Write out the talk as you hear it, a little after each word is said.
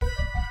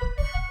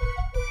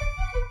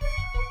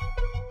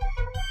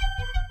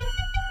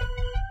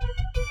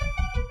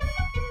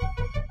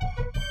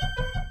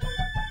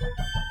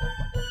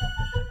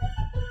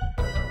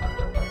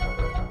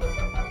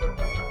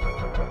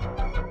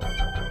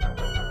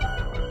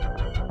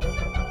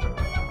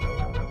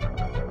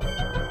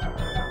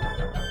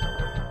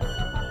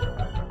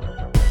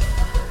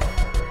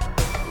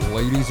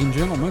Ladies and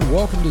gentlemen,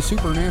 welcome to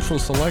Supernatural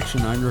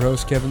Selection. I'm your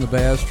host, Kevin the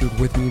Bastard.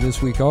 With me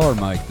this week are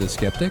Mike the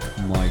Skeptic.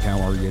 Mike, how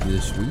are you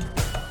this week?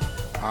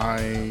 I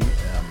am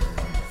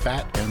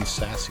fat and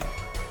sassy.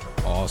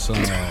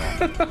 Awesome.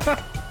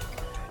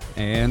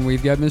 And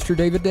we've got Mr.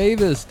 David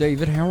Davis.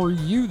 David, how are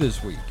you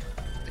this week?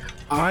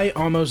 I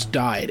almost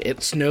died.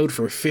 It snowed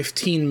for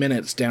 15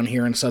 minutes down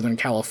here in Southern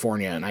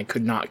California, and I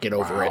could not get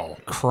over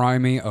it. Cry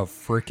me a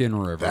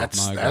frickin' river.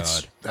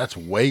 God. That's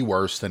way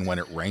worse than when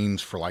it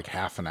rains for like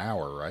half an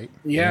hour, right?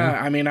 Yeah,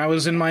 I mean, I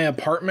was in my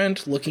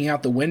apartment looking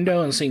out the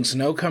window and seeing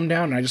snow come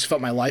down, and I just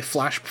felt my life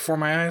flash before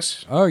my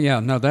eyes. Oh, yeah.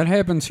 No, that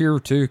happens here,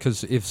 too,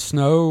 because if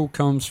snow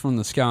comes from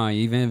the sky,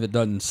 even if it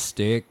doesn't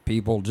stick,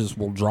 people just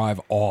will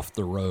drive off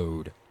the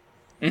road.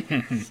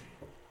 It's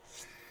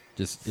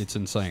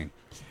insane.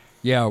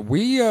 Yeah,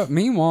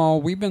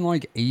 meanwhile, we've been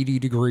like 80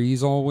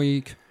 degrees all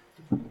week.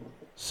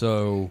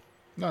 So.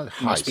 Not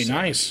high Must be 70s,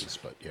 nice.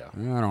 But yeah.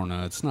 I don't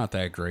know. It's not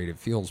that great. It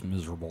feels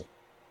miserable.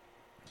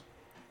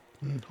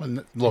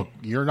 Look,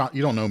 you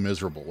don't know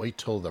miserable. Wait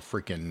till the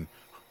freaking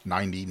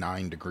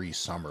 99-degree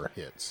summer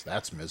hits.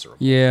 That's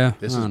miserable. Yeah.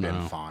 This has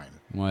been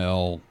fine.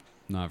 Well,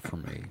 not for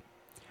me.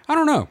 I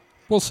don't know.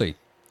 We'll see.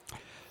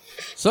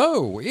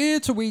 So,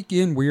 it's a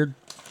weekend weird.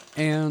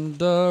 And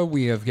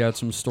we have got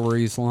some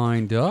stories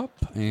lined up.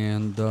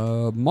 And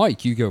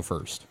Mike, you go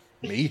first.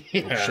 Me?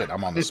 Oh, shit,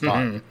 I'm on the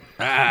spot.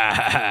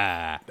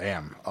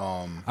 Damn.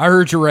 I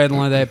heard you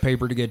rattling that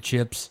paper to get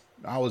chips.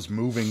 I was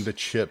moving the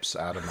chips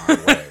out of my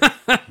way.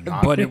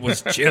 But it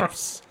was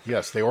chips.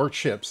 Yes, they were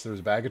chips. There was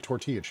a bag of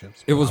tortilla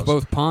chips. It was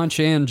both Ponch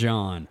and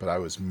John. But I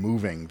was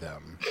moving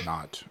them,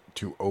 not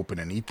to open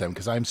and eat them,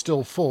 because I'm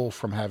still full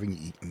from having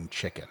eaten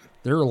chicken.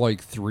 There are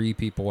like 3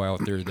 people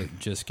out there that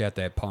just got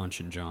that Ponch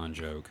and John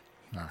joke.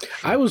 Oh,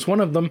 I was one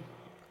of them.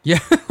 Yeah,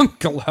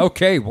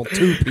 okay, well,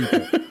 2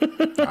 people.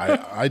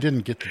 I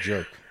didn't get the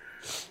joke.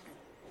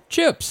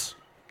 Chips.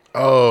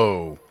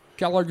 Oh.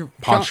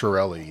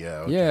 Poncherelli,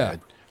 yeah. Okay. Yeah.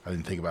 I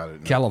didn't think about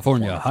it.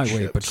 California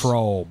Highway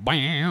Patrol.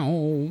 Wow,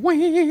 wow,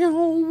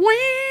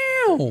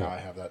 wow. Now I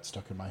have that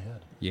stuck in my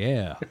head.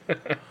 Yeah.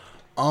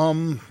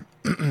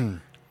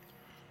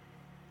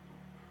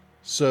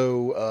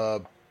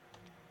 So,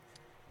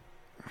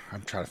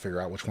 I'm trying to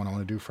figure out which one I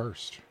want to do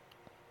first.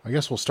 I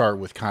guess we'll start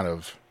with kind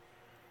of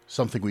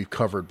something we've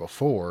covered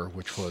before,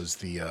 which was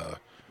the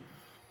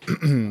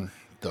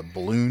the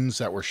balloons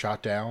that were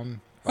shot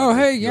down. Oh,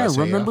 hey, yeah, USAF.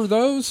 Remember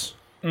those?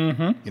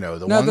 Mm-hmm. You know,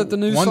 now that the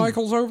news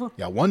cycle's over?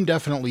 Yeah, one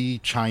definitely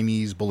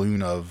Chinese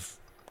balloon of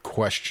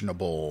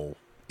questionable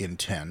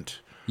intent.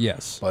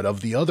 Yes. But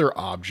of the other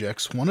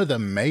objects, one of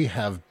them may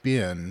have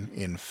been,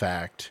 in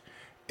fact,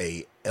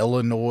 a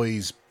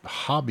Illinois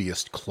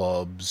Hobbyist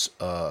Club's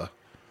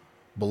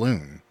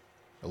balloon.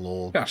 A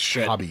little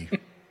hobby.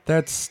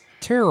 That's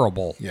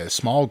terrible. Yeah, a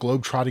small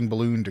globe-trotting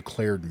balloon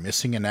declared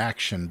missing in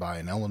action by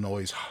an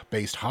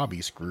Illinois-based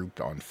hobbyist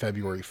group on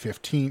February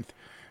 15th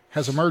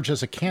has emerged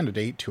as a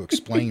candidate to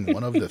explain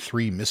one of the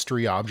 3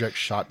 mystery objects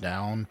shot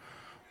down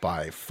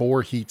by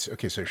 4 heats.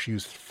 Okay, so she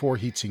used 4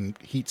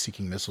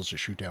 heat-seeking missiles to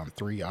shoot down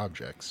 3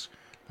 objects.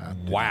 Wow.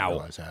 Didn't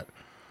realize that.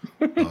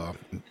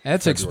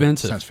 That's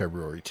expensive. Since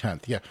February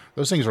 10th. Yeah,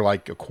 those things are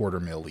like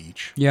 $250,000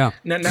 each. Yeah.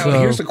 Now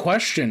here's the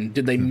question.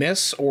 Did they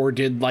miss, or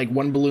did like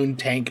one balloon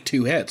tank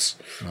 2 hits?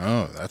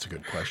 Oh, that's a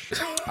good question.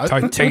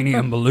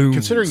 Titanium balloons.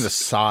 Considering the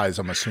size,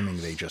 I'm assuming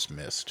they just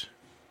missed.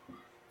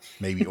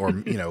 Maybe, or,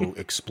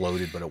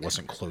 exploded, but it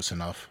wasn't close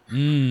enough.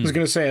 I was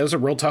going to say, it was a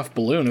real tough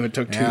balloon if it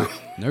took 2.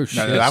 No shit.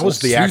 No, that was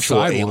the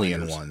actual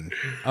alien one.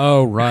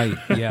 Oh, right.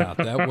 Yeah,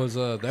 that was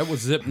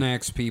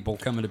Zipnax people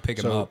coming to pick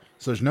him up.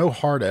 So there's no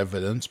hard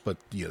evidence, but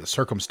the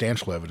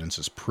circumstantial evidence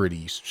is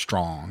pretty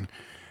strong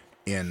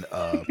in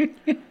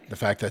the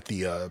fact that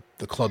the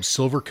club's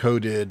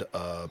silver-coated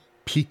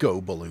Pico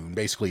balloon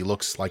basically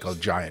looks like a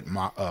giant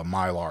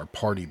Mylar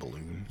party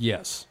balloon.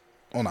 Yes.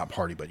 Well, not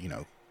party, but,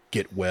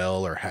 get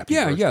well or happy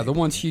birthday. Yeah, the balloon.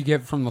 ones you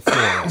get from the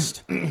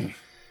florist.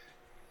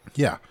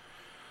 Yeah.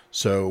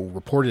 So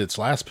reported its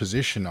last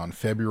position on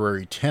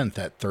February 10th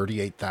at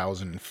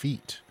 38,000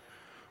 feet,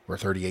 or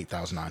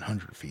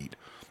 38,900 feet,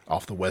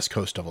 off the west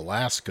coast of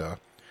Alaska.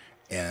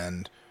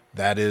 And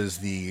that is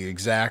the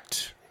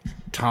exact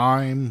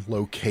time,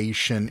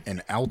 location,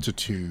 and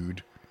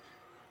altitude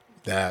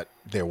that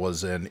there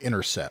was an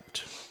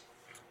intercept.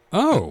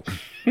 Oh.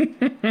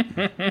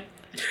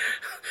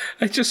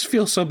 I just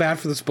feel so bad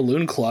for this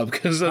balloon club,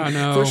 because first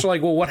they're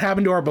like, well, what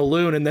happened to our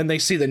balloon? And then they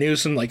see the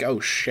news and like, oh,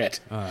 shit.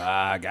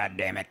 God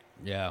damn it.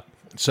 Yeah.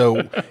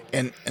 So,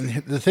 and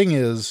the thing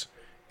is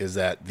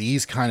that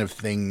these kind of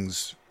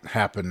things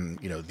happen,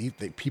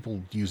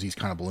 people use these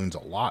kind of balloons a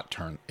lot,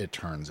 it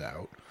turns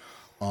out.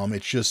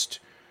 It's just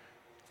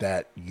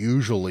that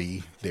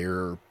usually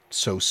they're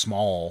so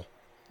small,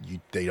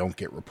 they don't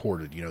get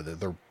reported.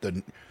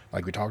 The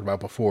like we talked about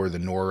before, the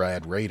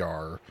NORAD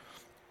radar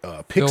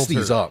picks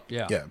these up,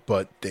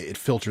 but it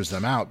filters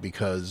them out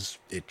because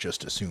it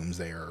just assumes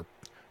they are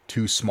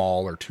too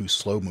small or too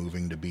slow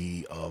moving to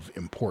be of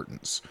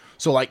importance.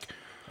 So,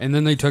 and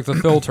then they took the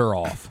filter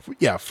off.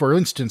 Yeah, for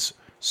instance,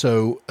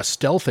 So a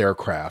stealth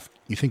aircraft,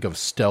 you think of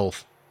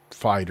stealth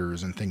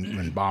fighters and things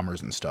and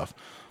bombers and stuff.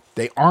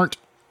 They aren't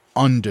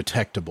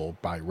undetectable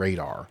by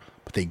radar,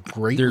 but they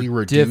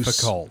greatly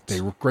difficult.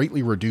 They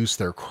greatly reduce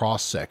their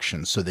cross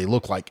section, so they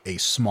look like a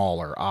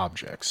smaller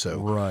object. So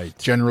Right.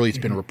 generally, it's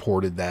been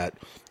reported that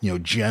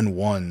Gen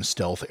 1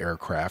 stealth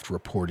aircraft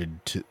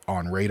reported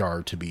on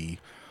radar to be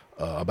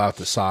about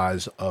the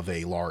size of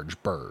a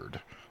large bird,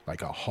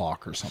 like a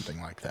hawk or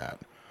something like that.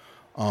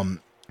 And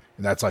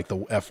that's like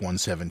the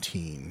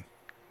F-117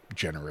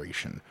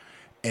 generation.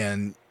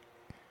 And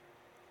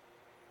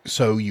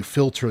so they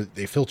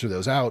filter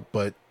those out,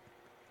 but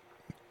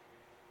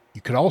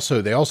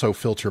they also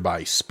filter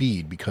by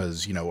speed,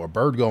 because, a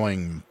bird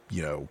going,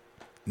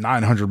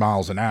 900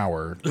 miles an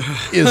hour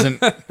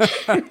isn't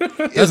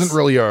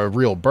really a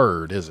real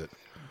bird, is it?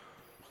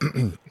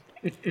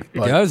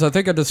 Guys, I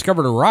think I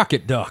discovered a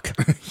rocket duck.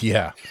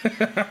 Yeah.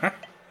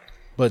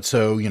 But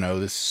so,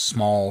 this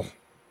small,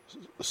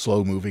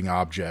 slow-moving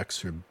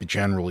objects have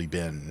generally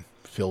been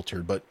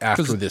filtered. But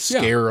after the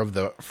scare of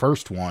the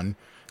first one,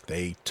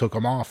 they took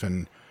them off.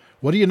 And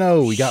what do you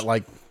know? We got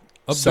like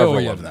several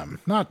billion of them.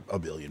 Not a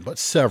billion, but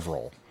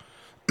several.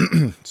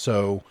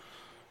 So,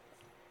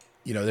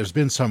 there's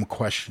been some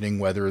questioning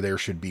whether there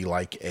should be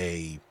like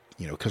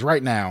because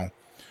right now,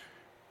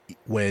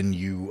 when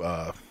you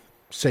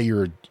say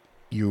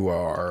you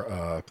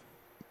own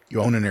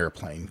an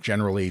airplane,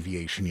 General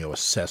Aviation, a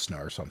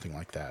Cessna or something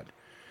like that.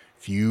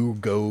 If you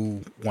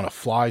want to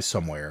fly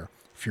somewhere,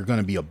 if you're going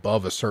to be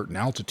above a certain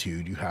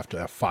altitude, you have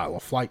to file a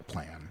flight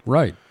plan.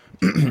 Right.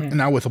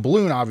 Now, with a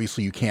balloon,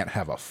 obviously, you can't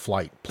have a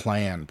flight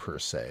plan per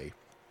se.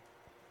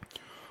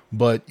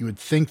 But you would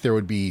think there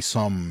would be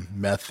some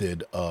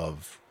method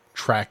of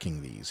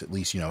tracking these. At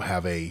least,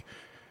 have a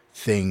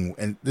thing.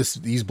 And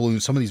these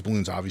balloons, some of these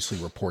balloons obviously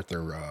report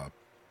their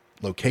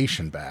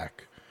location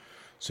back.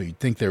 So you'd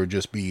think there would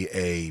just be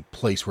a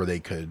place where they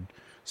could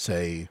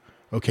say,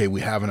 okay,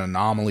 we have an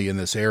anomaly in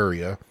this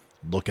area.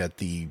 Look at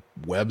the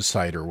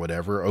website or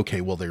whatever.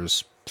 Okay, well,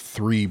 there's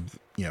 3,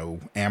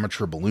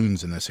 amateur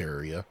balloons in this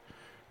area.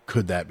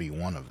 Could that be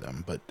one of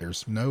them? But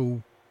there's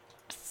no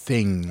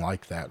thing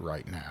like that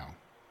right now.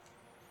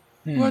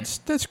 Well,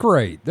 that's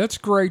great. That's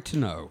great to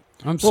know.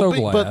 I'm so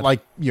glad.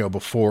 But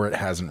before, it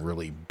hasn't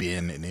really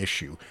been an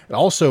issue. It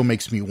also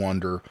makes me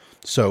wonder.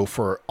 So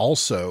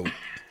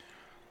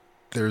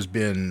there's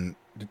been,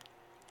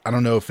 I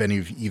don't know if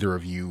either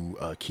of you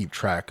keep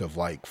track of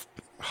like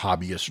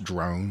hobbyist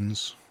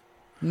drones.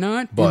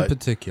 Not in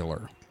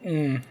particular.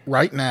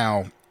 Right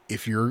now,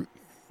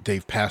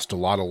 they've passed a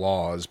lot of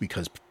laws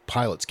because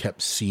pilots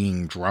kept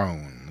seeing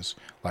drones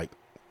like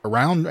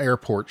around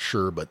airports,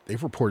 sure, but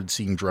they've reported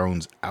seeing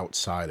drones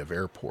outside of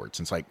airports.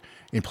 It's like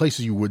in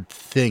places you would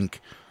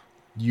think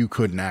you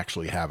couldn't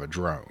actually have a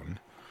drone.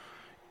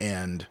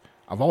 And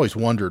I've always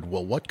wondered,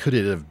 well, what could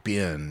it have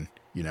been?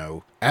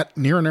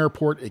 Near an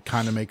airport, it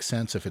kind of makes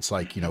sense if it's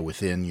like,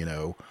 within,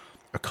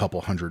 a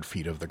couple 100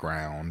 feet of the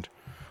ground.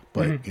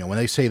 But, when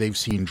they say they've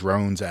seen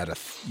drones at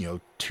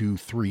 2,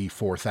 3,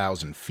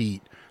 4,000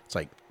 feet, it's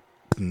like,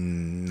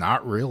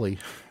 not really.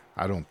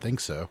 I don't think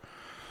so.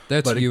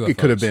 That's but UFOs. It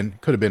could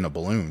have been a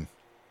balloon.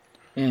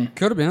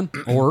 Could have been.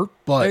 Or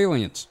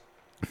aliens.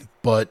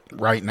 But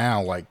right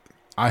now, like,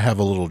 I have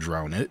a little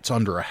drone. It's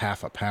under a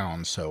half a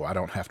pound, so I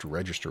don't have to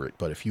register it.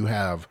 But if you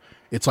have,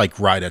 it's like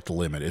right at the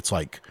limit. It's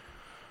like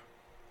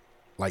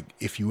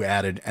if you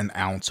added an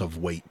ounce of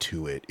weight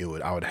to it,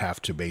 I would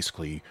have to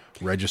basically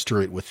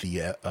register it with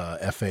the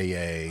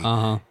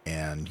FAA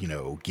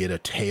and, get a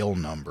tail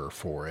number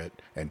for it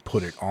and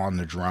put it on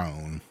the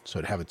drone. So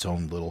it'd have its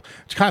own little,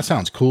 it kind of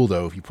sounds cool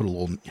though, if you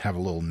have a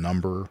little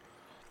number,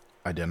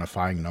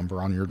 identifying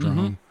number on your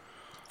drone.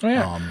 Oh,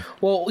 yeah.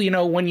 Well,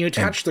 when you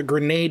attach the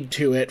grenade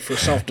to it for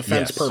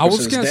self-defense purposes, I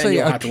was going to say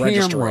you'll a have to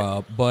register camera,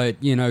 it.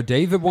 but,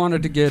 David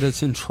wanted to get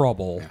us in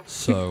trouble,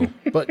 so.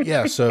 But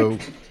yeah, so...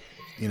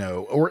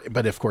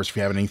 but of course, if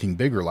you have anything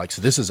bigger,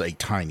 so this is a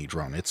tiny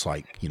drone. It's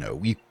like,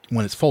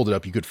 when it's folded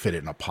up, you could fit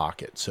it in a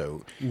pocket.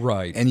 So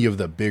right. Any of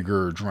the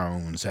bigger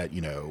drones that,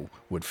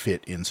 would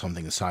fit in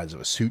something the size of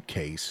a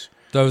suitcase.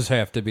 Those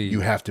have to be. You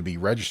have to be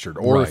registered.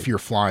 Or if you're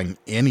flying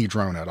any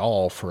drone at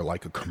all for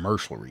like a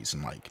commercial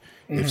reason, like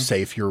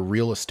if you're a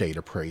real estate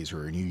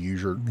appraiser and you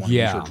use your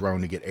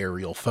drone to get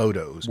aerial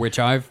photos. Which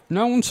I've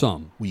known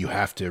some. Well, you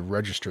have to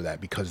register that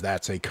because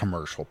that's a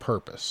commercial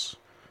purpose.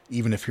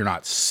 Even if you're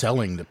not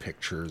selling the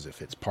pictures,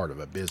 if it's part of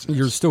a business.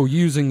 You're still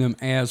using them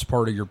as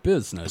part of your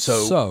business.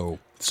 So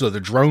the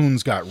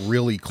drones got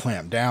really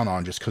clamped down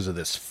on just because of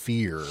this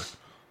fear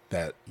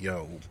that,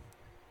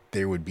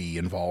 they would be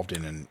involved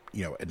in an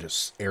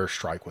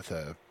airstrike with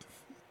a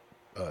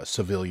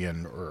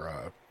civilian or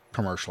a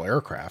commercial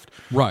aircraft.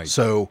 Right.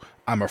 So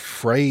I'm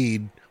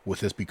afraid with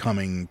this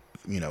becoming,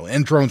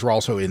 and drones were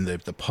also in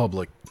the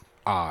public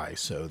eye,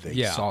 so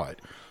they saw it.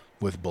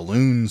 With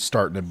balloons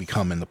starting to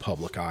become in the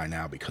public eye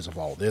now because of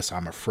all this,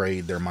 I'm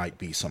afraid there might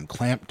be some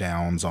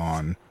clampdowns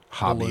on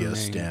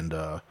hobbyist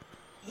and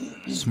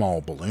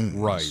small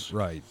balloons.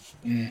 Right.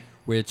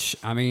 Which,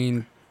 I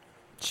mean,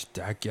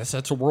 I guess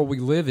that's a world we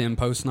live in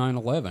post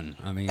 9/11.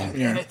 I mean,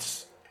 And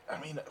it's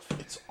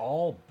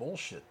all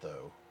bullshit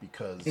though,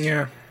 because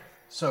Yeah.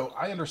 so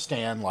I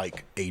understand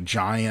like a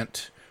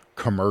giant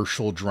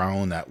commercial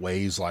drone that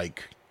weighs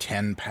like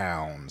 10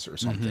 pounds or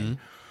something,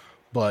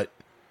 but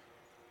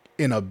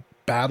in a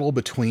battle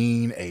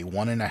between a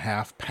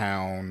 1.5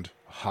 pound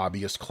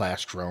hobbyist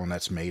class drone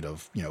that's made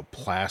of,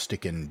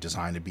 plastic and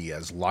designed to be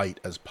as light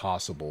as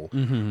possible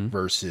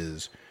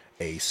versus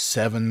a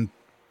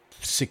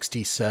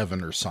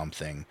 767 or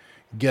something,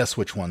 guess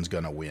which one's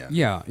going to win?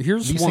 yeah.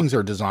 These things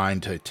are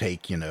designed to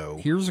take,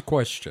 Here's a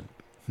question.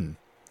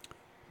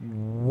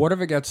 What if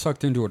it got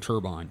sucked into a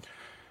turbine?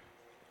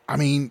 I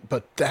mean,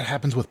 but that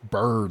happens with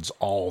birds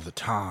all the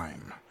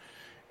time.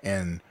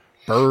 And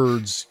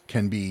birds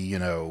can be,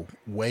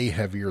 way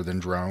heavier than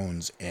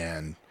drones,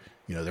 and,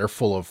 they're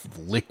full of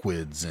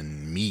liquids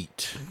and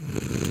meat.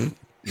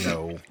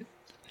 You're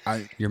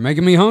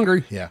making me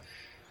hungry. Yeah.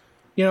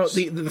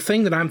 The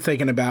thing that I'm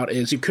thinking about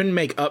is you couldn't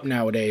make Up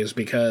nowadays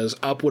because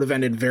Up would have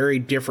ended very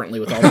differently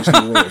with all these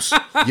new rules.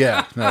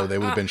 Yeah, no, they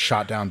would have been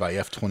shot down by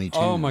F-22s.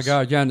 Oh my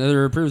God! Yeah,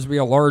 there appears to be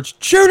a large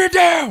shoot it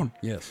down.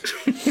 Yes.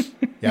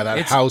 Yeah,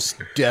 that house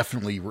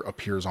definitely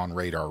appears on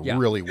radar Yeah.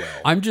 really well.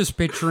 I'm just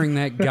picturing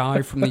that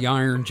guy from the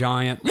Iron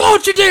Giant.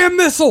 Launch a damn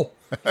missile!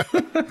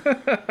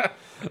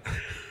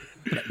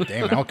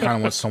 Damn, I kind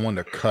of want someone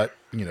to cut,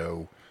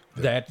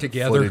 That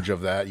together. footage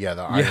of that. Yeah,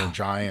 the Iron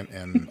Giant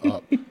and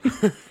Up.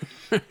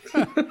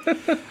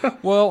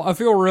 Well, I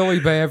feel really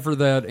bad for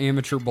that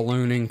amateur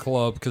ballooning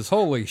club because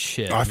holy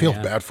shit. I feel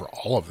man. bad for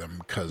all of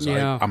them because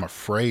Yeah. I'm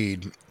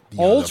afraid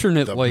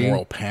Alternately- the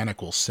moral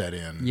panic will set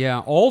in. Yeah,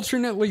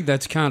 alternately,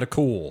 that's kind of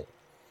cool.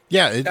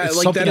 Yeah, it's Like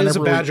something that I is a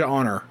never really- badge of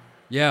honor.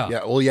 Yeah.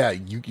 Yeah, well, yeah,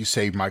 you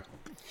say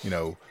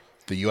the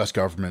U.S.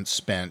 government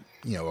spent,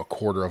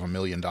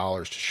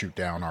 $250,000 to shoot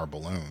down our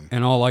balloon.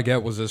 And all I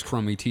get was this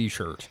crummy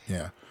T-shirt.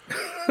 Yeah.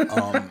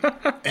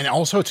 And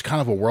also it's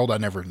kind of a world I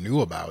never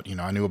knew about.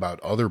 I knew about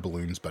other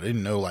balloons, but I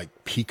didn't know like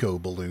Pico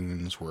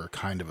balloons were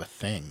kind of a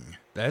thing.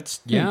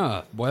 That's,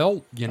 yeah.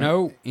 Well,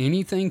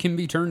 anything can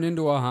be turned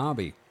into a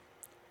hobby.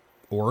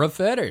 Or a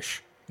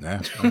fetish.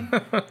 Yeah.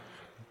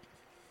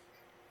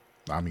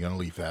 I'm going to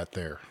leave that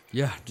there.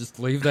 Yeah, just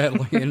leave that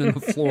laying in the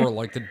floor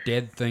like the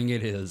dead thing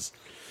it is.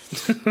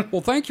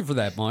 Well, thank you for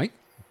that, Mike.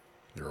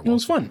 You're It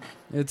was fun.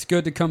 It's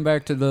good to come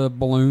back to the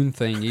balloon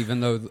thing, even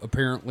though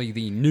apparently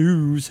the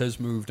news has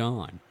moved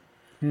on.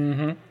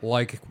 Mm-hmm.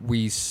 Like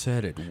we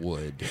said it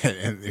would.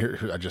 And here,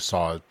 I just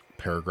saw a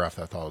paragraph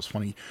that I thought was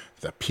funny.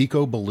 The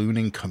Pico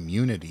ballooning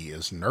community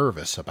is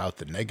nervous about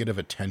the negative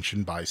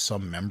attention by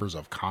some members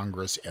of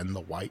Congress and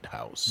the White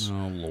House.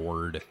 Oh,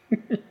 Lord.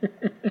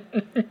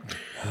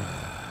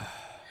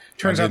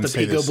 Turns I out the didn't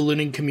say Pico this.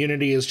 ballooning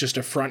community is just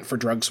a front for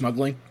drug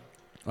smuggling.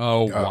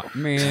 Oh,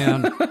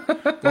 man.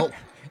 Well,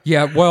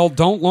 Yeah, well,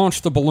 don't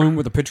launch the balloon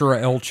with a picture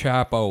of El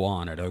Chapo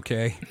on it,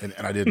 okay? and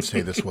I didn't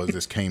say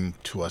this came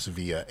to us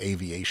via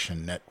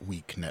Aviation Net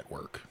Week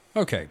Network.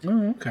 Okay,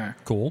 Oh, okay.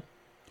 cool.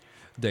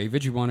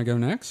 David, you want to go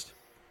next?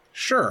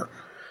 Sure.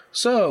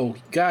 So,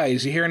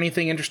 guys, you hear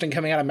anything interesting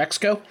coming out of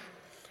Mexico?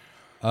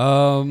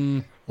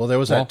 Well, there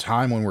was that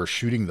time when we were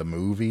shooting the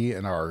movie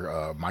and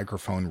our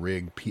microphone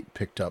rig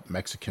picked up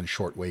Mexican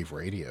shortwave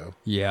radio.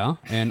 Yeah,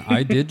 and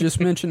I did just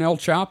mention El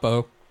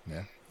Chapo.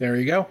 Yeah. There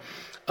you go.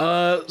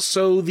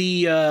 So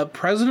the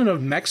president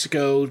of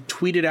Mexico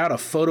tweeted out a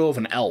photo of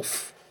an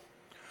elf.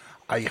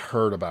 I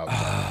heard about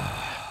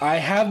that. I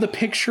have the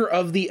picture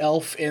of the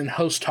elf in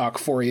Host Talk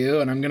for you,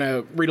 and I'm going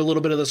to read a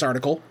little bit of this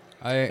article.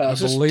 I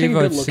just take believe a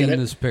good I've look at seen it.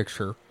 this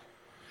picture.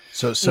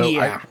 So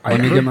Yeah. I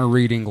Let me heard- get my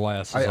reading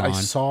glasses I on.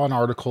 saw an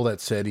article that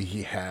said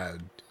he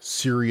had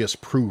serious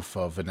proof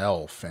of an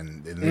elf,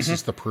 and this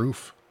is the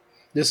proof.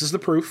 This is the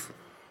proof.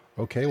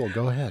 Okay, well,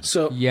 go ahead.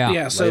 So Yeah. Lay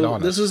it So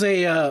on this us. is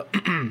a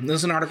this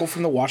is an article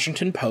from the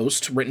Washington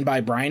Post written by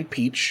Brian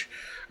Petch.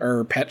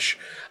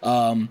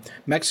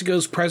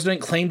 Mexico's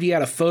president claimed he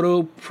had a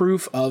photo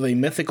proof of a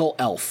mythical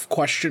elf. ?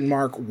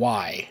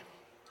 Why?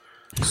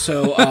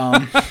 So,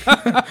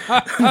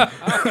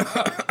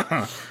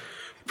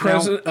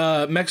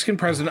 Mexican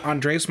President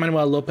Andres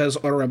Manuel Lopez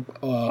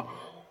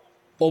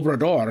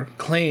Obrador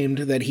claimed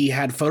that he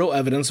had photo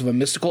evidence of a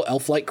mystical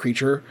elf-like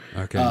creature,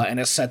 Okay. and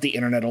has set the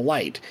internet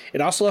alight.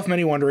 It also left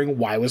many wondering,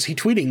 why was he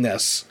tweeting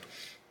this?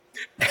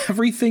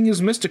 Everything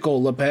is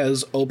mystical,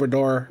 Lopez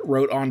Obrador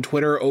wrote on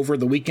Twitter over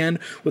the weekend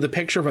with a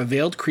picture of a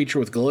veiled creature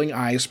with glowing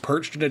eyes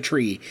perched in a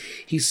tree.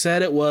 He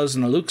said it was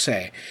an Aluxe,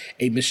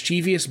 a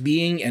mischievous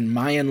being in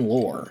Mayan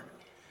lore.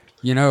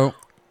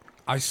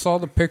 I saw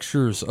the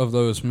pictures of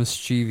those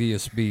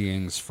mischievous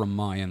beings from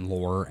Mayan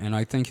lore, and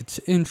I think it's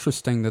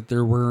interesting that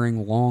they're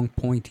wearing long,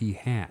 pointy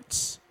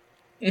hats.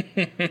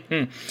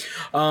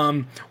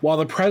 While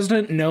the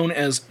president, known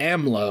as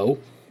AMLO,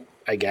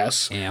 I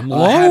guess,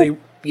 AMLO?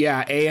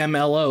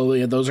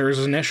 AMLO, those are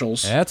his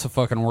initials, That's a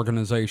fucking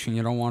organization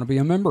you don't want to be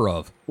a member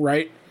of.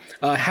 right?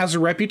 Has a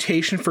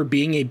reputation for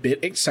being a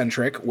bit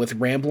eccentric, with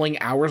rambling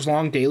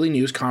hours-long daily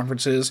news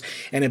conferences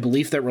and a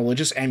belief that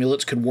religious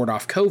amulets could ward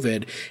off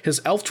COVID.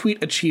 His elf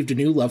tweet achieved a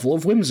new level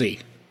of whimsy.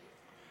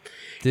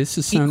 This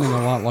is sounding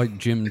a lot like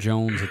Jim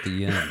Jones at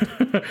the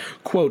end.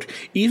 Quote,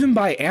 even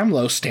by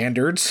AMLO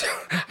standards,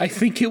 I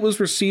think it was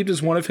received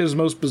as one of his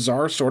most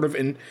bizarre sort of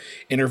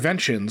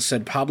interventions,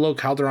 said Pablo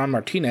Calderon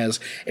Martinez,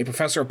 a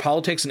professor of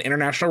politics and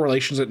international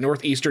relations at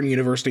Northeastern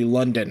University,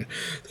 London.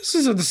 This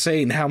is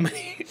insane.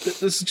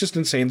 This is just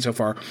insane so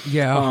far.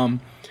 Yeah.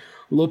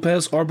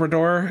 Lopez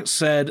Obrador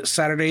said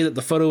Saturday that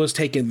the photo was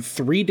taken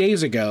 3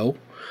 days ago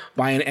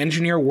by an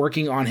engineer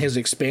working on his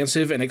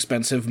expansive and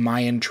expensive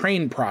Mayan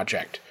train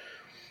project.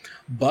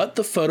 But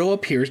the photo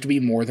appears to be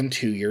more than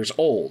 2 years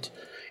old.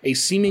 A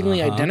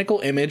seemingly identical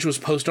image was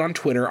posted on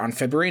Twitter on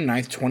February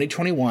 9th,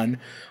 2021,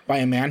 by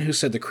a man who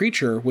said the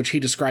creature, which he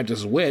described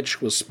as a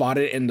witch, was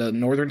spotted in the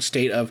northern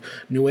state of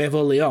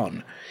Nuevo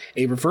Leon.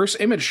 A reverse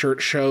image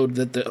showed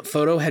that the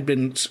photo had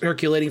been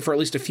circulating for at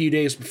least a few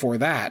days before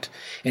that.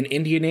 An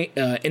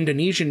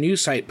Indonesian news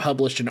site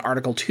published an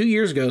article 2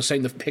 years ago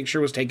saying the picture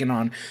was taken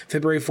on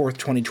February 4th,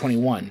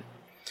 2021.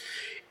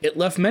 It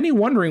left many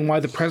wondering why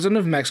the president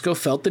of Mexico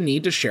felt the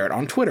need to share it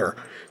on Twitter.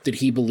 Did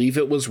he believe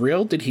it was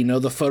real? Did he know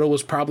the photo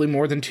was probably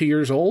more than 2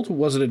 years old?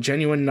 Was it a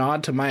genuine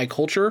nod to Maya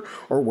culture,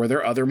 or were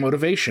there other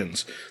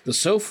motivations?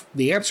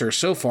 The answer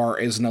so far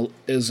is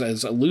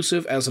as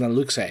elusive as an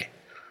eluxe. Okay.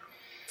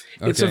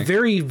 It's a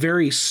very,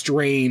 very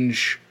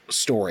strange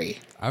story.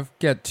 I've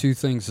got two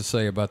things to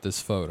say about this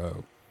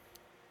photo.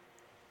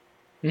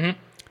 Mm-hmm.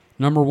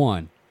 Number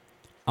one,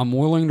 I'm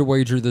willing to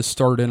wager this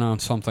started on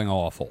something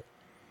awful.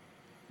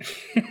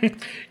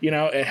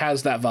 It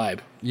has that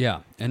vibe.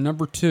 Yeah. And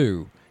number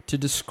two, to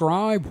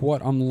describe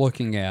what I'm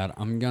looking at,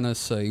 I'm going to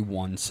say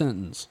one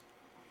sentence.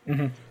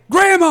 Mm-hmm.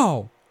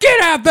 Grandma, get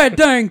out that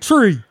dang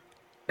tree!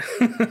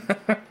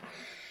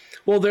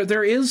 Well,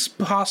 there is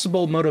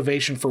possible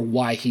motivation for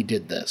why he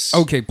did this.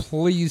 Okay,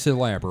 please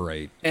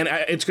elaborate. And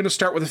it's going to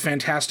start with a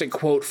fantastic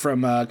quote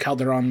from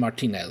Calderon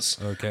Martinez.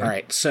 Okay. All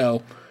right,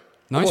 so...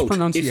 Nice quote,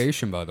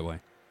 pronunciation, by the way.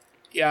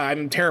 Yeah,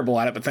 I'm terrible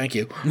at it, but thank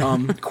you.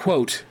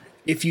 Quote,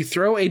 if you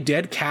throw a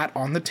dead cat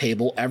on the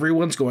table,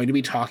 everyone's going to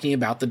be talking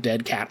about the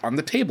dead cat on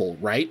the table,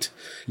 right?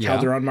 Yeah.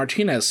 Calderon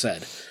Martinez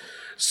said.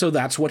 So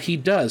that's what he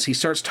does. He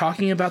starts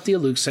talking about the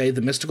eluxe,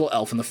 the mystical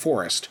elf in the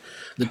forest.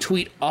 The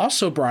tweet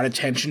also brought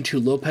attention to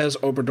Lopez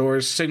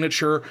Obrador's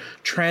signature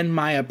Tren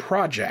Maya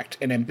project,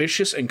 an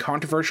ambitious and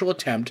controversial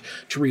attempt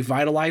to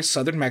revitalize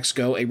southern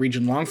Mexico, a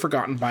region long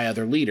forgotten by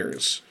other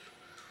leaders.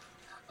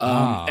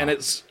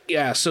 And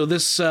so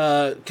this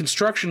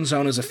construction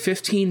zone is a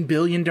 $15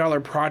 billion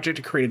project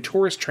to create a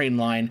tourist train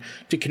line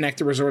to connect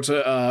the resorts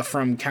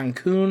from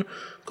Cancun,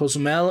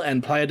 Cozumel,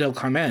 and Playa del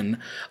Carmen,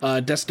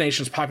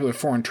 destinations popular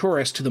foreign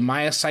tourists, to the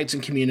Maya sites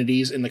and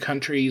communities in the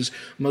country's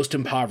most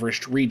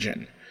impoverished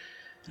region.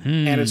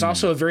 And it's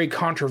also a very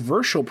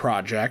controversial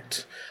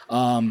project.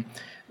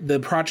 The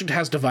project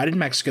has divided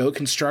Mexico.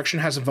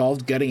 Construction has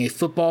involved gutting a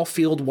football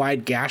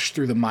field-wide gash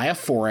through the Maya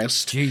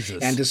forest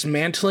and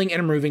dismantling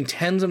and removing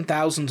tens of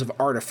thousands of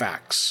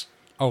artifacts.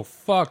 Oh,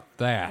 fuck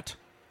that.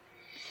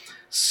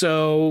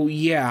 So,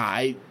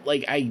 yeah,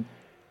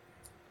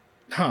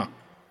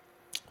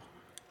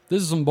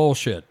 This is some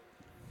bullshit.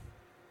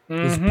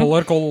 Mm-hmm. This is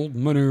political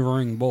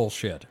maneuvering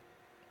bullshit.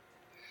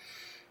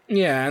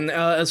 Yeah, and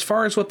as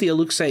far as what the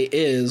eluxe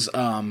is,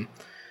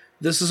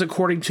 this is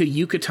according to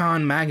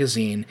Yucatan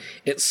magazine.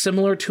 It's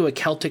similar to a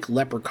Celtic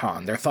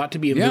leprechaun. They're thought to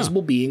be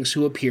invisible beings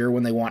who appear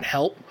when they want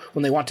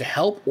to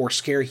help or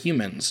scare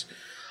humans.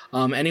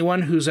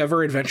 Anyone who's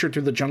ever adventured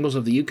through the jungles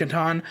of the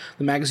Yucatan,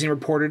 the magazine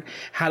reported,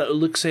 had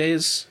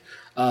eluxes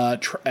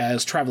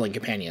as traveling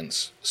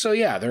companions. So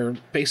yeah, they're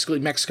basically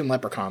Mexican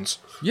leprechauns.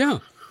 Yeah.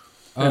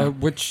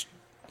 Would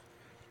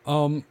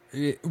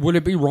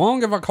it be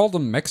wrong if I called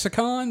them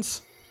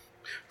Mexicans?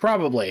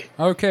 Probably.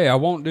 Okay, I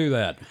won't do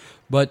that.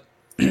 But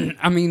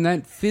I mean,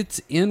 that fits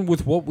in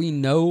with what we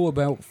know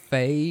about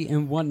Fae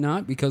and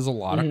whatnot, because a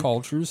lot of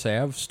cultures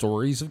have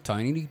stories of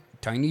tiny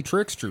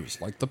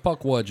tricksters, like the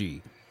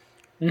Pukwudgie,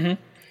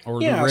 or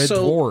the Red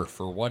Dwarf,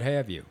 or what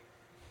have you.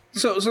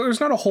 So there's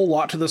not a whole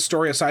lot to this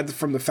story aside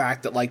from the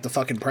fact that, like, the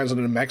fucking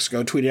president of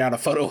Mexico tweeted out a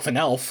photo of an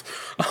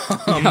elf.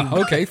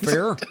 Okay,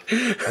 fair.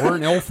 Or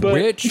an elf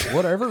witch,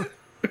 whatever.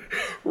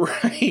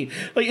 Right.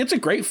 Like, it's a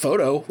great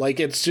photo. Like,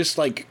 it's just,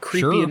 like,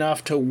 creepy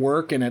enough to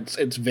work, and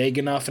it's vague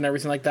enough and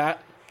everything like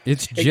that.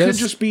 It could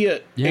just be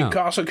it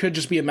also could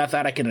just be a meth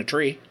addict in a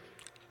tree.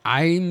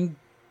 I'm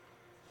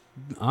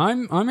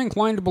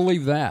inclined to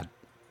believe that.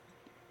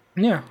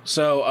 Yeah.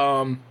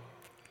 So,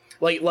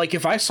 like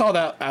if I saw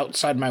that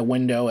outside my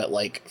window at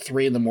like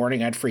 3 a.m,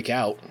 I'd freak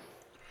out.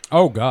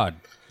 Oh God.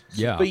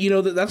 Yeah. But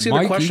that's the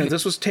other question. If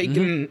this was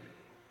taken,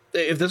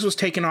 if this was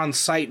taken on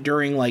site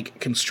during like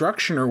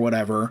construction or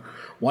whatever,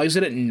 why is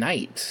it at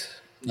night?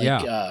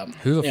 Like,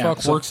 who the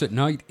fuck works at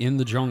night in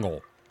the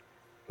jungle?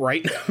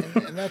 Right.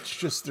 and that's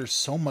just, there's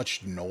so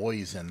much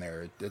noise in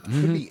there. It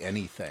could be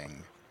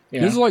anything.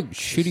 Yeah. This is like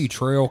shitty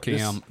trail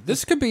cam.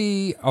 This could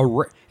be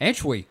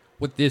actually,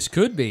 what this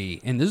could be,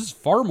 and this is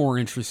far more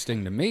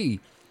interesting to me,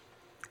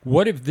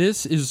 what if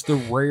this is the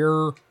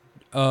rare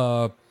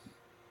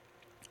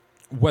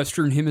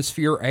Western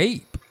Hemisphere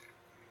ape?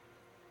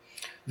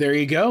 There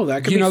you go.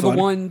 That could You be know, fun.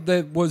 the one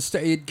that was,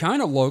 it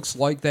kind of looks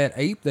like that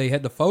ape they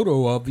had the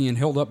photo of being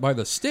held up by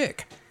the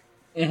stick.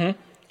 Mm-hmm.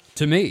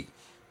 To me.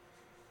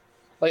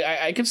 Like,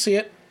 I could see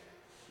it.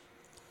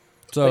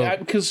 So,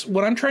 Because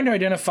when I'm trying to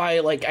identify,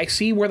 like, I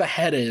see where the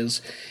head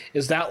is.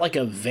 Is that like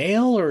a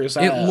veil, or is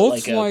that It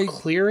looks a like-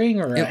 clearing,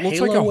 or a it looks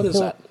halo? like What is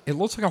that? it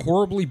looks like a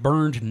horribly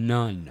burned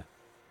nun.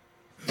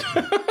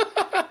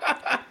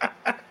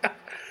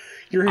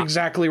 You're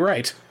exactly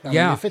right. I mean,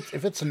 Yeah.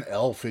 if it's an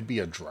elf, it'd be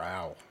a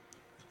drow.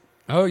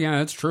 Oh, yeah,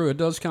 that's true. It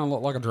does kind of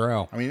look like a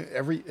drow. I mean,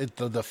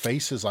 the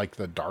face is like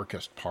the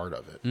darkest part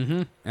of it.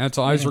 And its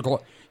eyes are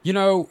you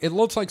know, it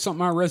looks like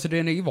something out of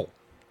Resident Evil.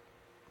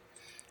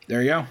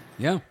 There you go.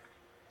 Yeah.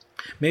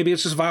 Maybe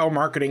it's just vile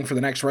marketing for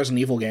the next Resident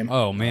Evil game.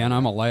 Oh, man,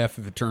 I'm a laugh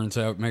if it turns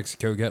out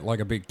Mexico got like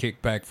a big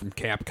kickback from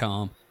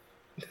Capcom.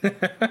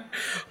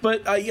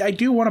 But I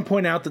do want to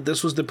point out that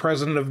this was the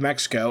president of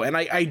Mexico, and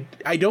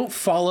I don't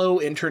follow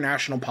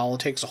international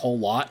politics a whole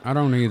lot. I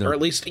don't either. Or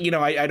at least, you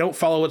know, I don't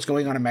follow what's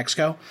going on in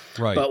Mexico.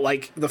 Right. But,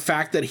 like, the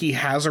fact that he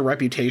has a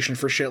reputation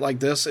for shit like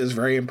this is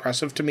very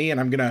impressive to me, and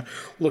I'm going to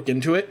look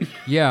into it.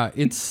 Yeah,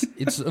 it's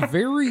a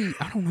very,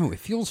 I don't know, it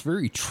feels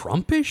very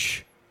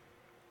Trumpish.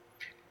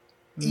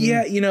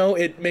 Yeah, you know,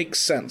 it makes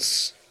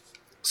sense.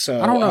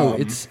 So I don't know.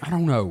 I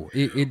don't know.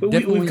 It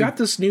definitely. we've got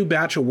this new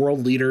batch of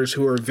world leaders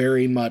who are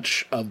very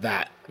much of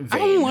that I vein,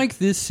 don't like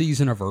this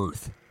season of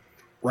Earth.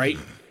 right?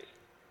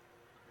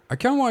 I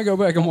kind of want to go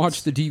back and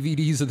watch the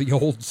DVDs of the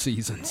old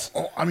seasons.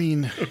 Oh, I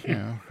mean,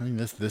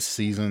 this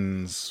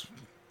season's.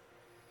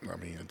 I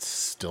mean, it's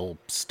still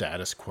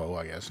status quo.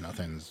 I guess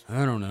nothing's.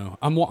 I don't know.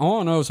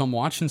 All I know is I'm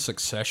watching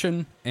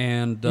Succession,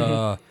 and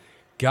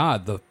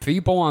God, the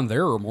people on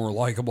there are more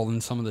likable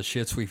than some of the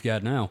shits we've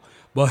got now.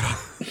 But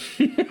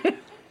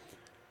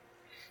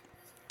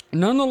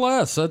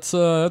nonetheless, that's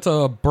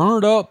a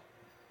burned up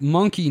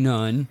monkey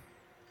nun,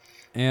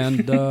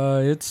 and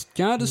it's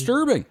kind of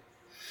disturbing.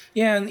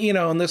 Yeah, and you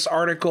know, in this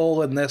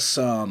article and this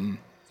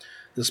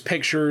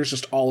picture is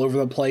just all over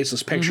the place.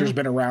 This picture's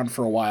been around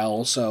for a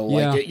while, so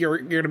like Yeah. you're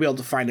gonna be able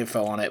to find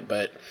info on it.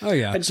 But Oh,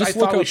 yeah. I Just thought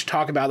look we up- should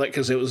talk about it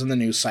because it was in the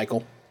news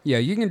cycle. Yeah,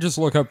 you can just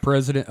look up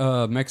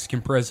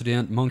Mexican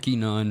president monkey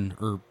nun,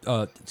 or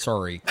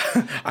sorry.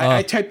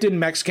 I typed in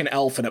Mexican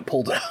elf and it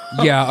pulled it up.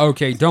 Yeah,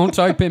 okay. Don't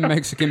type in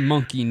Mexican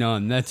monkey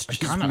nun. That's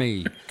just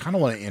me. Kind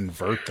of want to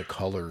invert the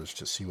colors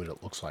to see what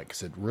it looks like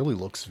because it really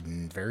looks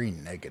very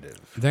negative.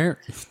 There,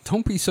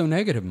 don't be so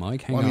negative,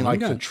 Mike. Hang Well, I mean, on.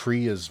 like the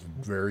tree is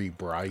very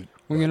bright.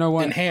 Well, you know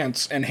what?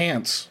 Enhance.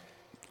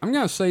 I'm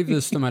going to save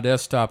this to my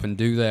desktop and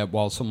do that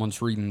while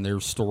someone's reading their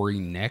story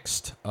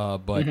next.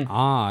 But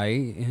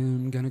I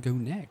am going to go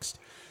next.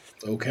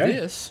 Okay.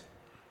 This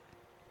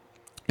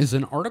is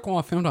an article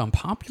I found on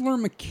Popular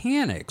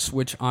Mechanics,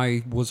 which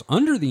I was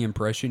under the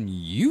impression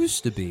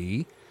used to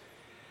be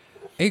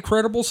a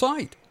credible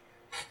site.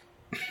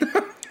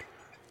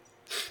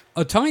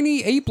 A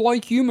tiny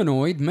ape-like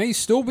humanoid may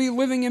still be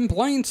living in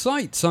plain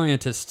sight,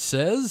 scientist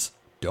says.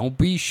 Don't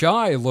be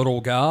shy, little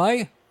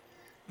guy.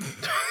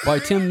 By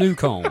Tim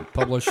Newcomb,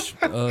 published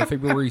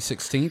February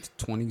 16th,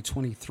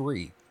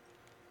 2023.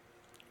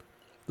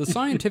 The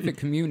scientific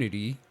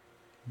community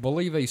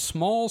believe a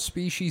small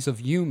species of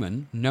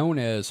human known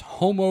as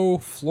Homo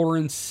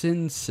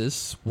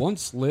florensis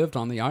once lived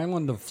on the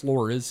island of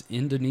Flores,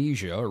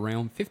 Indonesia,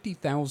 around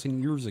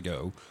 50,000 years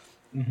ago.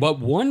 But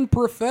one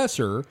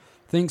professor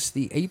thinks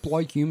the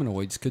ape-like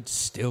humanoids could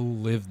still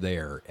live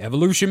there.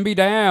 Evolution be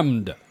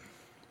damned!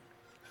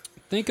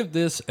 Think of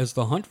this as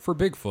the hunt for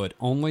Bigfoot,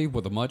 only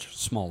with a much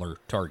smaller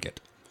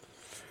target.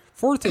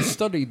 Forth has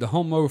studied the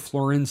Homo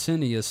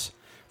florensis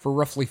for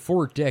roughly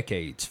 4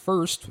 decades,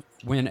 first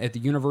when at the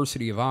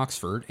University of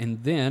Oxford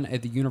and then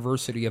at the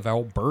University of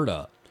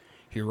Alberta.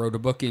 He wrote a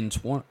book in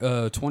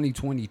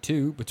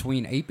 2022,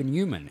 Between Ape and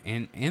Human,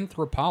 an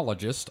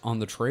anthropologist on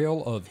the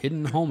trail of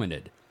hidden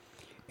hominid.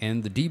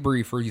 And The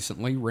Debrief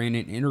recently ran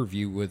an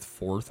interview with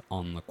Forth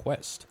on the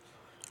quest.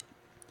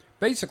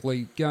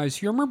 Basically,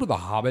 guys, you remember The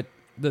Hobbit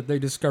that they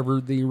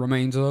discovered the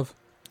remains of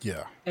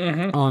Yeah.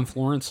 on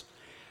Florence?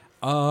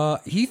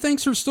 He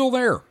thinks they're still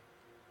there.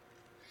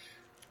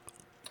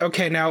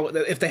 Okay, now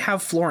if they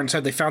have Florence,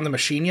 have they found the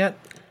machine yet?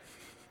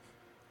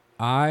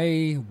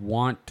 I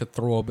want to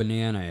throw a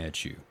banana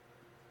at you.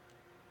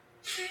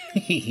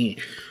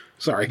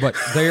 Sorry. But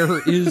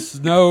there is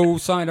no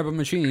sign of a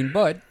machine.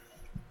 But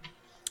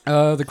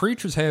the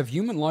creatures have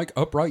human-like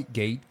upright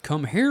gait,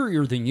 come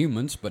hairier than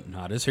humans, but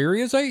not as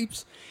hairy as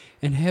apes,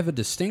 and have a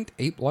distinct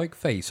ape-like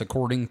face,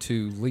 according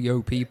to the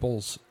Leo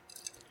People's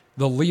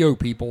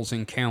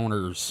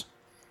encounters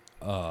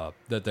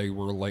that they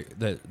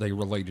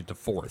related to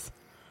Forth.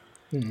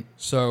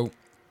 So,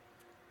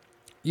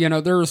 you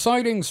know, there are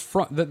sightings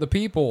that the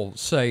people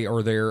say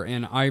are there,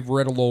 and I've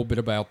read a little bit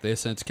about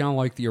this, and it's kind of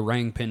like the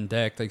orang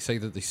pendek. They say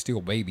that they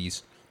steal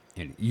babies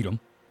and eat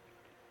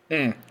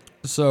them.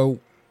 So,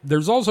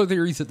 there's also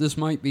theories that this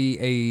might be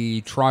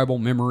a tribal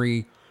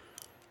memory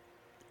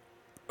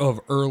of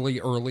early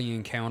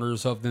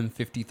encounters of them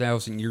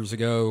 50,000 years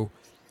ago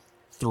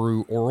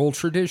through oral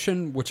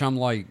tradition, which I'm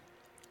like,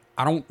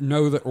 I don't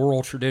know that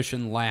oral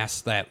tradition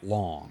lasts that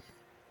long.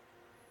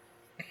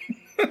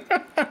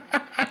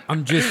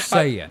 I'm just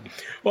saying.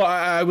 Well,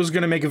 I was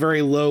going to make a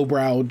very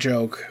lowbrow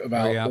joke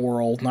about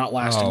oral not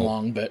lasting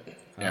long, but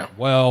yeah.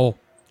 Well,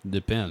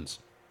 depends.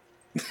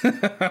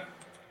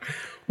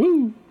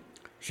 Woo.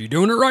 She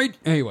doing it right?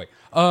 Anyway,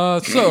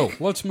 so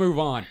let's move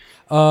on.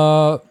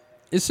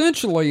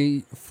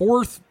 Essentially,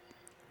 Forth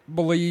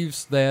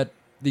believes that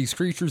these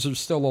creatures are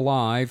still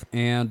alive,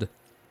 and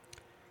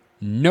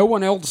no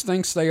one else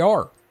thinks they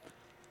are.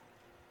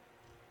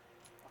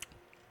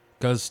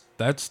 Because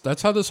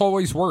that's how this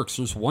always works.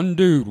 There's one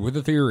dude with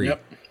a theory.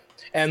 Yep.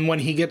 And when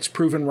he gets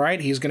proven right,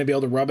 he's going to be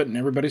able to rub it in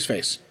everybody's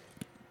face.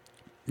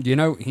 You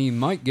know, he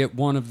might get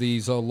one of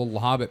these little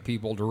hobbit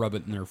people to rub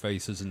it in their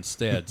faces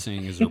instead,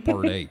 seeing as they're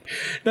part ape.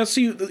 Now,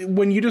 see,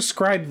 when you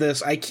describe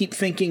this, I keep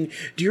thinking,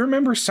 do you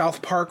remember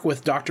South Park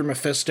with Dr.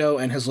 Mephisto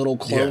and his little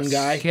clone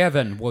guy?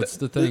 Kevin was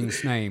the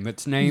thing's name.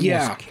 Its name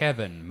was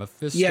Kevin.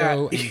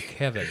 Mephisto and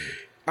Kevin.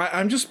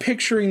 I'm just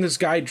picturing this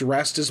guy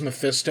dressed as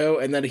Mephisto,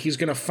 and then he's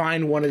going to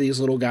find one of these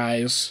little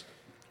guys.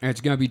 And it's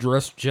going to be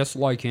dressed just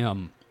like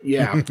him.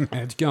 Yeah. And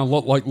it's going to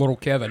look like little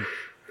Kevin.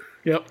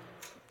 Yep.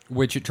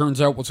 Which it turns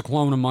out was a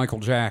clone of Michael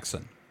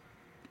Jackson.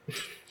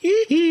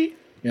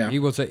 Yeah. He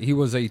was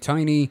a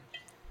tiny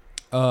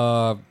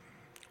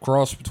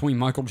cross between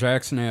Michael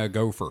Jackson and a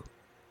gopher.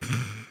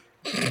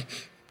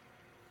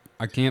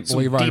 I can't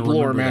believe I remember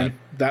lore, that. man.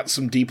 That's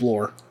some deep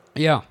lore.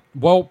 Yeah.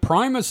 Well,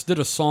 Primus did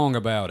a song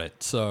about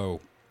it, so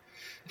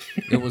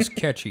it was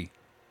catchy.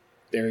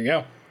 There you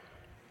go.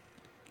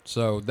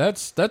 So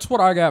that's what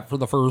I got for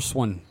the first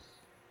one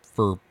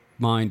for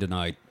mine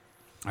tonight.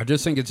 I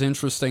just think it's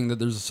interesting that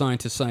there's a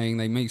scientist saying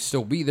they may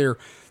still be there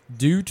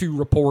due to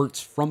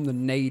reports from the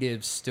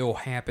natives still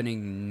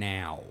happening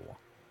now.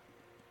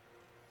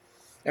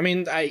 I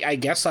mean, I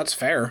guess that's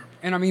fair.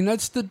 And I mean,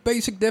 that's the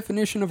basic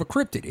definition of a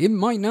cryptid. It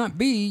might not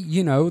be,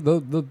 you know,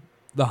 the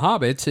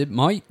hobbits. It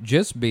might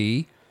just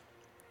be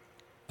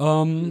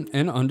an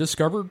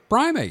undiscovered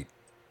primate.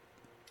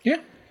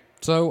 Yeah.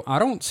 So I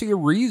don't see a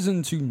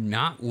reason to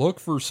not look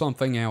for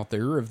something out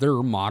there if there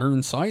are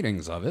modern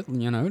sightings of it.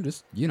 You know,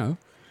 just, you know.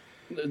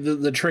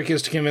 The trick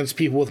is to convince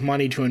people with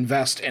money to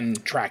invest in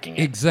tracking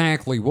it.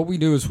 Exactly. What we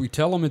do is we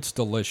tell them it's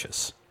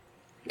delicious.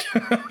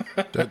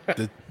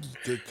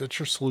 That's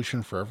your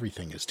solution for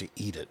everything is to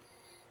eat it.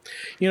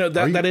 You know,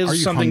 that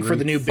is something hungry? for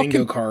the new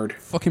bingo card.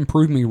 Fucking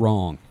prove me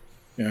wrong.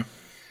 Yeah.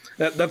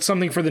 That's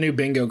something for the new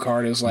bingo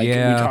card is like, we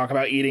talk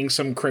about eating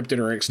some cryptid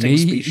or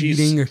extinct species.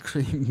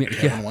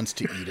 Kevin wants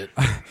to eat it.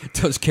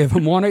 Does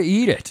Kevin want to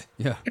eat it?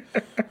 Yeah.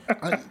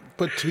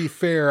 But to be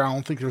fair, I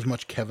don't think there's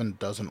much Kevin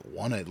doesn't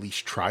want to at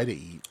least try to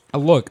eat.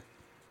 Look,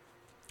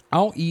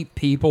 I'll eat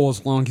people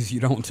as long as you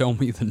don't tell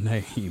me the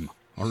name.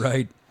 All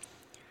right?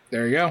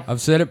 There you go. I've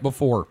said it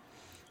before.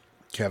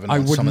 Kevin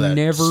wants some of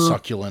that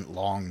succulent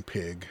long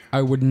pig.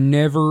 I would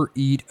never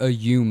eat a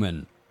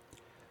human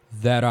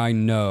that I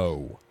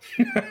know.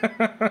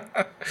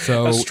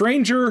 So a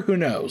stranger who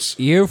knows.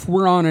 If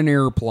we're on an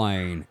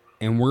airplane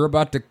and we're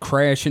about to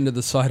crash into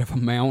the side of a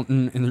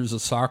mountain and there's a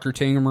soccer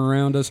team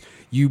around us,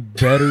 you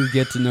better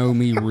get to know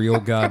me real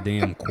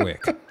goddamn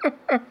quick.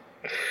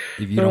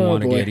 If you don't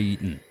want to get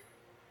eaten.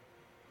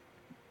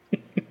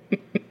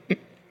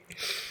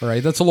 All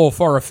right, that's a little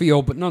far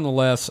afield, but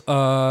nonetheless,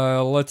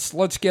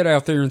 let's get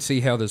out there and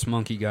see how this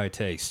monkey guy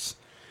tastes.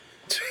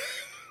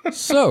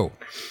 So,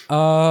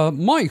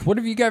 Mike, what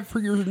have you got for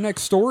your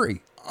next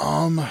story?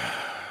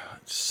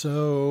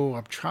 So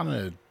I'm trying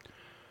to,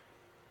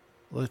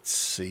 let's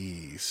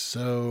see.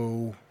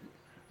 So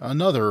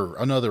another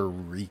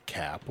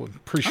recap. I'm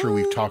pretty sure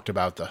we've talked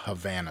about the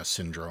Havana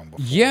syndrome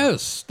before.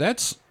 Yes,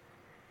 that's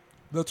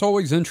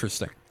always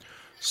interesting.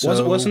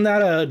 So, wasn't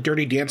that a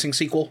Dirty Dancing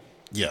sequel?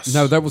 Yes.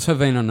 No, that was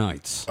Havana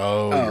Nights.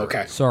 Oh,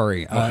 okay.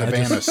 Sorry.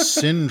 Havana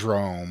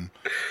syndrome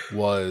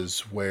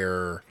was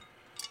about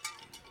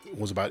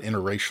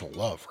interracial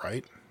love,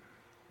 right?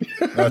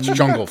 That's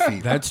Jungle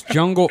Fever.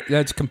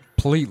 That's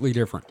completely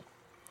different.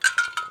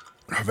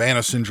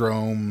 Havana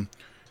syndrome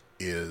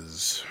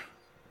is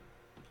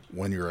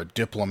when you're a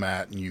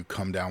diplomat and you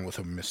come down with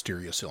a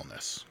mysterious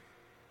illness.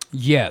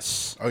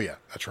 Yes. Oh, yeah,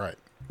 that's right.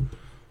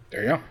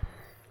 There you go.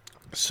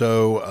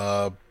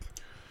 So,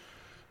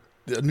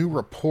 the new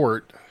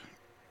report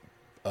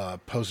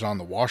posted on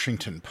the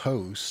Washington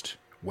Post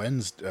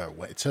Wednesday.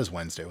 It says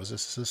Wednesday. Was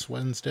this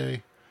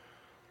Wednesday?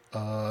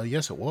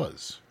 Yes, it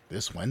was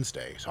this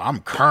Wednesday. So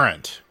I'm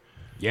current.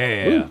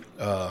 Yeah.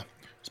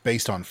 It's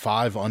based on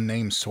 5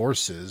 unnamed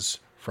sources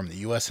from the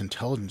U.S.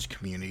 intelligence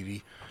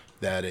community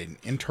that an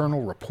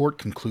internal report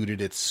concluded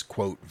it's,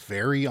 quote,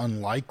 very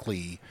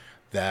unlikely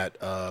that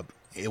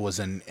it was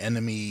an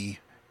enemy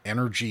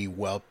energy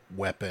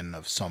weapon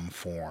of some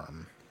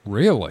form.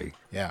 Really?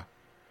 Yeah.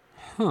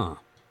 Huh.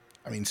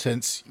 I mean,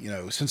 since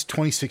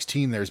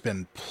 2016, there's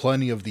been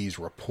plenty of these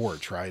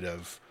reports, right,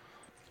 of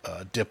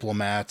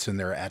diplomats and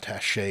their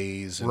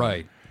attaches, and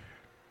right,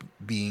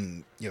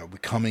 being,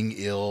 becoming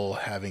ill,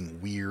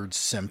 having weird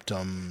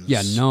symptoms.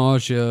 Yeah,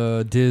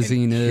 nausea,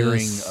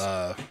 dizziness.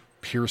 And hearing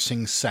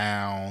piercing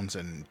sounds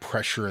and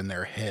pressure in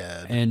their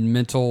head. And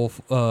mental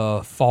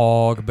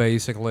fog,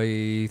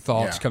 basically,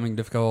 thoughts Yeah. coming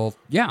difficult.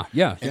 Yeah.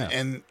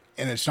 And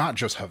it's not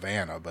just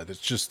Havana, but it's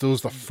just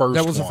those the first.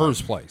 That was the one.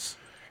 first place.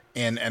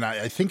 And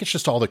I think it's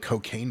just all the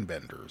cocaine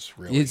benders,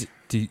 really.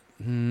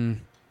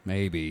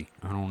 Maybe.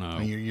 I don't know. I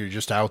mean, you're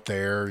just out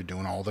there you're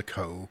doing all the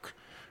coke,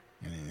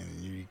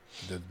 and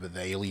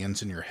the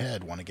aliens in your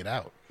head want to get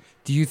out.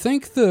 Do you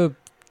think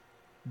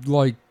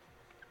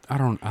I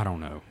don't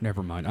know.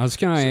 Never mind. I was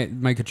gonna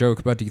make a joke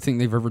about. Do you think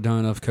they've ever done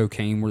enough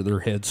cocaine where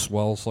their head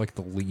swells like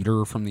the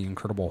leader from the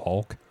Incredible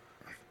Hulk?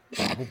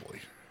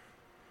 Probably.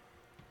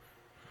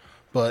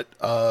 But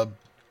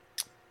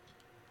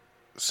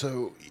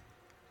so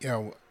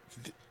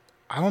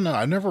I don't know.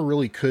 I never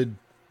really could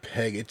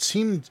peg. It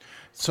seemed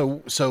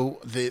so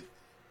that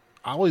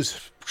I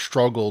always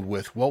struggled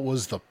with what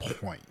was the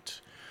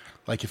point.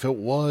 Like if it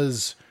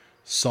was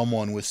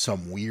someone with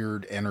some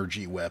weird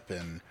energy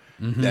weapon,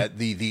 that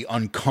the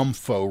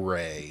Uncomfo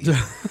ray.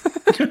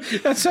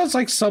 That sounds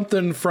like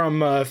something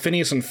from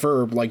Phineas and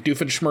Ferb, like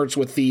Doofenshmirtz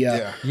with the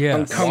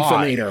Yes.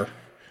 Uncomfinator.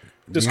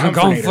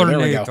 Discomfortator. There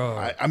we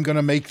go. I'm going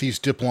to make these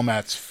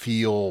diplomats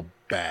feel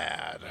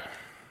bad.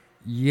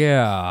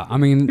 Yeah, I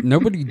mean,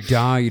 nobody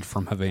died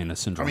from Havana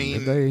syndrome,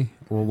 did they?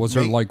 Or was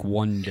there like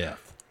one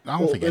death? I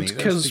don't think it's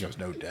there was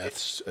no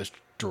deaths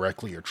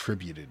directly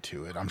attributed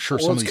to it. I'm sure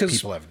some of these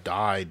people have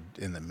died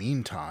in the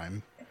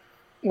meantime.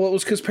 Well, it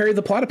was because Perry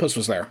the Platypus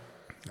was there.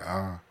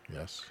 Ah,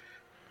 yes.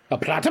 A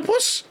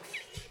platypus?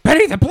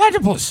 Betty the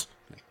Platypus!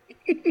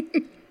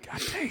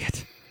 God dang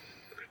it.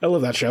 I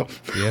love that show.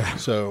 Yeah.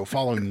 So,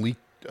 following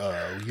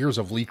years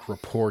of leaked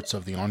reports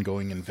of the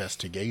ongoing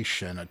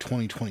investigation, a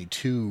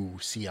 2022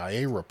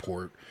 CIA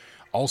report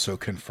also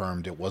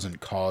confirmed it wasn't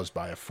caused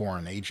by a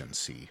foreign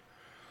agency.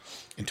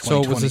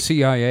 So it was the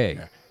CIA.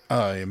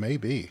 It may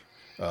be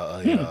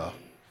a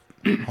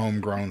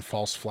homegrown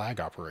false flag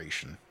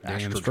operation,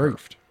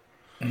 AstroTurfed.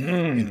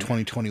 In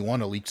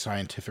 2021, a leaked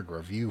scientific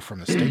review from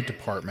the State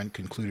Department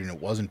concluded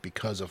it wasn't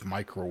because of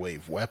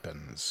microwave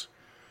weapons.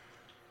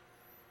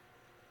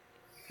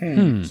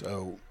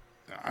 So,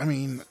 I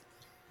mean,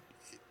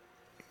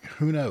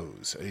 who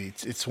knows?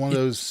 It's one of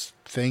those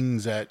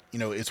things that,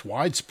 it's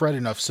widespread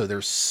enough so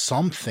there's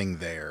something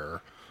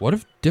there. What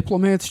if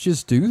diplomats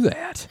just do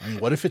that? I mean,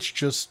 what if it's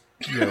just,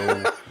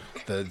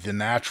 the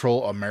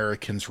natural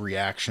American's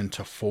reaction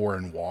to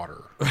foreign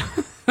water?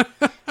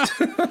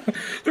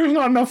 There's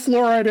not enough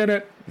fluoride in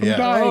it. I'm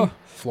dying.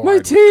 My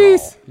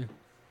teeth!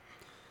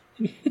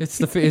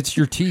 It's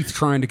your teeth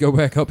trying to go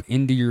back up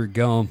into your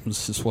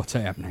gums is what's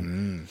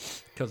happening.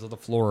 Because of the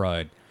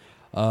fluoride.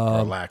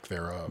 Or lack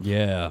thereof.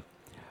 Yeah.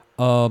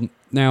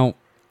 Now,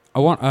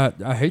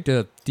 I hate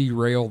to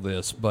derail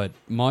this, but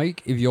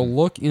Mike, if you'll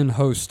look in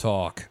Host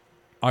Talk,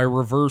 I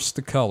reversed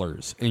the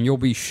colors, and you'll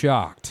be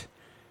shocked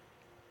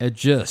at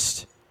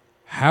just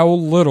how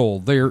little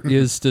there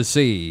is to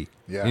see.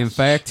 Yes. In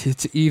fact,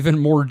 it's even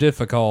more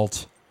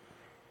difficult.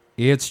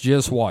 It's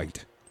just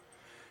white.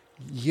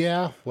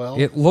 Yeah, well,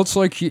 It looks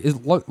like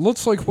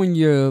looks like when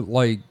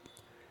you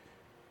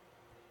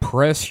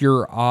press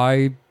your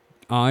eyes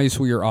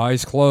with your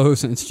eyes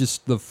closed, and it's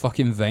just the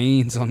fucking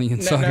veins on the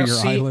inside of your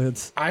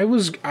eyelids. I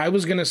was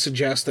gonna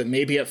suggest that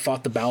maybe it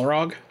fought the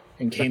Balrog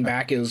and came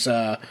back as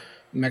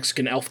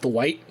Mexican Elf the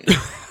White.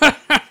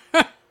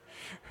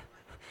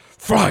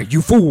 Fry,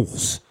 you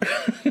fools!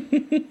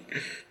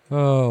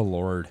 Oh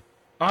Lord.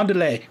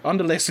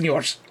 Andale,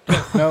 senors.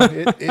 no,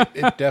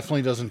 it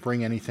definitely doesn't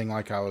bring anything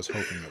like I was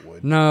hoping it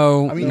would.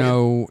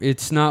 No,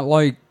 it's not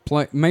like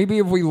maybe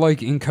if we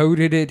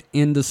encoded it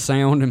into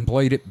sound and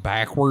played it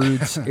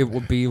backwards, it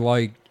would be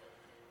like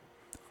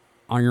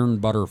Iron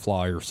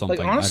Butterfly or something.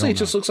 Like honestly, it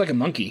just looks like a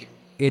monkey.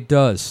 It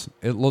does.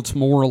 It looks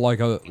more like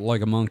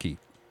a monkey.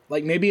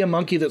 Like maybe a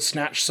monkey that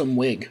snatched some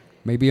wig.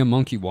 Maybe a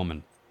monkey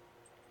woman.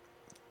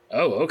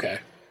 Oh, okay.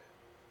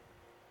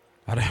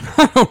 I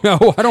don't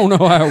know. I don't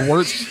know how it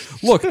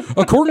works. Look,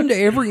 according to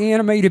every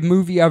animated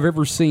movie I've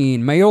ever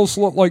seen, males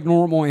look like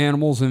normal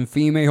animals and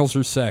females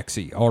are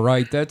sexy. All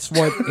right? That's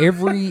what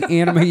every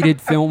animated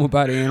film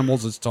about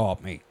animals has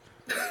taught me.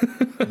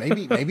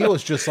 Maybe it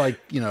was just like,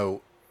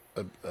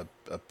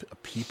 a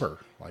peeper,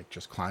 like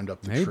just climbed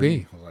up the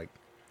tree. Like,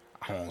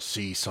 I want to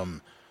see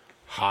some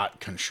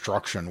hot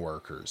construction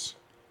workers.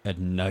 At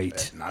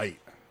night.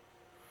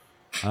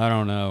 I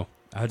don't know.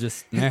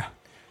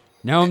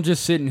 Now I'm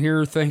just sitting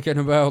here thinking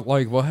about,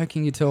 well, how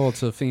can you tell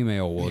it's a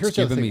female? Well, it's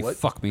giving me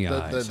fuck me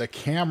eyes. The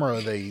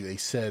camera, they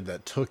said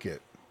that took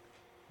it,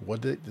 what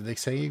did they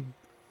say?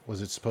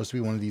 Was it supposed to be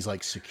one of these,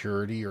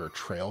 security or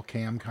trail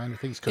cam kind of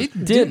things?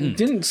 It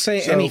didn't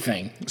say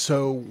anything.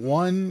 So,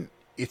 one,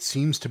 it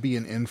seems to be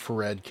an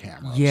infrared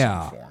camera of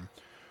Yeah. some form.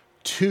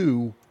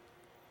 Two,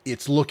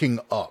 it's looking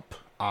up,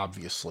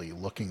 obviously,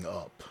 looking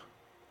up.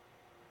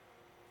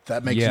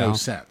 That makes no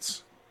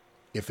sense.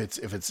 If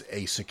it's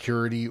a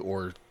security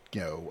or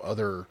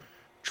other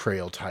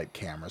trail type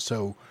camera.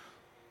 So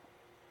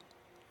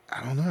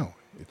I don't know.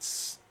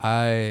 It's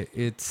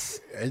It's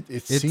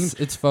it seems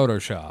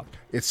Photoshop.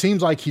 it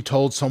seems like he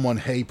told someone,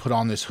 "Hey, put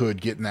on this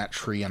hood, get in that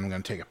tree, and I'm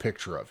going to take a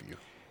picture of you."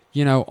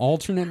 You know,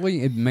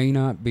 alternately, it may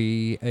not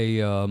be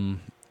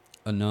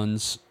a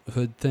nun's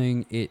hood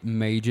thing. It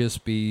may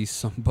just be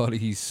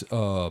somebody's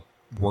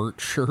work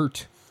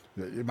shirt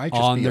It might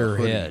just on be a their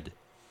hoodie. head.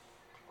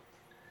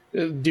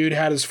 Dude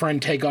had his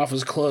friend take off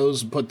his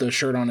clothes, put the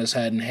shirt on his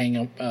head, and hang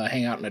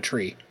out in a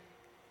tree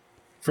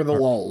for the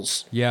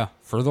lulls. Yeah,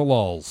 for the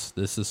lulls.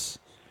 This is,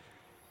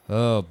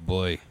 oh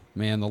boy,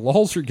 man, the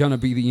lulls are gonna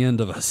be the end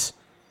of us.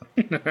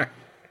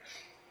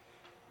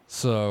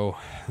 So,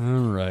 all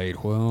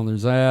right, well,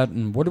 there's that,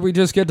 and what did we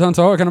just get done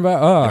talking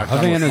about?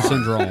 Havana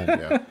syndrome.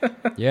 Yeah.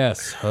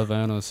 Yes,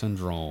 Havana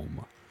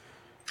syndrome.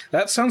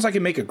 That sounds like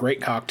it'd make a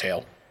great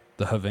cocktail.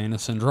 The Havana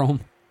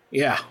syndrome.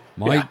 Yeah.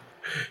 Mike, Yeah.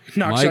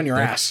 Knocks Mike, on your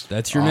that- ass.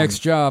 That's your next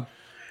job.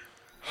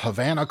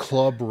 Havana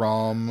Club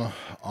rum.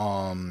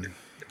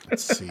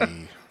 Let's see.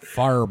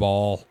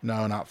 Fireball.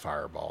 No, not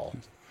Fireball.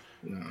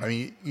 I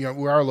mean, you know,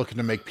 we are looking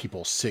to make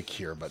people sick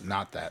here, but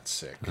not that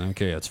sick.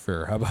 Okay, that's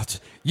fair. How about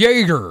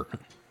Jaeger?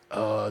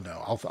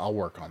 No, I'll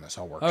work on this.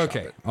 I'll work.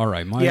 Okay, all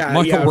right. Mike Yeah,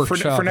 will yeah.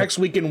 workshop For it. next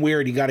week in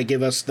Weird, you got to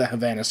give us the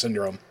Havana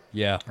syndrome.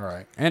 Yeah. All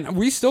right. And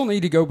we still need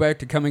to go back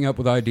to coming up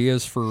with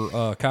ideas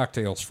for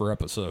cocktails for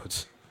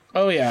episodes.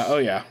 Oh yeah, oh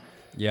yeah.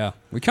 Yeah,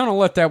 we kind of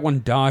let that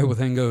one die with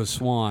Ingo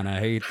Swan. I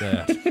hate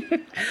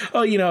that.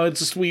 Oh, you know, it's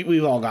just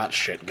we've all got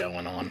shit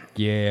going on.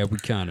 Yeah, we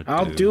kind of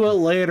I'll do it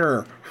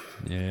later.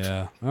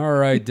 Yeah. All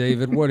right,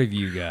 David, what have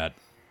you got?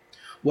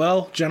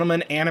 Well,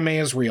 gentlemen, anime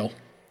is real.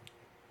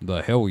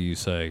 The hell you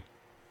say?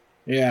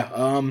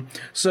 Yeah.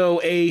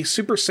 So a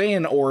Super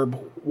Saiyan orb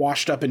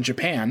washed up in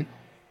Japan.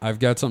 I've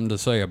got something to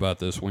say about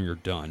this when you're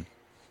done.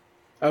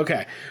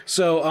 Okay.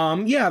 So,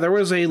 yeah, there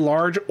was a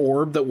large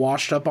orb that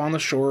washed up on the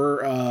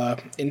shore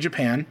in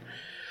Japan.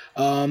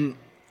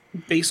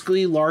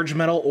 Basically, large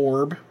metal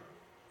orb.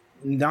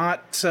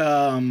 Not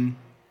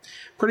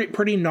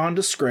pretty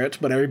nondescript,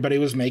 but everybody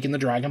was making the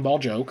Dragon Ball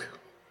joke.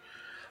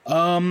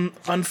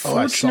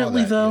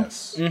 Unfortunately, though,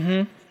 Yes.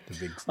 Mm-hmm. The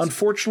big.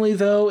 unfortunately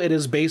though, it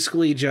is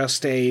basically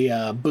just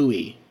a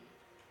buoy.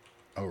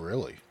 Oh,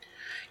 really?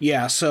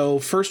 Yeah, so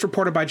first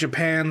reported by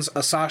Japan's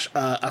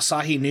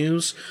Asahi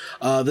News,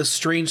 this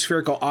strange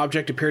spherical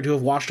object appeared to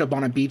have washed up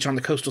on a beach on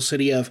the coastal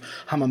city of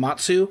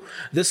Hamamatsu.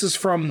 This is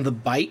from The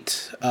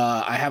Bite.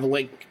 I'll have a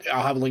link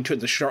to it in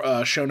the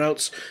show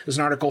notes. There's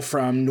an article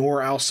from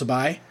Noor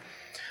Al-Sabai.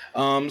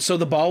 So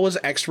the ball was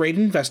x-rayed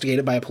and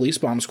investigated by a police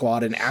bomb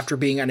squad, and after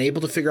being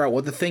unable to figure out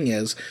what the thing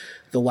is,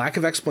 the lack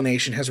of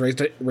explanation has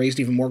raised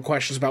even more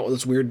questions about what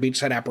this weird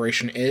beachside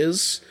apparition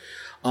is.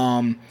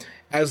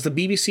 As the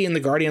BBC and The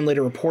Guardian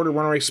later reported,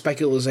 runaway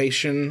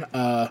speculation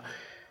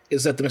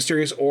is that the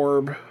mysterious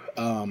orb...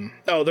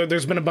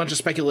 there's been a bunch of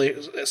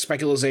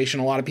speculation.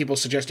 A lot of people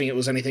suggesting it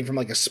was anything from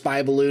like a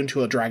spy balloon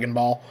to a Dragon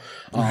Ball,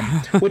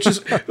 which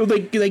is...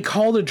 They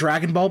call it a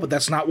Dragon Ball, but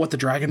that's not what the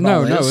Dragon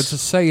Ball is. No, it's a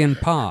Saiyan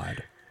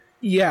pod.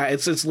 Yeah,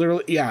 it's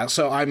literally... Yeah,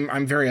 so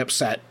I'm very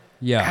upset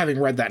having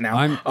read that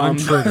now. I'm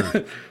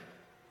triggered.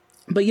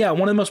 But yeah,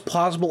 one of the most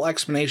plausible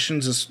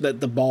explanations is that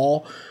the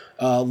ball...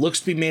 looks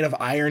to be made of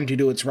iron due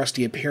to its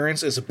rusty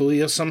appearance, is a buoy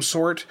of some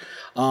sort.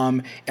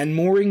 And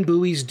mooring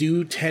buoys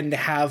do tend to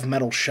have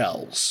metal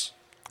shells.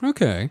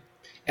 Okay.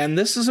 And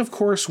this is, of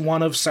course,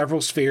 one of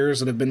several spheres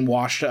that have been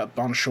washed up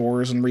on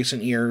shores in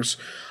recent years.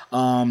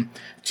 2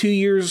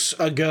 years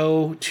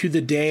ago, to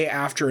the day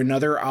after,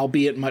 another,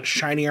 albeit much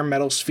shinier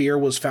metal sphere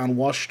was found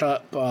washed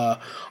up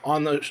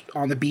on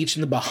the beach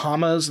in the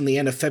Bahamas in the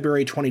end of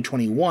February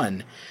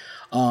 2021.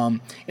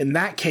 In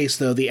that case,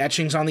 though, the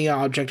etchings on the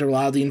object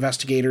allowed the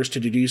investigators to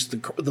deduce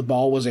the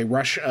ball was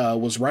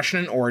was Russian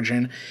in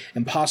origin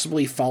and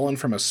possibly fallen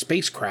from a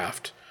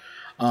spacecraft.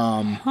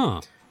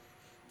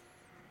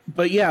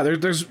 But yeah,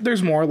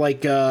 there's more.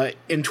 Like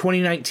in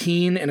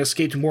 2019, an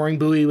escaped mooring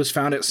buoy was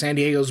found at San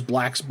Diego's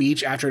Black's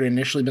Beach after it had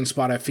initially been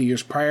spotted a few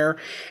years prior,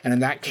 and in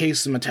that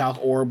case, the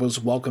metallic orb was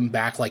welcomed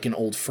back like an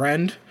old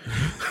friend.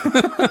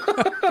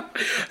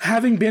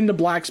 Having been to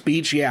Black's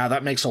Beach, yeah,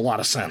 that makes a lot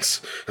of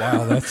sense.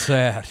 Wow, that's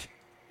sad.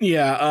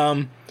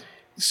 Yeah,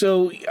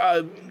 so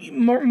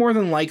more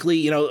than likely,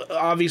 you know,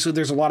 obviously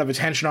there's a lot of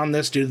attention on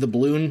this due to the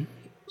balloon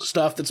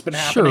stuff that's been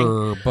happening.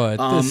 Sure,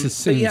 but this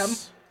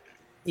seems...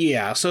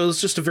 Yeah, so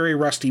it's just a very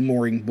rusty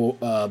mooring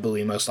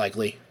buoy, most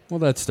likely. Well,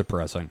 that's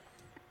depressing.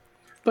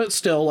 But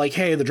still, like,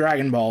 hey, the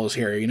Dragon Ball is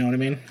here, you know what I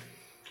mean?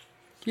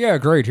 Yeah,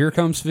 great. Here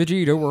comes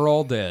Vegeta. We're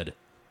all dead.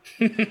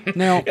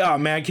 Now, Oh,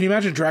 man, can you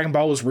imagine if Dragon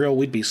Ball was real?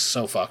 We'd be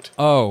so fucked.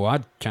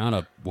 I'd kind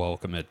of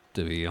welcome it,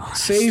 to be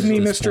honest. Save me,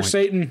 at this Mr. point.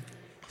 Satan.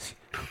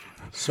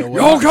 So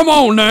Come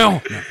on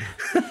now!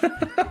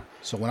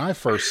 So when I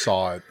first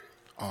saw it,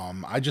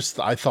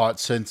 I thought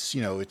since,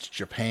 you know, it's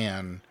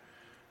Japan,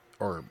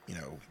 or, you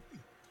know,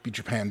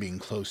 Japan being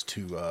close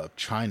to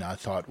China, I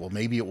thought, well,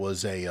 maybe it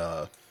was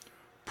a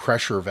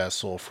pressure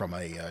vessel from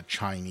a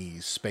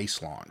Chinese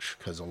space launch,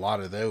 because a lot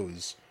of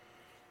those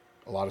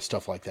a lot of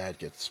stuff like that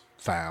gets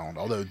found.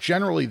 Although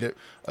generally,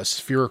 a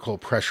spherical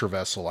pressure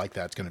vessel like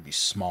that's going to be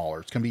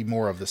smaller. It's going to be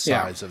more of the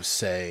size of,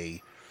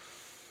 say,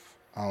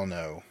 I don't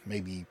know,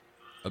 maybe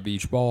A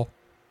beach ball.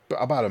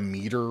 about a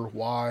meter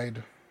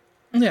wide.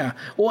 Yeah.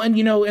 Well, and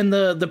in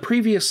the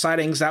previous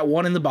sightings, that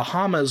one in the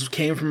Bahamas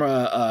came from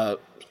a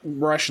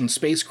Russian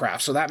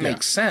spacecraft, so that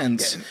makes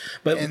sense.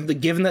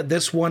 But given that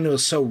this one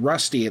was so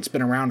rusty, it's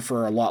been around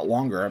for a lot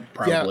longer,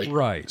 probably. Yeah,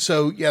 Right.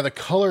 So yeah, the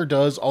color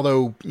does.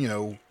 Although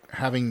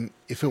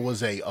if it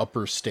was a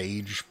upper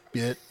stage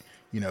bit,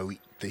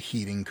 the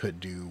heating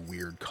could do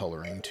weird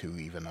coloring too.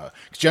 Even 'cause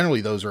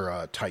generally those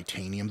are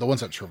titanium. The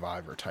ones that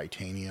survive are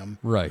titanium.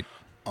 Right.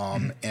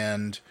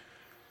 And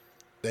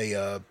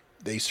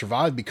they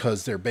survive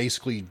because they're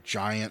basically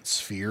giant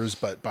spheres,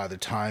 but by the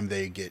time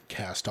they get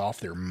cast off,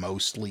 they're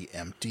mostly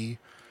empty.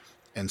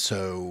 And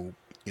so,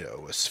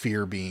 a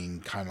sphere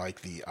being kind of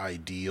like the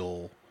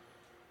ideal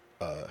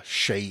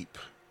shape,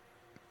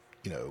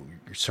 your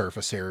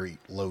surface area,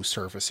 low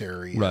surface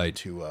area, right,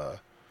 to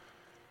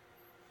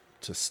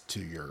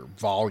your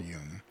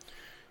volume.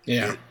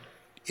 Yeah.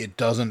 It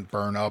doesn't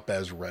burn up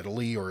as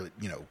readily, or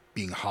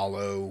being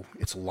hollow,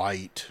 it's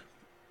light,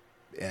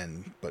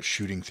 but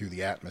shooting through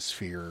the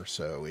atmosphere,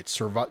 so it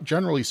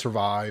generally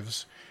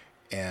survives.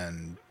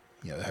 And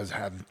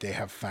they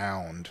have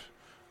found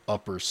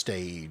upper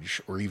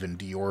stage or even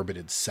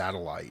deorbited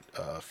satellite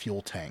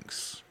fuel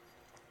tanks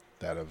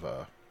that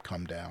have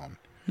come down.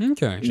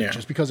 Okay. Yeah.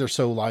 Just because they're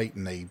so light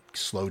and they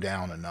slow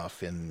down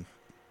enough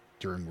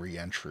during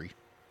re-entry.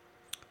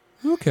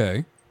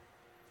 Okay.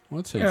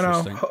 Well, that's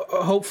interesting.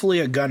 Hopefully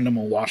a Gundam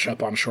will wash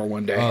up on shore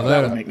one day. Oh,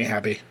 that would make me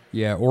happy.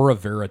 Yeah, or a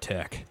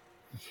Veritech.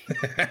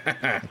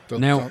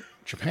 Now,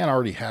 Japan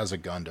already has a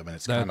Gundam, and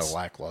it's kind of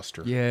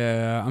lackluster.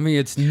 Yeah, I mean,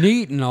 it's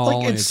neat and all.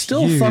 Like, and it's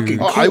still huge. fucking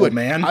cool,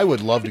 man. I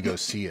would love to go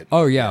see it.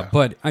 Oh yeah,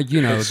 but It's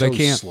they so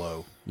can't.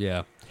 slow.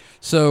 Yeah.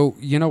 So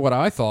what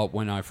I thought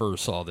when I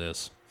first saw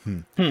this?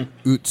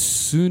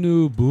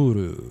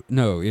 Utsunoburu.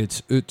 No,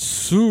 it's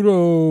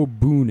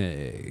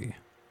Utsurobune.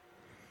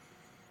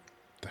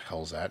 The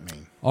hell's that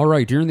mean? All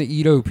right, during the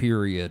Edo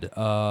period,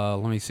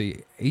 let me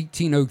see,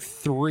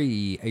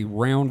 1803, a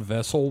round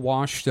vessel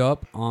washed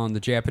up on the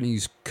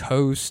Japanese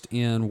coast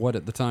in what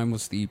at the time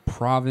was the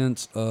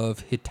province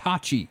of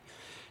Hitachi,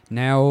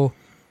 now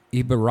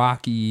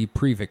Ibaraki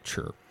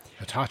Prefecture.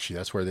 Hitachi,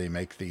 that's where they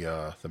make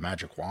the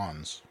magic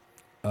wands.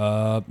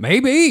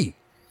 Maybe.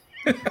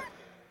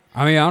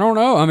 I mean, I don't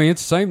know. I mean,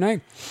 it's the same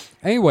name.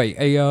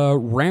 Anyway, a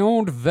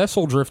round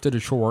vessel drifted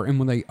ashore, and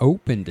when they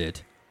opened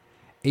it,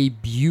 a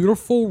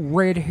beautiful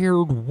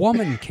red-haired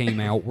woman came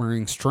out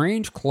wearing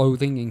strange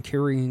clothing and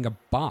carrying a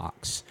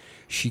box.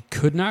 She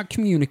could not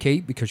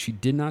communicate because she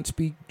did not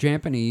speak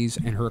Japanese,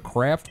 and her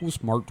craft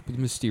was marked with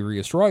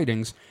mysterious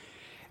writings.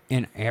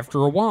 And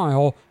after a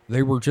while,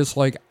 they were just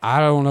like, I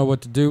don't know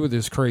what to do with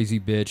this crazy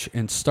bitch,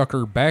 and stuck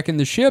her back in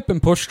the ship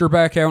and pushed her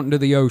back out into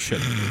the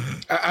ocean.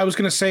 I was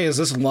going to say, is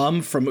this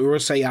Lum from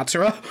Urusei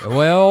Yatsura?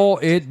 Well,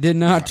 it did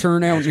not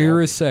turn out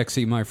near as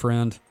sexy, my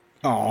friend.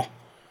 Oh.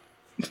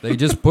 They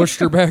just pushed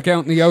her back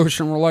out in the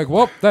ocean. We're like,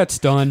 well, that's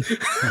done.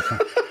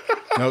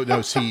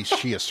 No. See,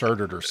 she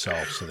asserted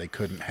herself, so they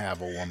couldn't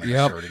have a woman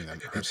asserting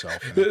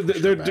herself.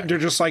 They're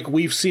just like,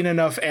 we've seen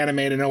enough anime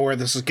to know where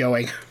this is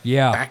going.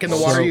 Yeah. Back in the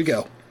water you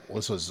go. Well,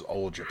 this was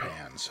old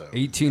Japan, so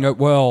 18.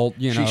 Well,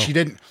 she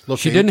didn't look.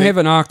 She didn't have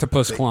an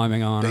octopus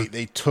climbing on her.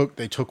 They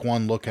took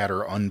one look at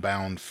her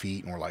unbound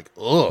feet and were like,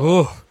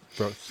 ugh.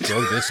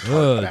 Throw this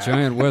back.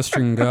 Giant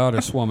Western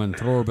goddess woman,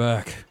 throw her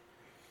back.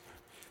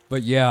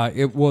 But yeah,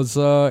 it was.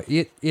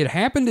 It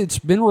happened. It's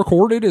been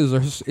recorded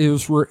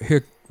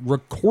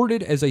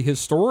recorded as a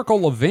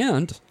historical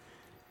event.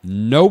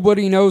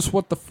 Nobody knows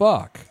what the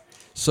fuck.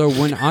 So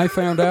when I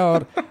found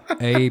out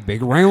a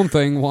big round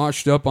thing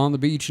washed up on the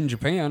beach in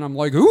Japan, I'm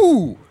like,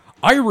 ooh,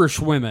 Irish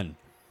women.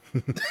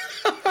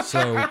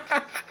 So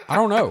I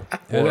don't know.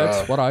 Or,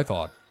 that's what I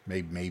thought.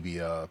 Maybe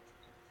a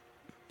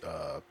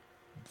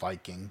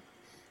Viking.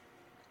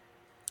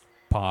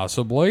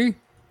 Possibly.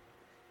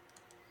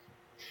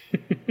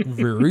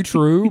 Very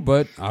true,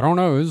 but I don't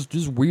know. It's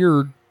just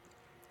weird.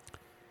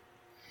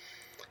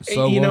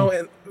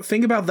 So,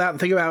 think about that.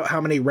 Think about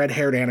how many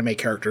red-haired anime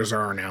characters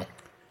there are now.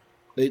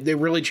 They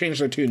really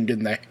changed their tune,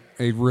 didn't they?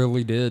 It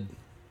really did.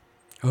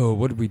 Oh,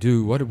 what did we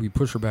do? Why did we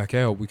push her back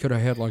out? We could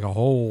have had like a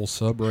whole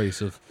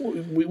sub-race of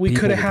We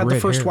could have had the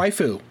first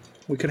waifu.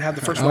 We could have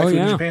had the first waifu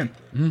in Japan.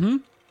 Mm-hmm.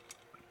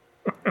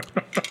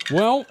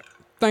 Well,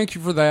 thank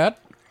you for that.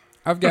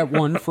 I've got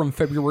one from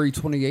February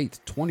 28th,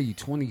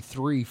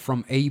 2023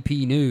 from AP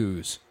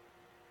News.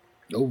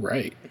 Oh,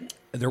 right.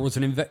 There was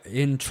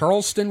in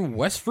Charleston,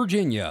 West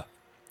Virginia.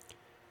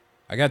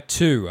 I got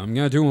two. I'm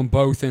going to do them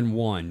both in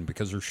one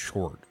because they're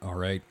short, all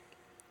right?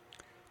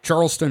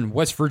 Charleston,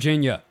 West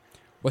Virginia.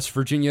 West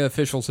Virginia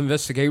officials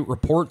investigate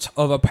reports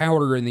of a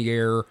powder in the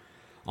air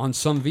on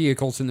some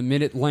vehicles in the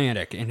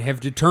mid-Atlantic and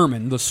have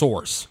determined the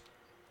source.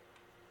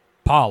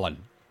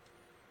 Pollen.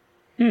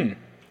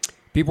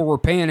 People were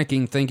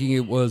panicking thinking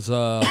it was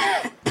a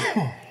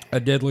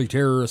deadly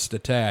terrorist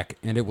attack,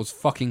 and it was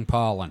fucking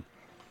pollen.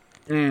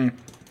 And,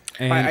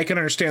 I can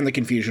understand the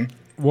confusion.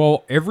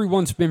 well,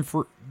 everyone's been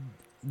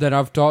that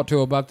I've talked to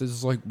about this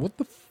is like, what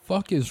the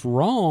fuck is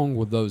wrong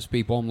with those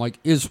people? I'm like,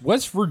 is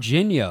West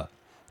Virginia?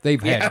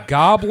 They've had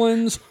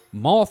goblins,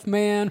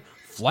 Mothman,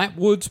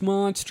 Flatwoods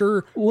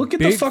Monster. Look at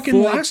the fucking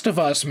Bigfoot. Last of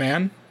Us,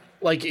 man.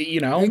 Like, you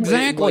know.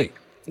 Exactly.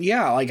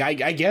 I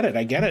get it.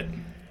 I get it.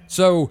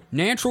 So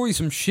naturally,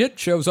 some shit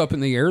shows up in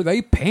the air.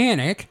 They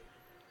panic,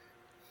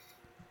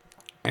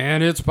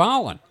 and it's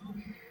pollen.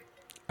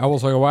 I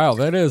was like, wow,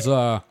 that is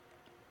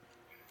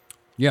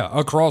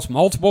across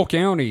multiple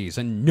counties,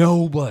 and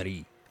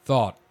nobody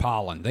thought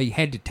pollen. They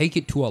had to take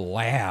it to a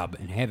lab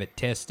and have it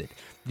tested.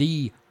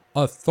 The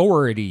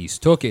authorities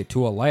took it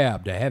to a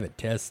lab to have it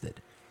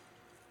tested.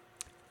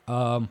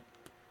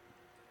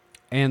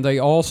 And they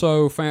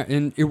also found,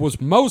 and it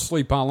was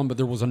mostly pollen, but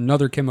there was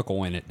another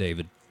chemical in it,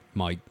 David,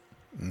 Mike.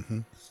 Mm-hmm.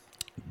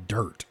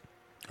 Dirt.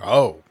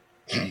 Oh,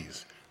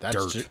 jeez.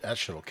 Dirt. That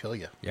shit will kill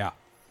you. Yeah.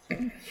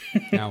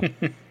 Now,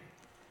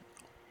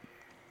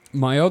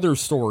 my other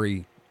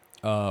story,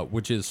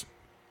 which is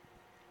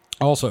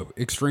also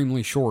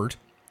extremely short.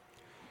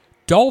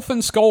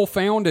 Dolphin skull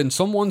found in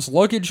someone's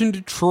luggage in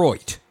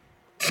Detroit.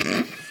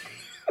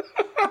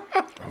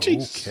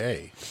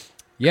 Okay.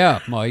 Yeah,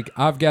 Mike,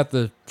 I've got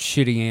the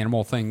shitty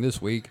animal thing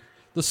this week.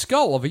 The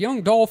skull of a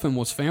young dolphin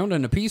was found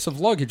in a piece of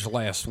luggage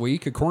last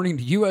week, according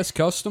to U.S.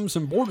 Customs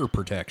and Border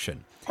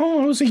Protection.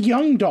 Oh, it was a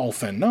young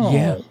dolphin.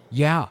 No.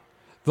 Yeah.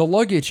 The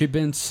luggage had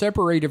been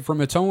separated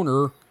from its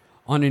owner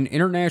on an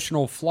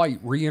international flight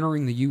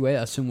re-entering the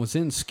U.S. and was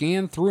then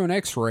scanned through an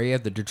X-ray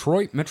at the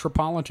Detroit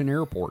Metropolitan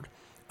Airport.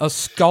 A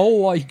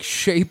skull-like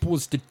shape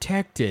was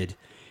detected,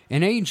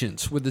 and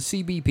agents with the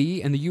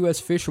CBP and the U.S.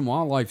 Fish and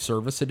Wildlife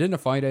Service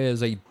identified it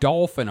as a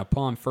dolphin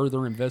upon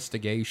further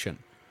investigation.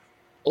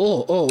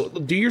 Oh,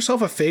 do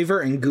yourself a favor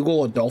and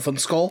Google a dolphin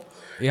skull.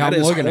 Yeah, that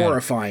I'm is looking at it.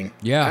 horrifying.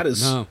 Yeah, that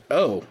is. no.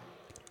 Oh,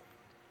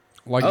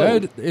 Like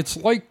that, it's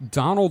like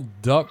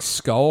Donald Duck's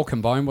skull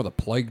combined with a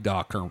plague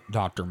doctor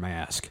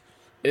mask.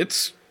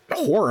 it's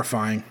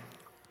horrifying.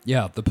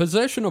 Yeah, the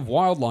possession of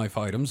wildlife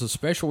items,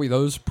 especially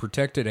those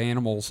protected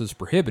animals, is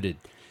prohibited,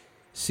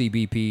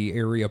 CBP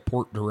Area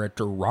Port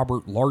Director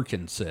Robert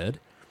Larkin said.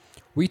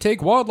 We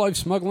take wildlife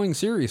smuggling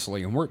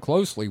seriously and work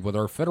closely with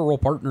our federal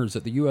partners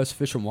at the U.S.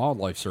 Fish and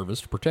Wildlife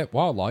Service to protect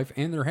wildlife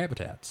and their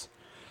habitats.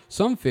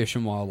 Some fish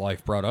and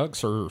wildlife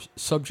products are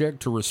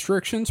subject to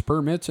restrictions,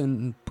 permits,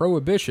 and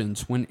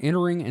prohibitions when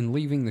entering and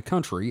leaving the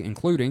country,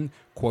 including,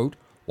 quote,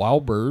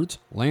 wild birds,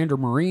 land or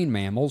marine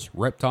mammals,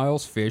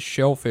 reptiles, fish,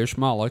 shellfish,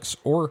 mollusks,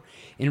 or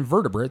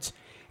invertebrates,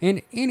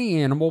 and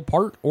any animal,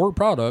 part, or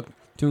product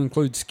to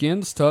include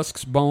skins,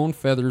 tusks, bone,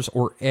 feathers,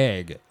 or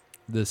egg,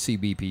 the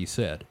CBP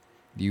said.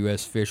 The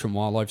U.S. Fish and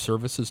Wildlife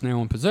Service is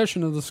now in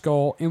possession of the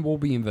skull and will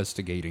be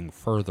investigating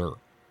further.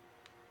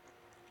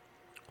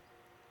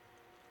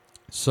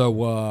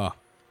 So,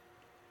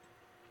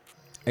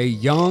 a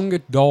young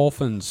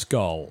dolphin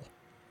skull.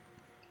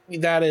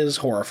 That is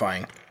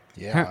horrifying.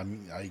 Yeah,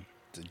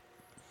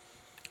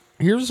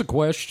 Here's a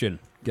question,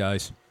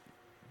 guys.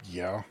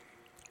 yeah.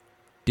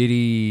 Did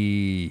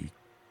he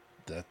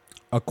That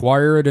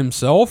acquire it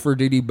himself, or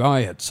did he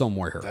buy it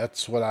somewhere?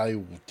 that's what I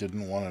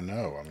didn't want to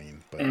know. I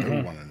mean, but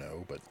do want to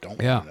know, but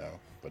don't Yeah. want to know,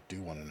 but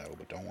do want to know,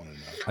 but don't want to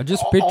know. I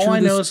just picture All I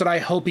this. know is that I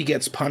hope he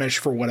gets punished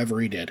for whatever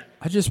he did.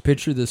 I just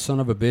picture this son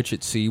of a bitch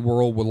at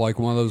SeaWorld with like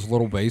one of those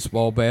little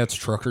baseball bats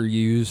truckers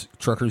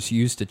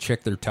use to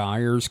check their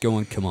tires,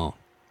 going, "Come on,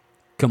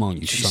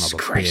 you Jesus son of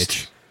a Christ.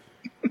 bitch."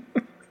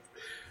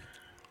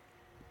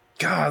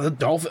 God, the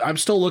dolphin. I'm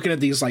still looking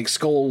at these like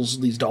skulls,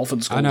 these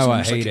dolphin skulls. I know, and I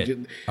I'm just hate it.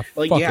 I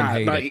Like, fucking yeah,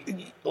 hate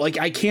but, like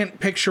I can't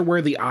picture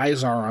where the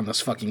eyes are on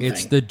this fucking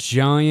It's thing. the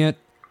giant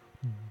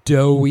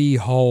doughy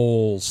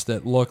holes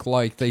that look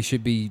like they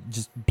should be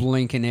just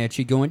blinking at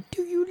you, going,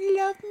 "Do you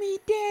love me,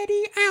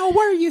 Daddy? Ow,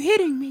 why are you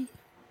hitting me?"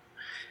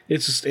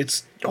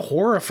 It's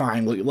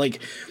horrifying. Like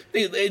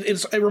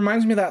it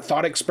reminds me of that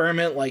thought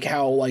experiment, like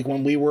how like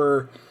when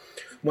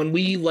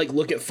we like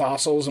look at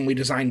fossils and we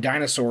design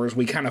dinosaurs,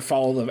 we kind of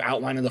follow the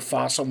outline of the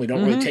fossil and we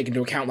don't really take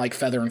into account like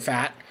feather and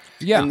fat.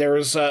 Yeah. And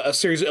there's a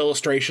series of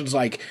illustrations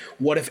like,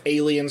 what if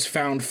aliens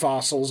found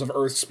fossils of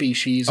Earth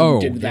species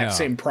and did that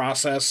same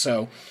process?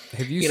 So,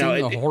 Have you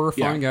seen the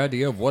horrifying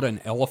idea of what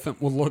an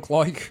elephant would look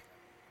like?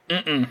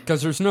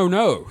 Because there's no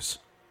nose.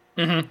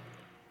 Mm-hmm.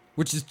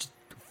 Which is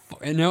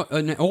an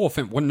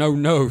elephant with no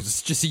nose.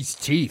 It's just these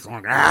teeth,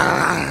 like,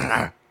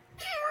 right?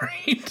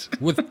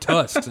 with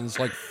tusks, and it's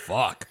like,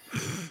 fuck.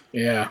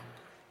 Yeah.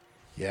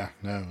 Yeah,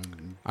 no.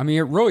 I mean,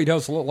 it really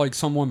does look like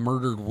someone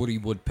murdered Woody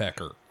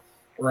Woodpecker.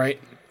 Right.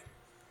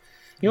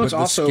 You know what's But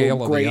the also scale of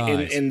the great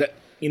eyes. in that.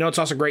 You know what's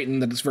also great in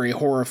that it's very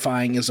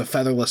horrifying is a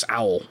featherless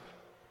owl.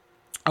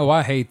 Oh,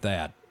 I hate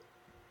that.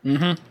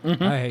 I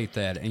hate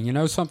that. And you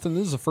know something?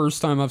 This is the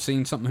first time I've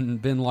seen something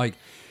and been like,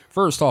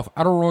 first off,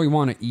 I don't really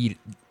want to eat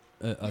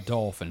a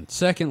dolphin.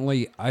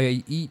 Secondly,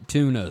 I eat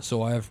tuna,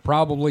 so I have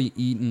probably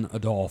eaten a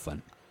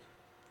dolphin.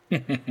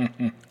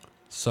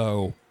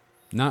 So,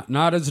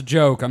 not as a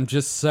joke, I'm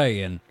just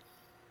saying.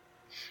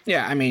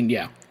 Yeah, I mean,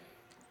 yeah.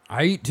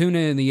 I ate tuna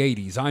in the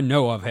 80s. I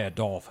know I've had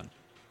dolphin.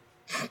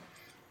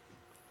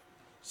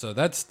 So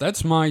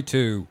that's my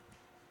 2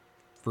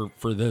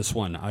 for this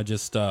one. I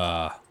just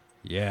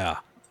yeah.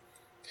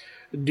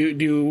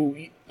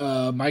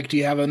 Mike, do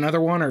you have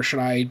another one, or should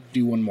I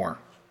do one more?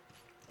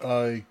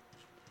 Have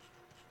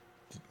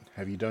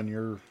you done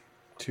your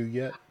 2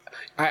 yet?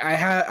 I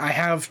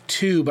have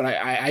 2, but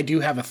I do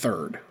have a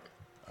third.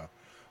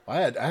 I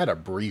had a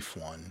brief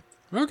one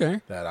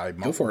Okay. that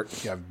Go for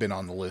it. I've been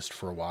on the list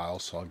for a while,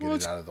 so I'll get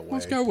it out of the way.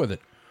 Let's go with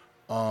it.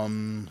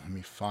 Let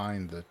me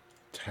find the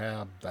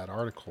tab that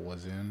article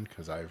was in,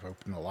 because I've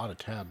opened a lot of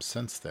tabs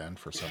since then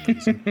for some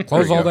reason.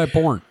 Close all that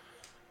porn.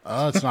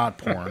 It's not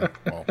porn.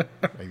 Well,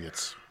 maybe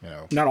it's,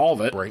 Not all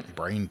of it.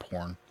 brain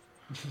porn.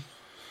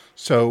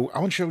 So I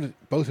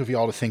want both of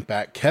y'all to think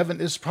back. Kevin,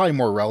 this is probably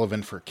more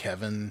relevant for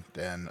Kevin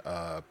than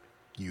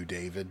you,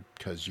 David,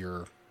 because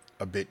you're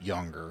a bit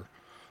younger.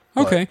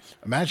 Okay.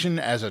 But imagine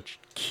as a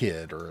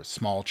kid or a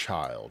small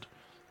child,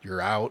 you're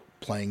out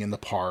playing in the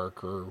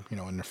park or,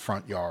 in the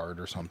front yard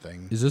or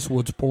something. Is this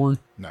woods porn?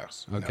 No.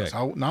 Okay.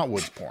 No, not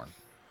woods porn.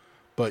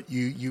 But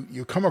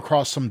you come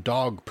across some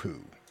dog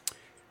poo.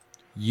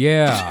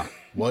 Yeah.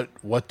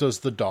 What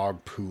does the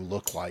dog poo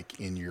look like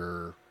in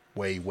your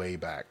way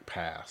back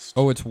past?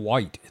 Oh, it's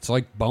white. It's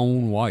like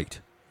bone white.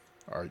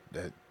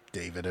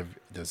 David,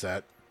 does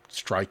that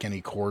strike any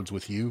chords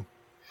with you?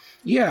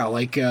 Yeah,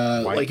 like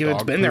if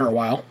it's been there a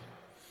while.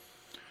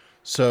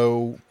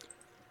 So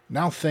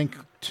now think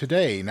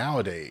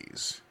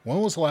nowadays.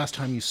 When was the last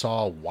time you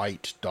saw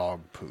white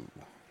dog poo?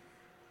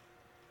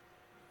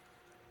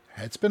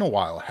 It's been a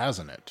while,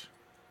 hasn't it?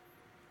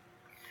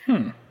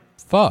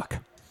 Fuck.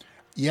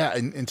 Yeah,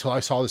 until I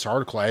saw this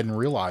article, I hadn't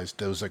realized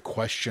there was a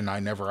question I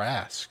never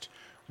asked.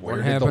 Where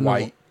What did happened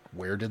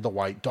the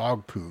white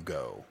dog poo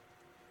go?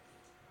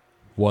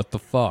 What the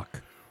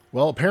fuck?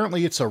 Well,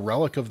 apparently it's a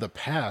relic of the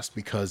past,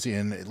 because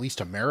in at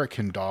least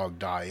American dog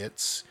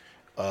diets,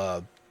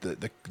 the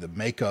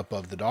makeup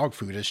of the dog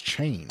food has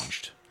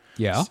changed.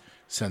 Yeah.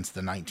 Since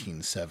the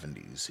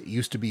 1970s. It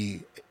used to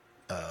be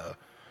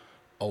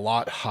a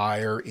lot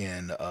higher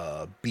in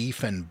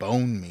beef and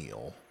bone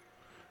meal,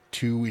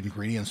 2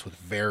 ingredients with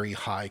very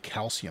high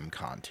calcium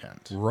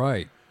content.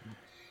 Right.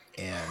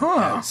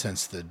 And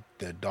since the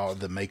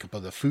makeup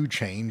of the food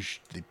changed,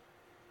 the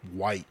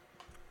white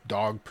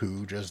dog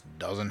poo just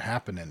doesn't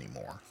happen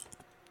anymore.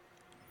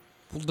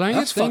 Well, dang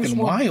That's fucking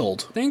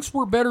wild. Things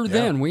were better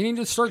then. We need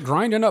to start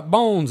grinding up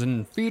bones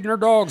and feeding our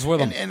dogs with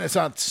them. And it's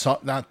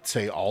not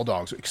say all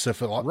dogs, except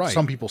for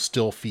some people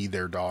still feed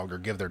their dog or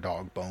give their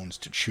dog bones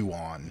to chew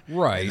on.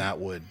 Right. And that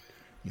would,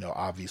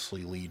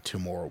 obviously lead to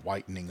more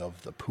whitening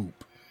of the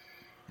poop.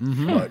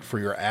 Mm-hmm. But for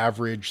your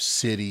average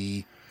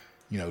city,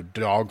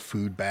 dog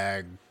food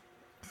bag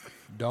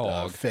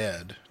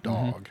fed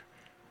dog,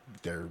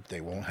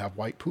 they won't have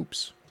white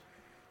poops.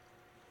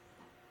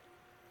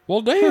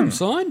 Well, damn,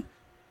 son.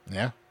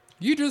 Yeah.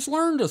 You just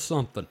learned us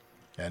something.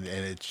 And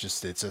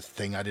it's a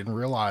thing I didn't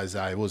realize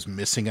I was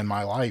missing in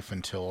my life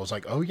until I was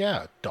like, oh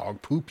yeah,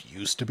 dog poop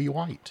used to be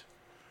white.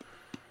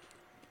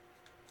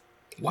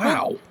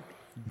 Wow.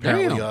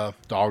 Apparently,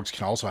 dogs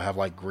can also have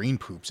like green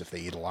poops if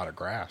they eat a lot of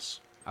grass.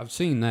 I've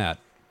seen that.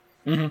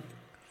 Mm-hmm.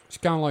 It's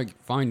kind of like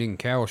finding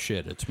cow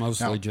shit. It's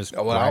mostly just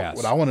grass.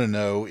 What I want to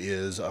know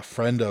is, a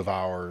friend of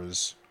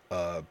ours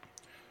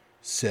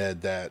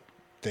said that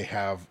they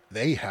have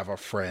a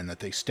friend that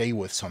they stay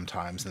with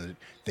sometimes, and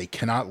they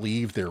cannot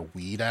leave their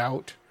weed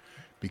out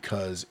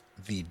because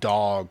the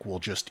dog will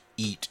just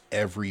eat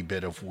every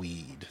bit of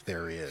weed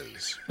there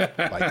is.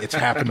 Like, it's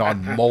happened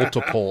on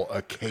multiple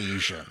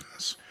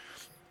occasions.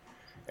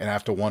 And I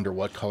have to wonder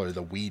what color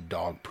the weed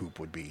dog poop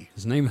would be.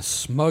 His name is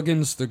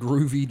Smuggins the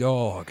Groovy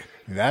Dog.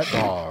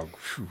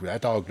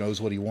 That dog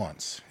knows what he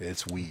wants.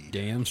 It's weed.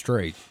 Damn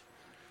straight.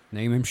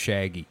 Name him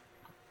Shaggy.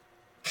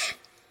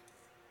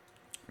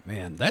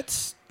 Man,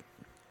 that's...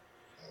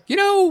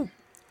 I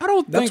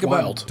don't think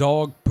about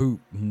dog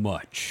poop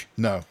much.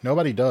 No,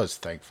 nobody does,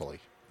 thankfully.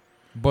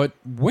 But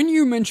when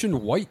you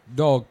mentioned white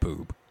dog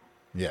poop...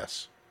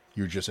 Yes.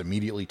 You're just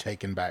immediately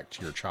taken back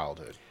to your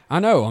childhood. I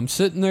know. I'm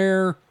sitting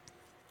there.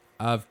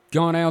 I've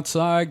gone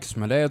outside because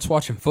my dad's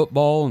watching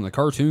football and the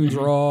cartoons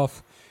are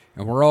off.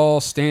 And we're all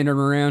standing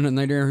around in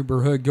the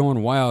neighborhood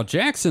going, wow,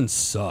 Jackson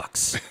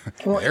sucks.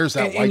 Well, there's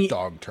that white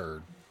dog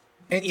turd.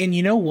 And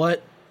you know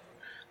what?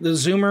 The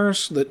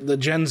Zoomers, the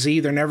Gen Z,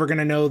 they're never going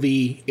to know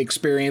the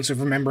experience of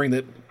remembering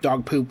that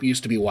dog poop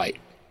used to be white.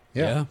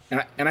 Yeah.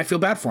 And I feel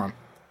bad for them.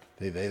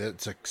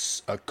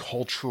 It's a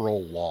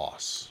cultural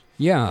loss.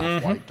 Yeah.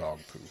 White dog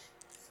poop.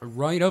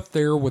 Right up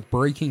there with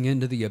breaking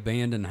into the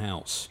abandoned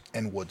house.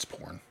 And woods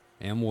porn.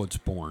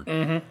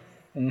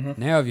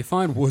 Now, if you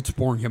find woods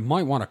porn, you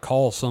might want to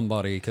call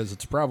somebody because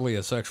it's probably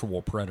a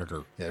sexual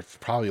predator. Yeah, it's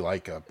probably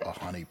like a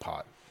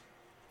honeypot.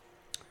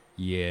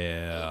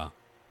 Yeah.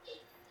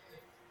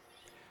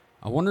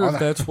 I wonder if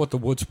that's what the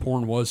woods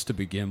porn was to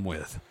begin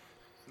with.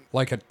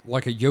 Like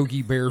a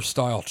Yogi Bear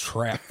style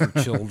trap for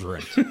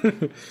children.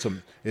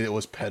 It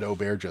was Pedo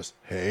Bear just,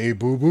 hey,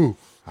 boo-boo,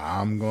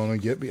 I'm going to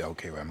get me.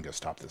 Okay, well, I'm going to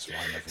stop this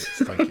line of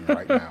thinking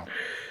right now.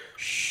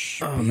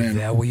 Shh, Oh, be man.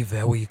 very,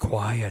 very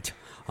quiet.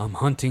 I'm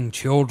hunting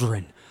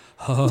children.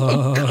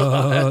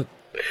 Oh,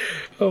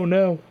 Oh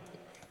no.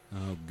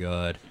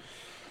 God.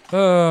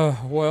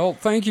 Well,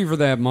 thank you for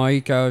that,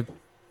 Mike. I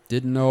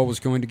didn't know I was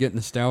going to get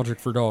nostalgic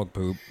for dog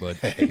poop, but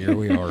here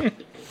we are.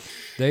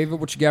 David,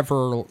 what you got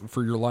for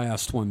your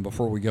last one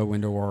before we go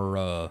into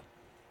our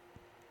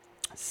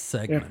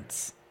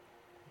segments?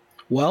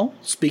 Well,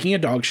 speaking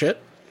of dog shit,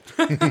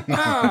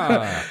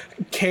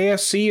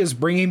 KFC is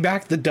bringing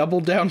back the Double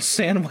Down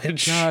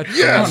sandwich God on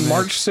damn it.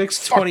 March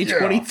 6th,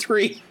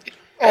 2023.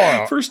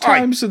 Oh, First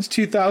time since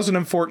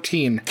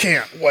 2014.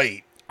 can't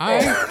wait.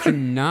 I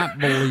cannot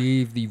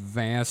believe the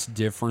vast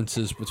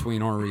differences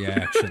between our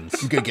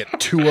reactions. You could get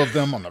 2 of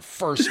them on the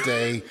first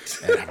day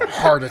and have a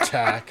heart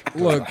attack,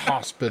 go to the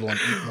hospital and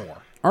eat more.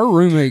 Our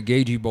roommate,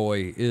 Gagey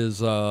Boy,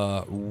 is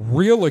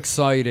real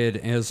excited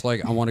as,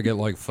 like, I want to get,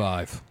 like,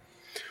 5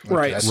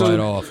 Right, that's so right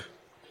off.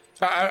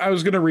 I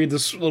was going to read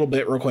this a little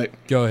bit real quick.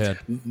 Go ahead.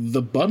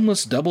 The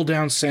Bunless Double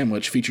Down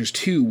sandwich features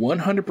 2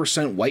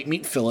 100% white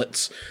meat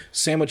fillets,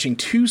 sandwiching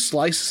 2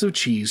 slices of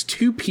cheese,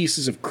 2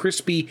 pieces of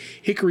crispy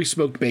hickory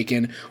smoked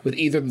bacon with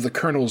either the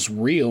Colonel's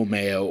real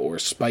mayo or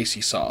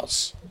spicy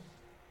sauce.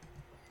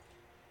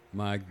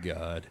 My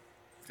God.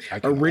 I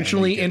can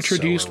Originally only get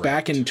introduced so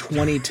back in erect.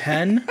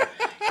 2010,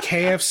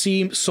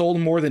 KFC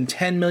sold more than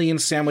 10 million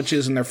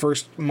sandwiches in their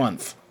first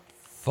month.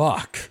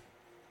 Fuck.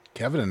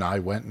 Kevin and I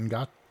went and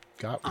got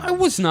one. I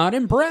was not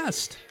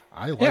impressed.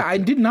 I liked Yeah, I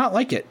did not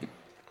like it.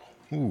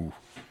 Ooh.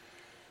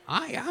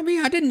 I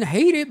mean, I didn't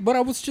hate it, but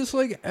I was just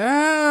like,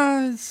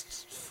 it's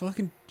just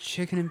fucking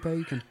chicken and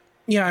bacon.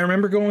 Yeah, I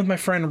remember going with my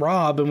friend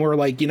Rob, and we're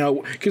like,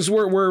 because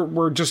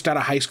we're just out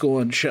of high school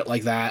and shit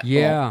like that.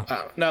 Yeah.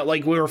 Well, no,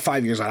 like we were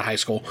 5 years out of high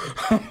school.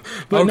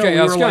 But Okay,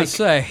 no, I was were gonna like,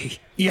 say.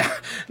 yeah,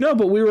 no,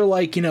 but we were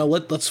like,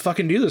 let's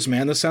fucking do this,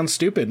 man. This sounds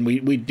stupid. And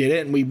we did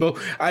it, and we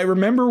both. I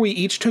remember we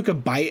each took a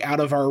bite out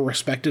of our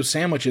respective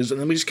sandwiches, and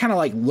then we just kind of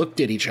like looked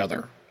at each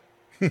other.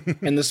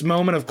 In this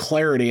moment of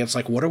clarity, it's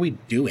like, what are we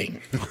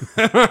doing?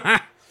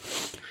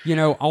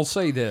 I'll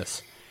say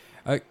this.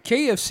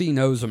 KFC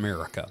knows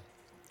America,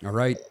 all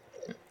right?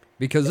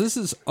 Because this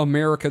is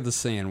America the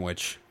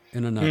sandwich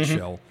in a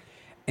nutshell.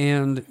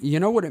 And you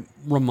know what it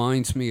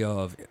reminds me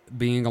of,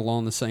 being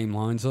along the same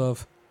lines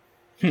of?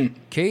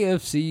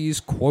 KFC's,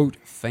 quote,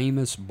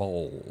 famous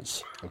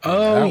bowls. Okay,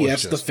 Oh, that was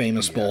yes, the just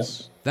famous bowl.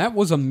 BS. That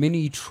was a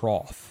mini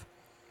trough.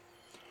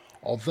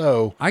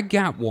 Although I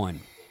got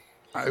one.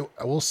 I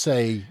will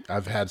say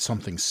I've had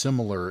something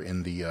similar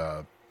in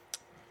the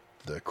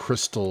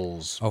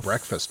Crystal's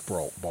breakfast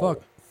bowl.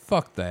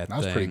 Fuck that That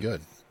was thing. pretty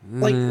good.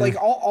 Like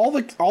all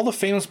the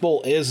famous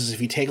bowl is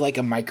if you take like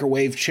a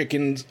microwave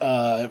chicken,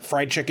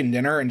 fried chicken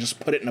dinner and just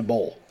put it in a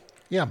bowl.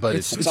 Yeah, but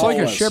It's it's all like it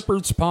a was.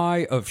 shepherd's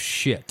pie of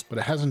shit. but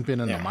it hasn't been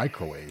in Yeah. the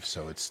microwave,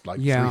 so it's like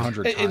Yeah.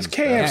 300 times It's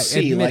better. KFC.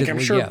 Like I'm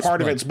admittedly, sure yes, part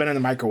of but it's been in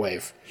the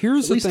microwave.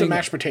 here's At the least the thing-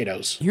 mashed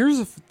potatoes. Here's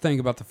the thing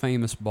about the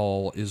famous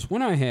bowl is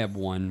when I had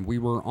one, we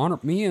were on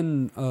me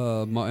and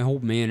my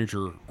old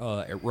manager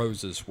at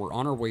Rose's were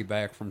on our way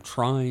back from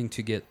trying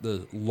to get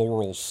the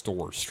Laurel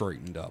store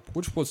straightened up,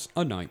 which was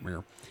a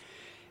nightmare.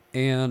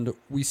 And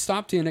we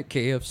stopped in at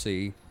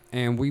KFC,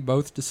 and we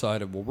both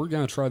decided, well, we're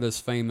going to try this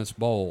famous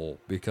bowl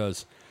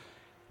because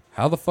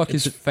how the fuck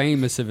is it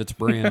famous if it's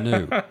brand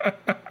new?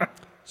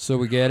 So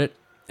we get it,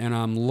 and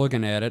I'm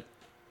looking at it,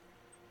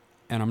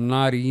 and I'm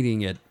not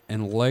eating it,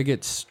 and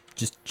Leggett's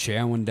just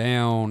chowing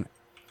down,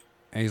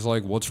 and he's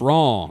like, what's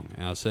wrong?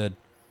 And I said,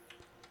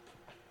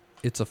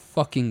 it's a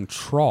fucking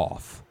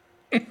trough.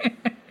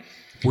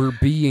 We're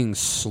being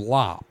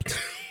slopped.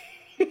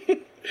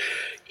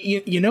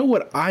 You know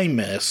what I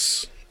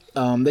miss?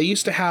 They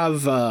used to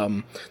have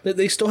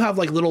they still have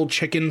like little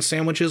chicken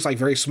sandwiches, like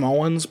very small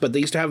ones, but they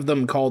used to have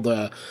them called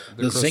the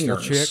Crystal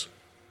zingers. Chick?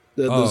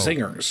 The Oh.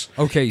 zingers.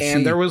 Okay, and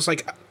see- there was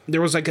like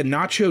a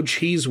nacho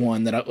cheese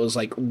one that was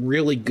like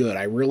really good.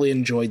 I really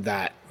enjoyed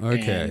that.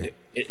 Okay. And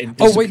it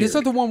Oh, wait, is that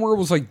disappeared. the one where it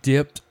was like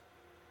dipped?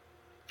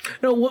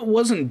 No, it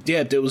wasn't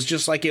dipped. It was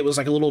just like a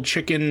little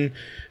chicken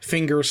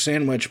finger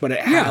sandwich, but it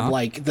had Yeah.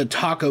 like the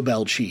Taco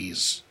Bell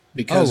cheese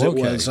because Oh, it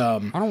okay. was. I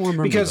don't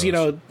remember because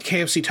those.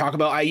 KFC Taco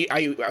Bell. I Yeah,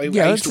 used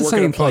it's to the work at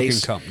a same fucking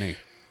place. company.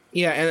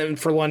 Yeah, and then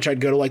for lunch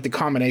I'd go to like the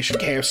combination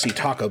KFC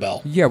Taco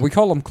Bell. Yeah, we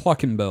call them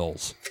Clucking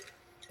Bells.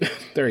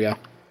 There you go.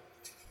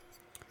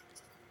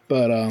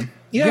 But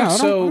Yeah, I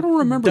so don't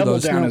remember Double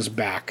those. Down Now- is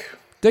back.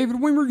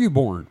 David, when were you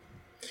born?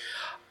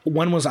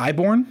 When was I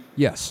born?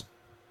 Yes.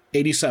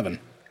 87.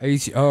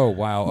 Oh,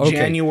 wow. Okay.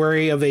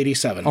 January of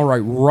 87. All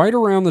right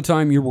around the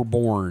time you were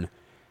born,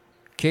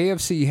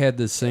 KFC had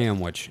this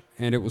sandwich,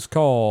 and it was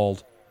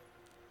called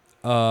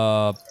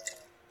the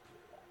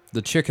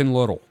Chicken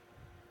Little.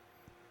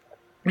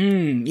 Yeah,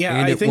 and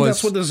I it think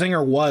was- that's what the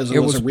zinger was. It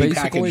was was a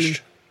basically repackaged.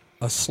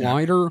 a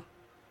slider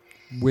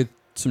with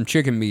some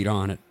chicken meat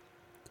on it,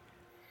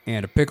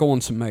 and a pickle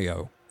and some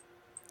mayo.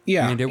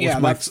 Yeah, And it was yeah,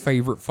 my that's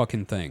favorite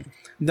fucking thing.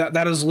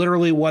 that is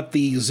literally what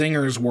the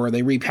zingers were.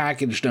 They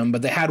repackaged them,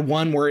 but they had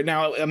one where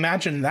now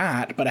imagine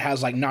that, but it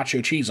has like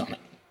nacho cheese on it.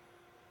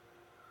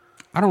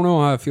 I don't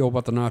know how I feel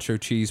about the nacho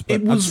cheese, but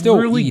It was I'd still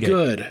really eat it.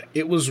 good.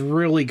 It was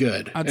really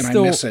good, I'd and I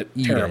still miss it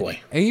eat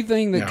terribly.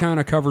 Anything that Yeah. kind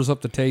of covers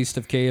up the taste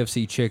of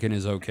KFC chicken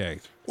is okay.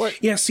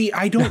 Yeah, see,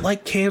 I don't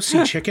like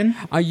KFC chicken.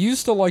 I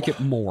used to like it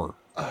more.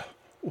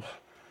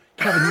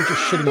 Kevin, you're just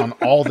shitting on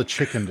all the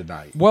chicken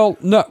tonight. No.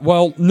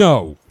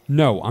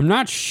 I'm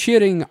not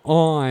shitting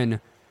on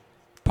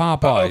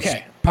Popeyes.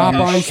 Okay.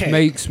 Popeyes Okay.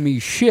 makes me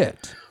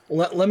shit.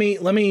 Let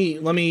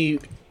me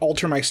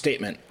alter my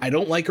statement. I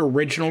don't like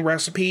original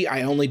recipe.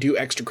 I only do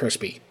extra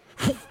crispy.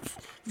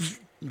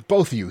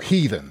 Both of you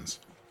heathens.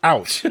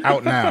 Out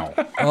now.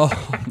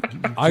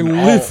 I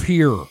live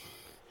here.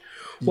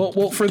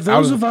 Well, for Out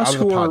those of, of us out of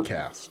the who are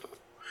podcast.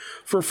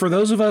 for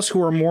those of us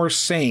who are more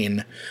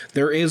sane,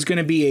 there is going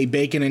to be a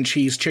bacon and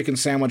cheese chicken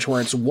sandwich where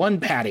it's one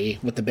patty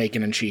with the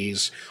bacon and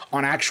cheese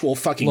on actual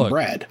fucking Look,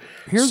 bread.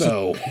 Here's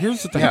So the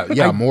thing.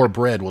 Yeah, more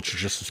bread will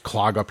just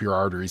clog up your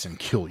arteries and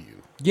kill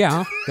you.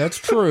 Yeah, that's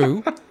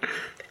true.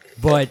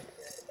 But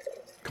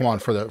Come on,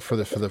 for those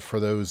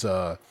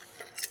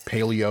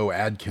Paleo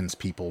Adkins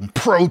people,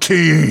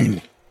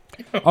 protein.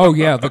 oh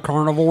yeah, the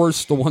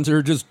carnivores, the ones that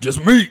are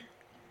just meat.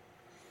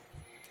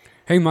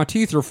 Hey, my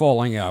teeth are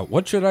falling out.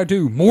 What should I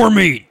do? More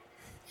meat.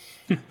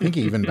 I think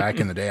even back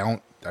in the day, I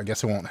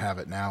guess I won't have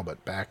it now,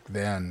 but back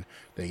then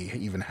they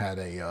even had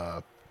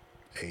a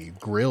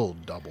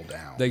grilled double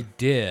down. They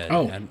did.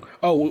 and-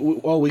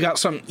 we got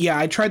some. Yeah,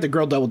 I tried the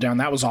grilled double down.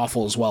 That was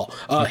awful as well.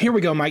 Here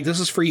we go, Mike. This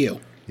is for you.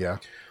 Yeah.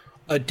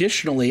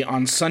 Additionally,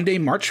 on Sunday,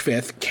 March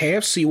 5th,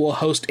 KFC will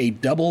host a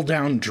Double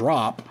Down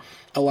drop,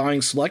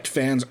 allowing select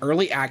fans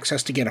early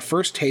access to get a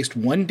first taste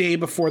one day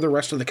before the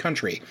rest of the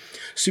country.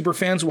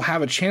 Superfans will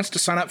have a chance to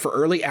sign up for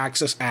early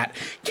access at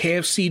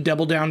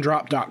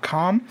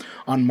kfcdoubledowndrop.com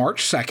on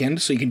March 2nd,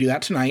 so you can do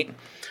that tonight.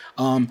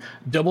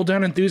 Double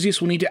Down enthusiasts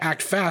will need to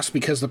act fast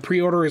because the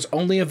pre-order is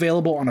only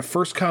available on a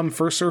first-come,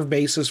 first-served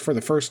basis for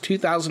the first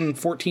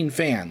 2014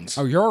 fans.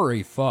 Oh, you're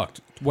already fucked.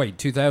 Wait,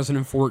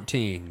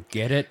 2014.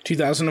 Get it?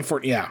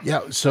 2014, yeah.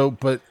 Yeah, so,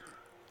 but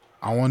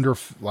I wonder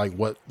if, like,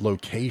 what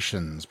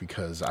locations,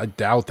 because I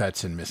doubt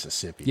that's in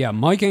Mississippi. Yeah,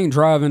 Mike ain't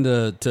driving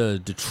to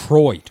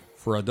Detroit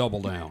for a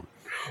double down.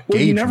 Well,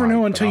 you Gage never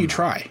know might, until but you I'm not.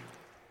 try.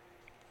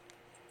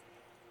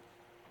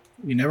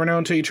 You never know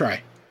until you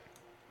try.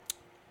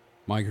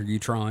 Mike, are you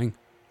trying?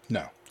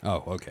 No.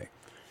 Oh, okay.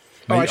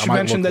 Oh, I should might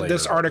mention look that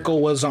this later.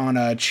 article was on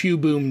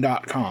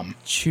chewboom.com.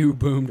 Chew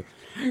boomed.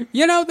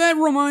 You know, that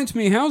reminds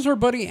me, how's our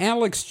buddy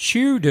Alex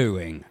Chew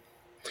doing?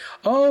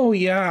 Oh,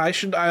 yeah, I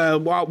should,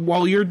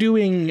 while you're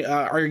doing,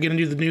 are you going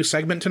to do the new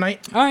segment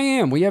tonight? I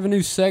am. We have a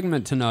new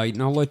segment tonight,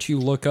 and I'll let you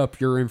look up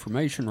your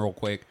information real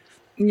quick.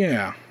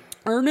 Yeah.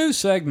 Our new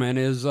segment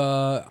is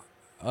a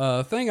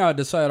thing I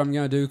decided I'm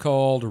going to do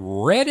called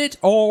Reddit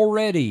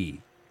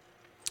Already,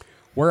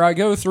 where I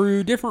go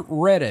through different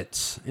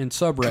Reddits and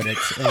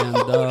subreddits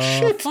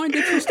and find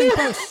interesting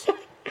posts.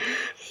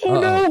 Oh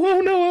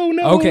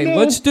no! Okay, no.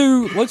 let's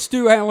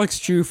do Alex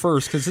Chew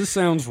first because this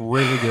sounds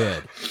really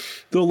good.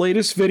 The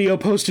latest video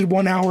posted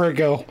 1 hour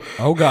ago.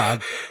 Oh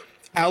God,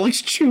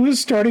 Alex Chew is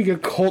starting a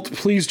cult.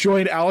 Please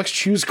join Alex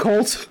Chew's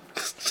cult.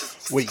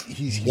 Wait,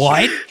 he's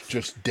What?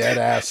 just dead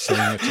ass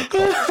saying it's a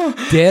cult.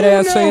 dead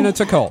ass no. saying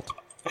it's a cult.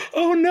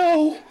 Oh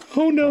no!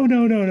 Oh no!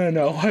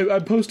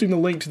 I'm posting the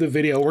link to the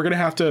video. We'll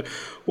have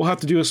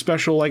to do a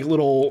special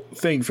little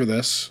thing for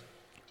this.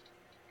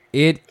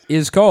 It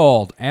is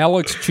called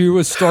Alex Chew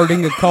is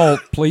starting a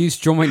cult. Please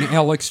join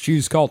Alex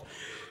Chew's cult.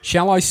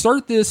 Shall I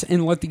start this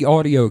and let the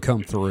audio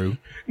come through?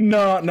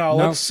 No,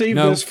 let's save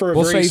this for a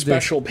we'll very save this.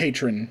 special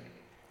patron.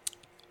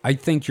 I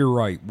think you're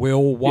right.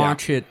 We'll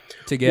watch it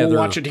together.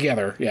 We'll watch it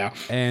together, yeah.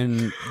 And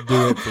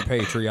do it for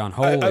Patreon.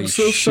 Holy I'm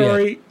so shit.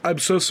 sorry. I'm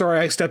so sorry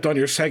I stepped on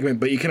your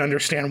segment, but you can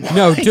understand why.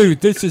 No,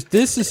 dude, this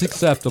is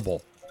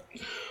acceptable.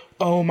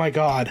 Oh my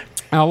god.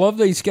 I love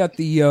that he's got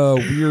the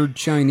weird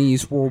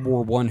Chinese World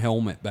War I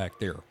helmet back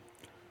there.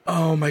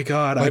 Oh my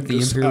god. Like I'm the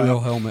just, Imperial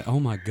helmet. Oh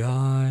my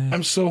god.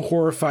 I'm so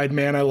horrified,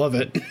 man. I love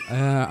it.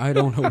 I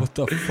don't know what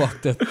the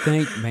fuck to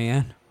think,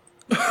 man.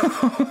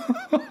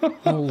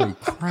 Holy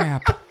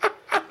crap.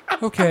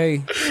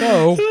 Okay,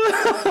 so...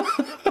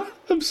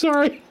 I'm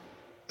sorry.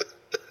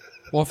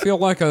 Well, I feel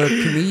like a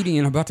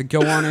comedian about to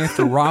go on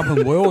after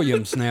Robin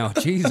Williams now.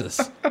 Jesus.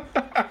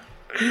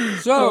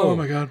 So, Oh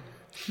my god.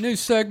 new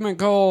segment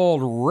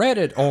called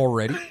Reddit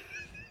Already.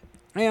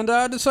 And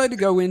I decided to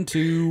go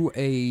into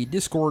a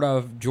Discord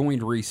I've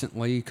joined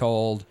recently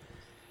called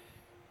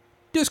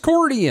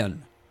Discordian.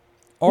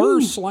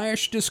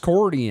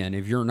 r/Discordian.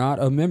 If you're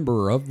not a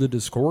member of the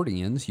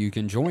Discordians, you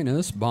can join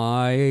us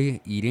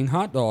by eating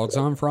hot dogs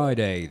on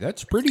Friday.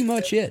 That's pretty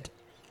much it.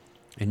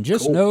 And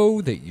just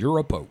know that you're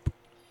a pope.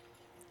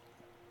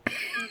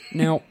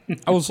 Now,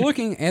 I was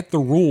looking at the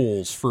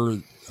rules for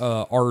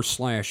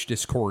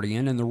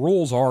r/Discordian, and the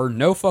rules are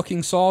no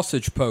fucking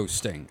sausage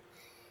posting.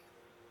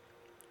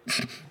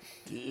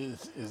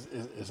 Is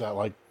that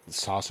like the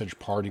sausage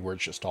party where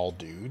it's just all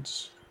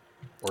dudes?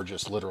 Or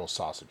just literal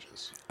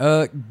sausages?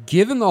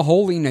 Given the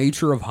holy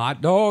nature of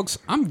hot dogs,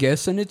 I'm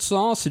guessing it's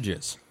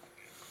sausages.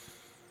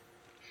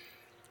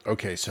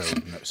 Okay, so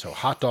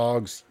hot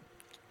dogs,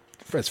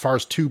 as far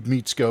as tube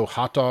meats go,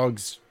 hot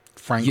dogs,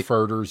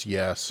 frankfurters,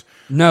 yes.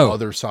 No.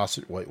 Other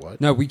sausage. Wait, what?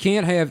 No, we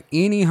can't have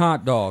any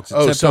hot dogs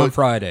except on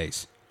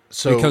Fridays.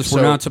 Because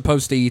we're not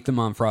supposed to eat them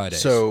on Fridays.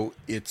 So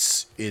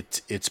it's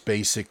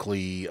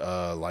basically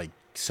like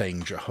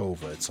saying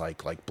Jehovah. It's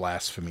like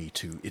blasphemy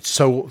to. It's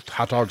so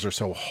hot dogs are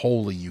so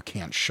holy you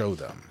can't show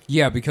them.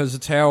 Yeah, because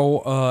it's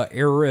how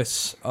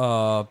Eris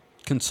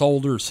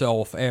consoled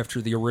herself after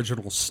the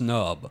original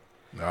snub.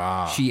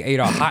 She ate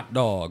a hot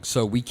dog,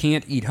 so we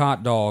can't eat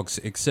hot dogs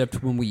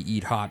except when we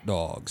eat hot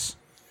dogs.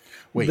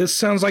 Wait. This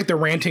sounds like the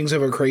rantings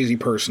of a crazy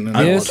person.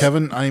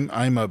 Kevin,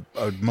 I'm a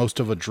most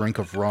of a drink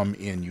of rum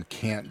in. You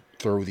can't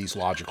throw these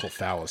logical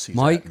fallacies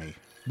Mike, at me.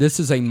 This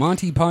is a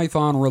Monty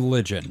Python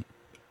religion.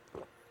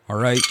 All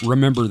right,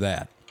 remember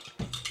that.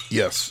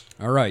 Yes.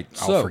 All right,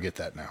 I'll forget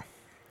that now.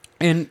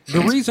 And the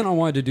reason I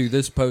wanted to do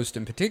this post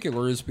in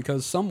particular is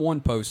because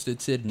someone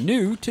posted, said,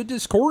 new to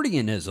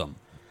Discordianism.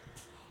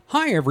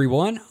 Hi,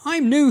 everyone.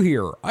 I'm new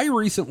here. I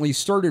recently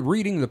started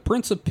reading the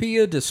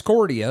Principia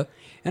Discordia,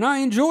 and I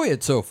enjoy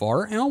it so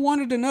far. And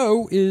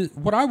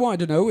what I wanted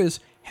to know is,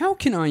 how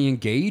can I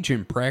engage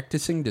in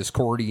practicing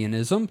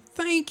Discordianism?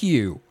 Thank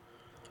you.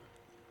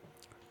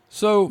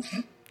 So,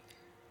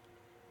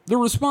 the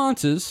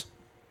responses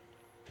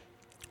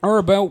are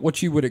about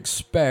what you would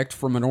expect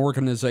from an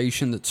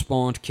organization that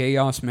spawned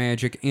chaos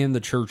magic and the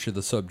Church of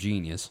the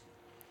Subgenius.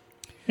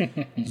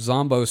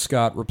 Zombo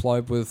Scott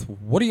replied with,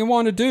 what do you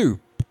want to do?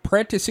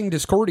 Practicing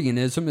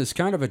Discordianism is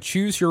kind of a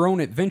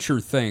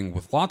choose-your-own-adventure thing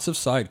with lots of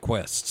side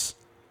quests.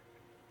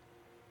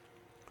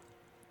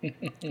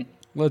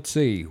 Let's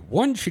see.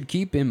 One should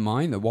keep in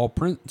mind that while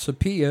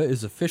Principia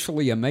is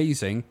officially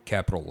amazing,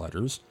 capital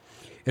letters,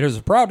 it is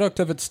a product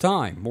of its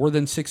time, more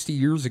than 60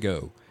 years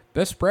ago.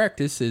 Best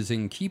practice is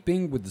in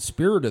keeping with the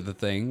spirit of the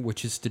thing,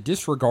 which is to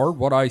disregard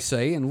what I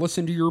say and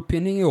listen to your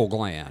pineal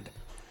gland.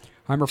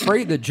 I'm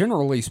afraid that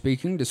generally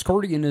speaking,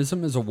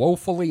 Discordianism is a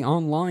woefully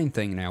online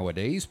thing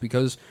nowadays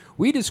because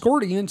we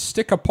Discordians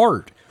stick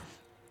apart.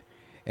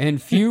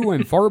 And few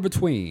and far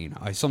between.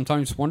 I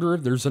sometimes wonder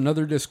if there's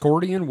another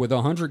Discordian with a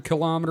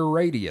 100-kilometer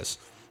radius,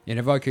 and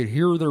if I could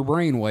hear their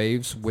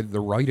brainwaves with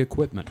the right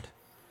equipment.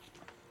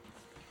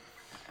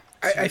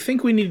 I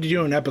think we need to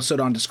do an episode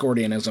on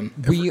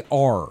Discordianism. We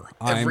are.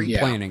 I'm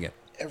planning it.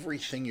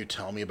 Everything you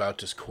tell me about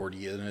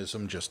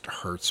Discordianism just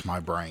hurts my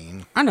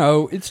brain. I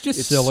know, it's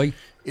silly.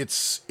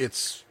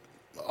 It's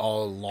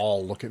all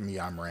lol, look at me,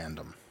 I'm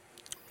random.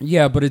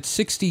 Yeah, but it's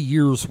 60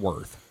 years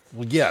worth.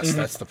 Well, yes,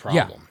 that's the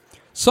problem. Yeah.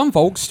 Some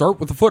folks start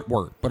with the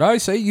footwork, but I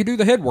say you do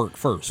the head work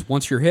first.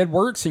 Once your head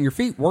works and your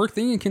feet work,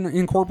 then you can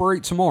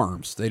incorporate some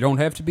arms. They don't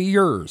have to be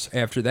yours.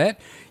 After that,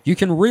 you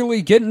can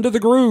really get into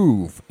the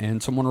groove.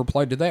 And someone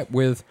replied to that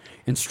with,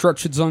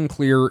 instructions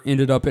unclear,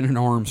 ended up in an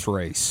arms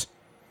race.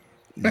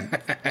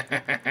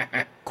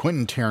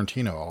 Quentin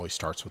Tarantino always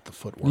starts with the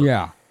footwork.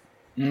 Yeah.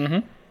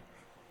 Mm-hmm.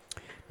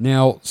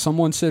 Now,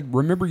 someone said,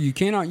 remember, you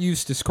cannot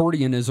use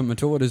Discordianism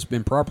until it has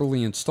been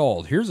properly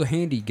installed. Here's a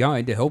handy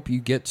guide to help you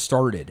get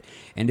started.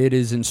 And it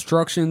is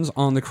instructions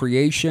on the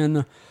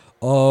creation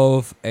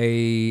of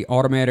a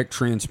automatic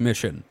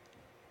transmission.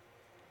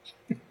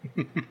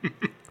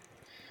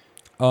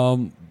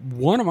 One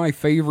of my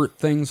favorite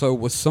things, though,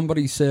 was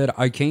somebody said,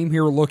 I came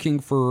here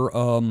looking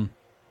for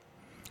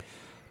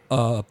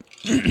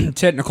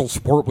technical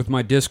support with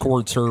my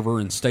Discord server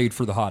and stayed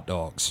for the hot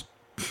dogs.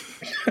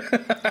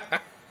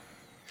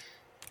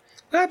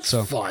 That's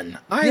fun.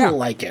 I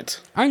like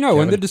it. I know,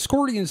 Kevin, and the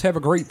Discordians have a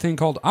great thing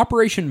called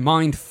Operation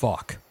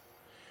Mindfuck.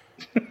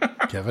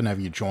 Kevin, have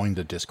you joined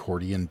the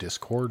Discordian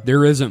Discord?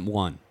 There isn't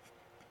one.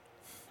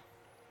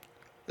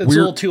 It's a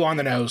little too on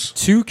the nose.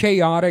 Too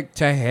chaotic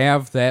to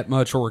have that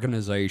much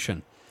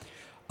organization.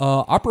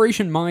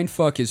 Operation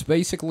Mindfuck is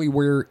basically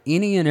where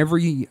any and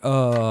every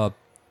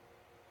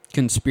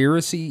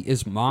conspiracy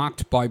is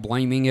mocked by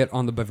blaming it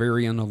on the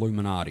Bavarian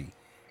Illuminati.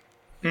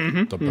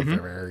 Mm-hmm. The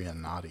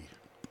Bavarian Naughty.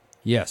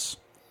 Yes.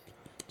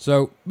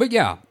 So, but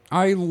yeah,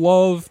 I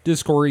love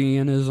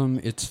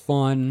Discordianism. It's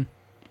fun.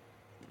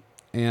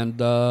 And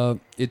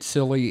it's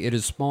silly. It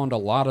has spawned a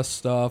lot of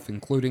stuff,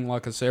 including,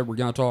 like I said, we're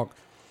going to talk,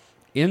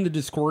 in the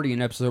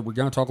Discordian episode, we're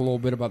going to talk a little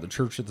bit about the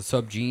Church of the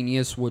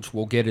Subgenius, which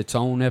will get its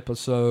own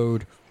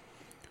episode.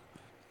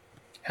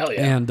 Hell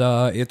yeah. And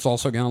it's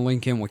also going to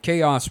link in with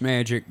Chaos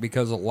Magic,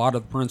 because a lot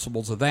of the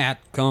principles of that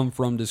come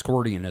from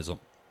Discordianism.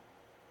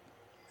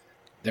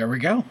 There we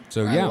go.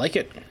 So, yeah. I like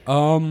it.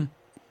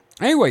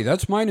 Anyway,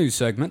 that's my news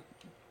segment,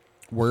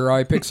 where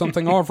I pick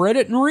something off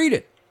Reddit and read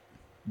it.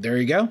 There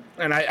you go.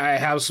 And I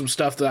have some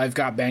stuff that I've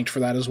got banked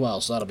for that as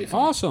well, so that'll be fun.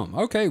 Awesome.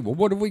 Okay, well,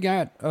 what have we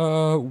got?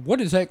 What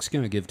is X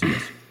going to give to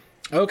us?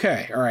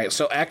 Okay, all right.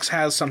 So X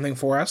has something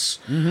for us.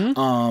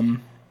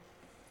 Mm-hmm.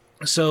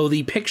 So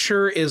the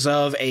picture is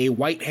of a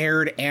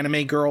white-haired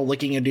anime girl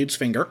licking a dude's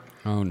finger.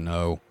 Oh,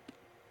 no.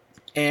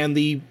 And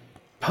the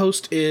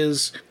post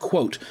is,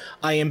 quote,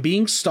 I am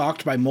being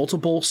stalked by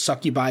multiple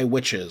succubi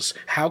witches.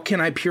 How can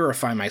I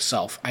purify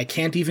myself? I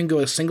can't even go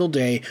a single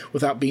day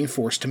without being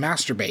forced to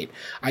masturbate.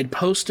 I'd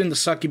post in the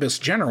succubus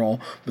general,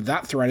 but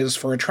that thread is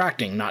for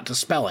attracting, not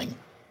dispelling.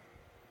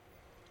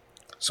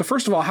 So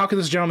first of all, how can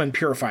this gentleman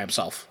purify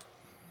himself?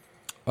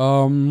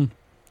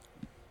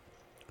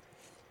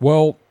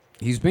 Well,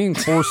 he's being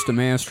forced to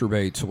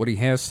masturbate, so what he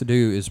has to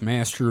do is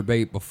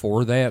masturbate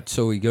before that,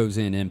 so he goes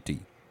in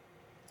empty.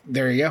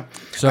 There you go.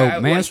 So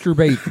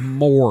masturbate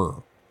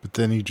more. But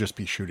then he'd just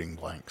be shooting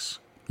blanks.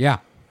 Yeah.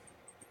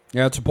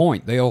 Yeah, that's a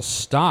point. They'll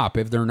stop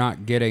if they're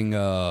not getting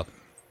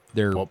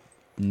their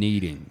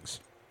needings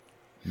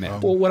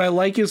met. Well, what I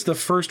like is the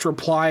first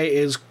reply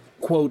is,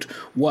 quote,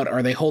 "What,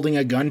 are they holding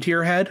a gun to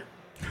your head?"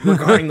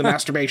 Regarding the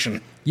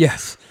masturbation.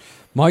 Yes.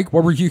 Mike,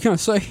 what were you going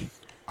to say?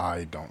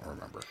 I don't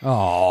remember.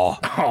 Oh.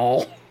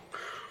 Oh.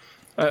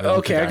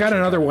 Okay, I got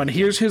another one.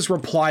 Here's his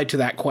reply to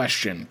that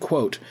question.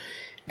 Quote,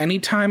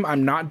 "Anytime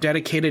I'm not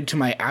dedicated to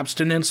my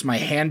abstinence, my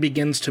hand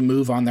begins to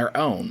move on their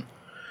own.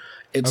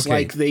 It's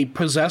like they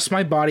possess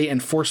my body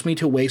and force me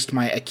to waste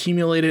my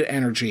accumulated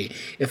energy.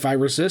 If I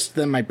resist,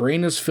 then my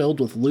brain is filled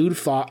with lewd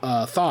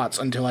thoughts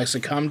until I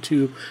succumb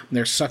to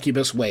their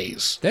succubus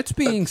ways." That's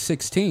being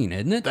 16,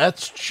 isn't it?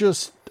 That's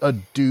just a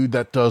dude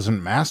that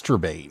doesn't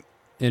masturbate.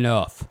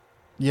 Enough.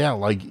 Yeah,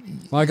 like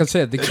I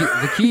said, the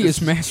key is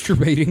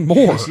masturbating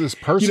more. this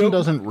person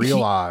doesn't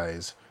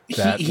realize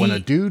that when a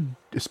dude,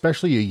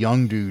 especially a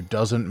young dude,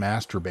 doesn't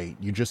masturbate,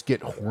 you just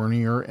get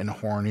hornier and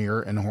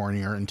hornier and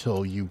hornier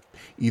until you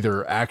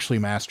either actually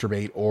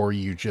masturbate or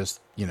you just,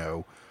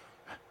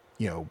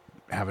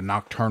 have a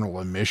nocturnal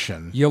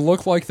emission. You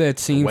look like that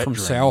scene Wet from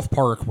dream. South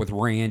Park with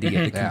Randy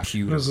at the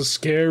computer. There's a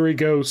scary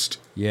ghost.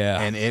 Yeah.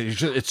 And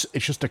it's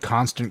just a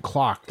constant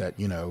clock that,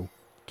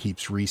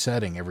 keeps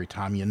resetting every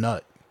time you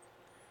nut.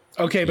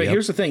 Okay, but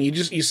here's the thing.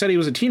 You said he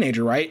was a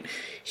teenager, right?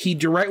 He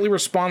directly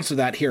responds to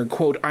that here.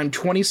 Quote, "I'm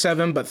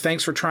 27, but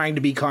thanks for trying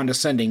to be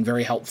condescending.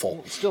 Very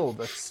helpful." That's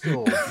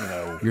still,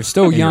 You're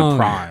still in young. your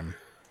prime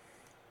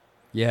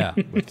Yeah.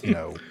 with,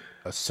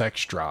 a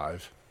sex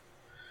drive.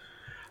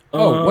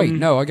 Oh, wait,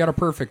 no, I got a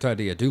perfect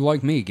idea. Do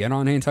like me. Get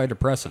on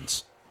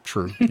antidepressants.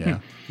 True, yeah.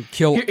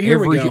 Kill Here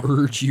we every go.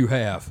 urge you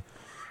have.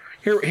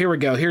 Here we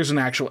go. Here's an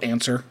actual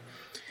answer.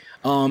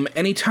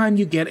 Anytime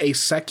you get a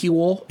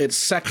secual, it's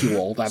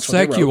secual. That's what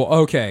they wrote. Secual.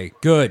 Okay,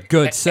 good.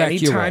 Secual.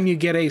 Anytime you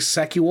get a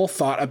secual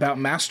thought about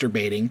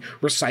masturbating,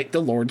 recite the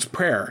Lord's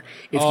Prayer.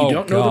 If Oh, you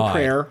don't know the God.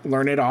 prayer,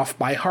 learn it off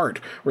by heart.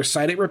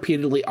 Recite it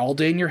repeatedly all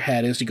day in your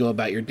head as you go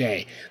about your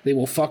day. They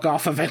will fuck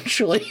off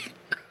eventually.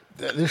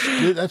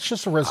 That's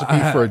just a recipe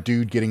for a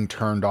dude getting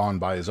turned on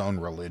by his own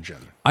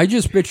religion. I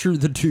just picture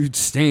the dude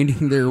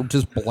standing there,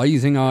 just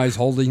blazing eyes,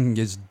 holding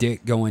his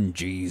dick, going,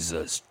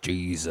 Jesus,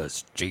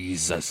 Jesus,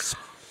 Jesus.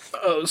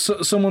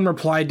 So someone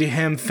replied to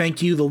him,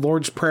 "Thank you. The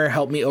Lord's Prayer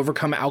helped me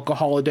overcome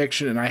alcohol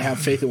addiction, and I have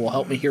faith it will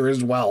help me here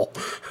as well."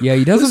 Yeah,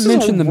 he doesn't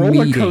mention the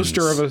meetings.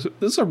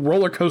 This is a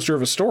roller coaster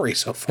of a story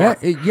so far.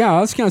 Yeah,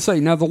 I was going to say,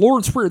 now the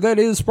Lord's Prayer, that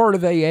is part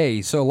of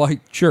AA, so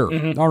sure.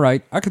 Mm-hmm. All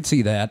right, I could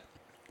see that.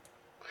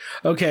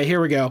 Okay,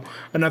 here we go.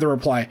 Another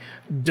reply.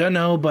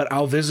 "Dunno, but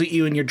I'll visit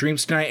you in your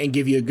dreams tonight and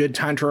give you a good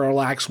time to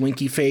relax.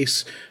 Winky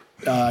face.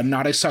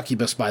 Not a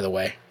succubus, by the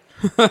way."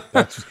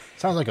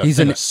 Sounds like a He's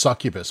thing an- a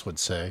succubus would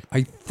say.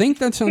 I think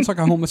that sounds like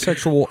a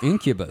homosexual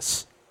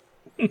incubus.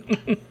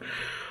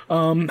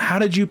 "How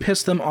did you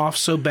piss them off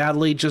so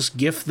badly? Just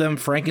gift them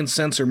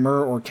frankincense or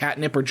myrrh or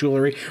catnip or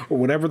jewelry or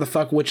whatever the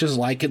fuck witches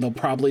like, and they'll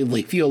probably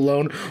leave you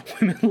alone.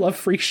 Women love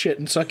free shit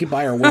and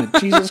succubi are women."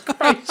 Jesus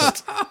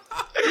Christ.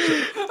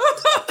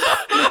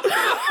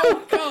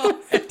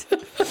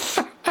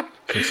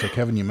 So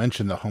Kevin, you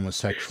mentioned the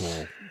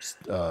homosexual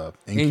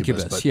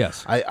incubus, but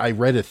yes. I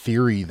read a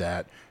theory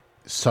that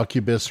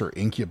succubus or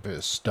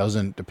incubus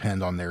doesn't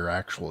depend on their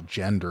actual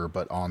gender,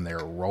 but on their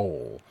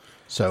role.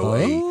 So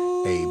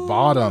a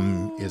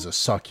bottom is a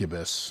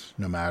succubus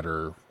no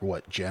matter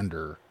what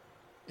gender,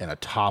 and a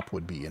top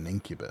would be an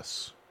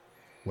incubus,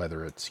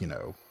 whether it's,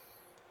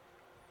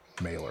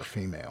 male or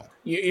female.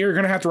 You're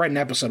going to have to write an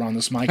episode on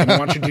this, Mike, and I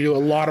want you to do a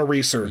lot of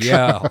research.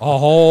 Yeah, a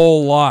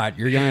whole lot.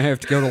 You're going to have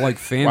to go to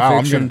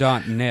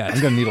fanfiction.net.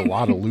 I'm going to need a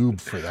lot of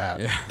lube for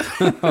that.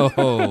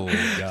 Oh,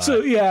 God.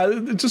 So yeah,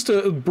 just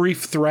a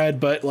brief thread,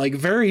 but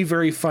very,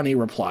 very funny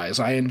replies.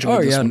 I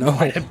enjoyed this one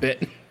quite a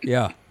bit.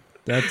 Yeah,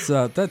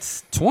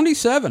 that's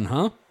 27,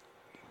 huh?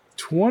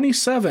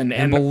 27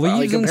 And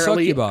believes in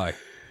succubi.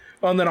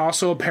 And then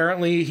also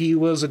apparently he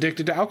was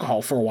addicted to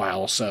alcohol for a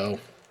while. So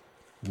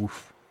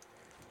Oof.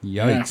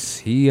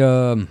 Yikes.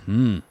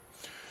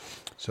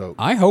 So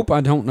I hope I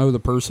don't know the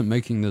person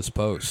making this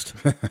post.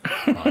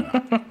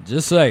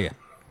 Just saying.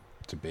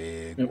 it's a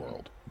big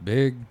world.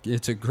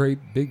 It's a great,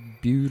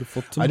 big,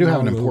 beautiful tomorrow. I do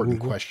have an important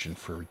question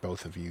for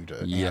both of you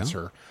to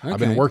answer. Okay. I've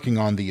been working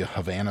on the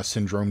Havana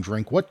Syndrome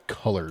drink. What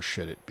color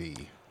should it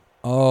be?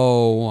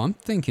 Oh, I'm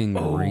thinking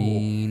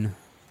green.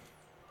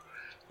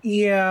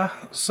 yeah,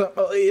 so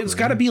it's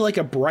got to be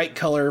a bright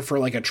color for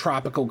a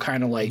tropical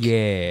kind of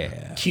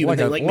Yeah. Cuban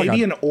thing.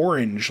 Maybe an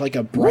orange,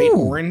 a bright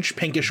orange,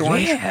 pinkish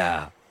orange.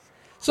 Yeah.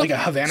 Like a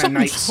Havana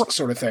Nights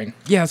sort of thing.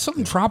 Yeah,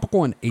 something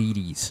tropical in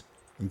 80s.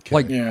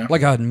 Okay.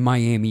 Like a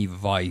Miami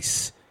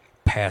Vice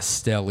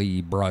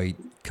pastel-y bright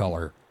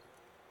color.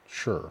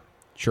 Sure.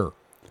 Sure.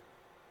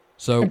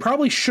 So And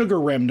probably sugar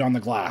rimmed on the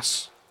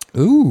glass.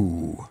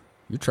 Ooh,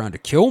 you're trying to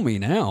kill me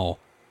now.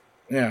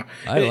 Yeah.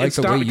 I like it's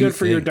the way not you good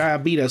for your think.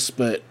 diabetes,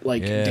 but,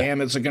 like, Yeah.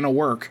 damn, is it going to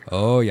work?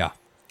 Oh, yeah.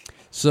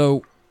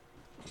 So,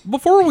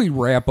 before we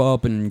wrap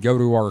up and go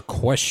to our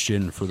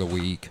question for the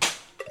week,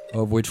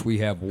 of which we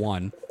have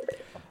one.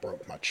 I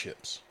broke my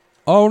chips.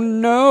 Oh,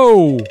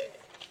 no.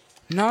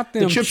 Not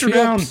them The chips are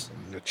down.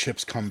 The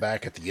chips come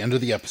back at the end of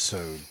the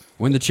episode.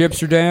 When the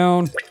chips are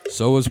down,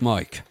 so is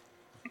Mike.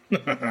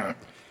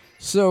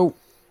 So,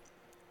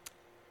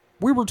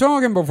 we were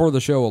talking before the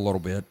show a little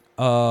bit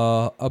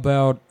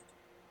about...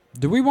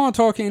 Do we want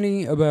to talk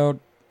any about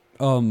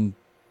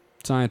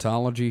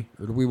Scientology?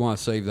 Or do we want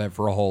to save that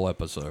for a whole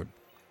episode?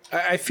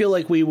 I feel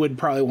like we would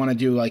probably want to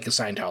do, like, a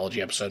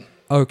Scientology episode.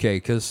 Okay,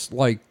 because,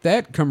 like,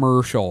 that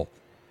commercial...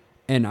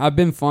 And I've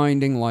been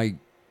finding, like,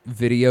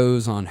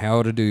 videos on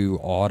how to do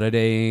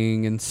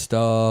auditing and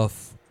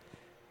stuff.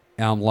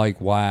 And I'm like,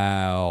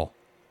 wow.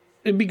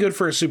 It'd be good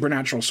for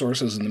supernatural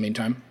sources in the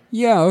meantime.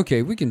 Yeah,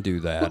 okay, we can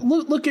do that.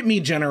 Look at me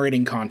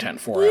generating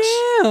content for us.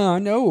 Yeah, I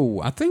know.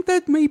 I think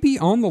that may be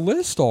on the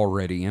list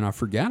already, and I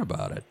forgot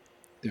about it.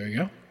 There you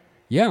go.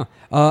 Yeah.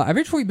 I've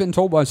actually been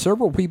told by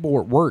several people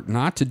at work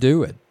not to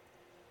do it.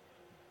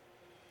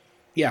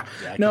 Yeah.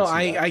 I No, can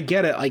see that. I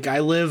get it. Like,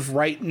 I live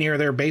right near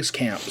their base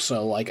camp,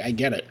 so, like, I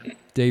get it.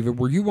 David,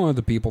 were you one of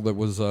the people that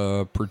was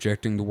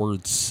projecting the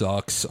word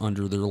sucks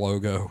under their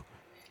logo?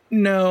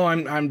 No,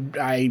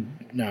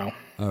 no.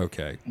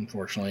 Okay.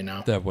 Unfortunately,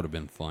 no. That would have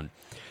been fun.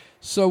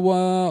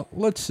 So,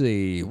 let's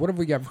see. What have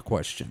we got for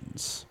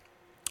questions?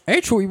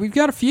 Actually, we've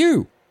got a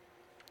few.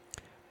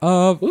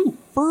 Ooh.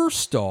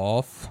 First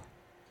off,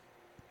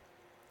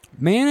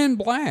 Man in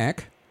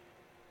Black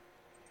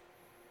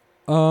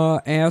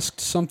asked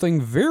something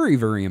very,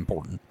 very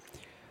important.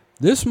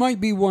 This might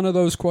be one of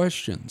those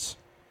questions.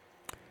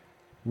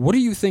 What do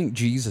you think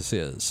Jesus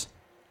is?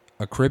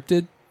 A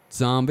cryptid?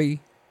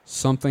 Zombie?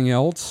 Something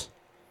else?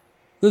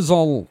 This is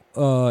all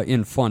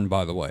in fun,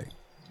 by the way.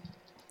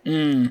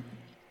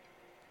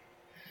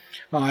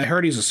 I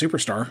heard he's a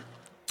superstar.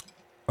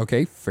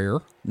 Okay, fair.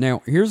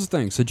 Now, here's the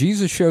thing. So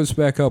Jesus shows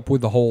back up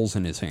with the holes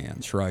in his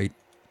hands, right?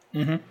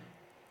 Mm-hmm.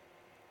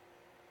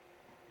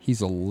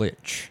 He's a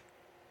lich.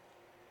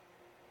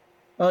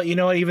 Well, you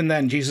know what? Even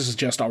then, Jesus is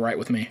just all right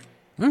with me.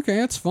 Okay,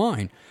 that's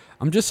fine.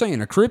 I'm just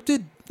saying, a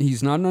cryptid,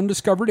 he's not an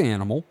undiscovered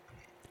animal.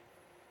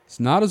 It's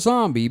not a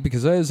zombie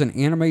because that is an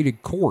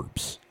animated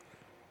corpse.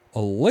 A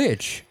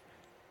lich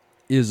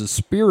is a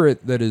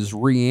spirit that is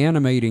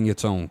reanimating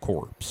its own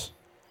corpse.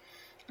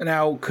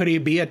 Now, could he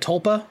be a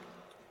tulpa?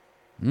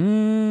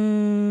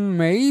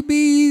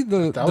 Maybe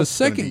the was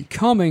second gonna be-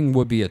 coming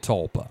would be a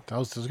tulpa. That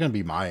was going to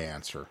be my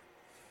answer.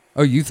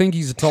 Oh, you think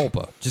he's a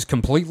tulpa? Just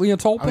completely a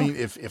tulpa? I mean,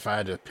 if I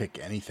had to pick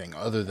anything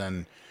other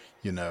than,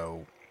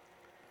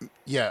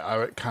 yeah, I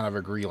would kind of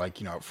agree.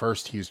 Like, at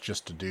first he was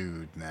just a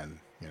dude, and then,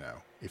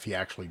 if he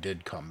actually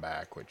did come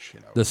back, which,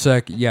 the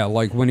second, yeah,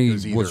 like when he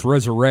was was either-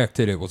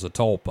 resurrected, it was a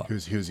tulpa.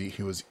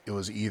 it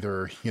was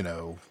either,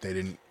 they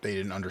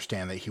didn't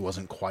understand that he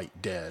wasn't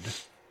quite dead.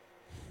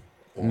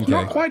 Or, Okay.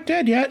 Not quite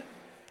dead yet.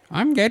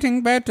 I'm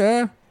getting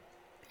better.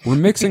 We're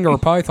mixing our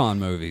Python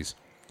movies.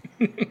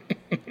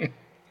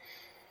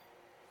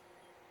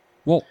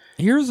 Well,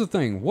 here's the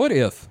thing. What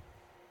if...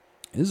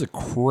 This is a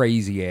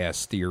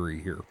crazy-ass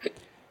theory here.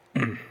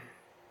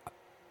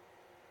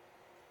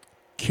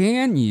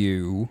 Can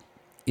you,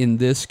 in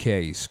this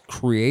case,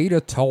 create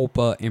a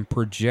tulpa and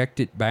project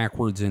it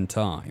backwards in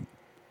time?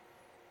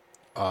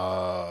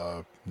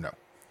 no.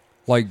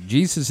 Like,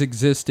 Jesus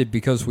existed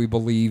because we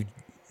believed...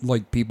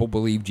 Like, people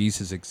believe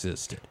Jesus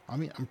existed. I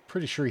mean, I'm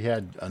pretty sure he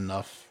had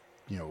enough,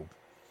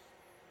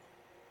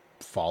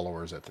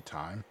 followers at the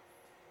time.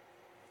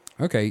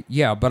 Okay,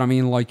 yeah, but I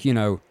mean, like,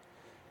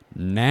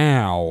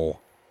 now...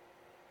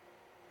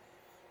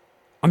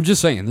 I'm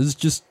just saying, this is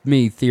just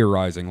me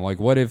theorizing. Like,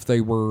 what if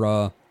they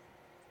were,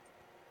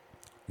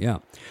 yeah.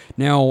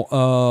 Now,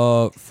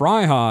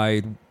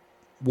 Fryhide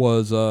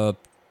was,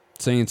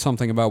 saying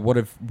something about what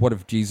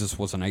if Jesus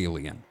was an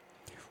alien?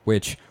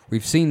 Which,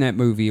 we've seen that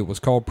movie, it was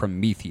called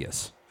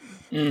Prometheus.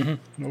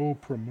 No,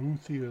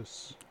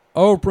 Prometheus.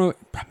 Oh,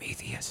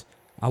 Prometheus.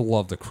 I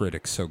love the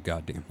critics so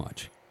goddamn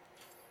much.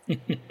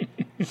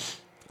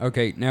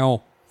 Okay,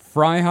 now,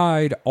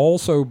 Fryhide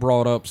also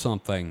brought up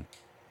something,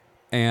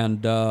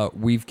 and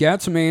we've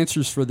got some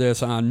answers for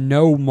this. I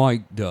know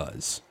Mike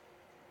does.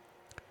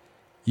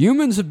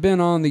 Humans have been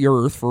on the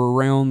Earth for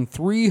around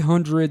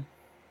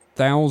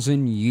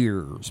 300,000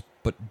 years,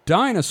 but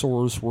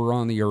dinosaurs were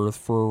on the Earth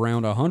for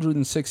around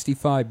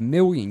 165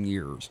 million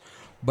years,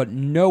 but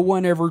no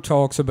one ever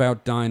talks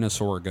about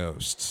dinosaur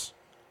ghosts.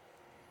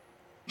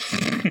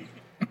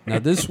 Now,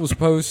 this was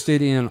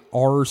posted in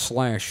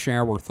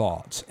r/shower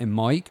thoughts. And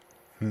Mike,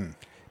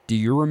 do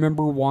you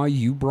remember why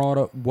you brought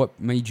up, what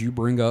made you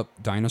bring up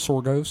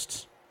dinosaur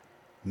ghosts?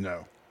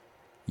 No.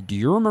 Do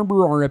you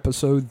remember our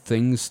episode,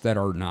 Things That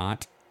Are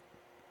Not?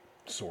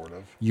 Sort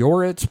of.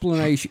 Your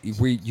explanation,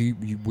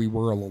 we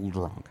were a little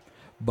drunk,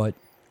 but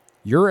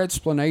your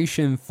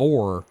explanation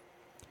for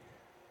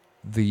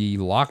the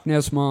Loch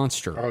Ness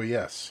Monster Oh,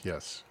 yes.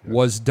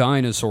 was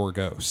dinosaur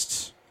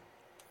ghosts.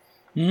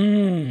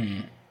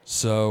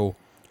 So,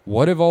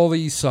 what if all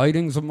these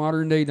sightings of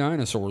modern day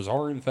dinosaurs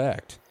are, in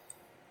fact,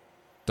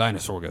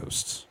 dinosaur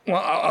ghosts?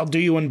 Well, I'll do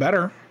you one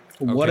better.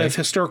 What Okay. if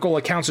historical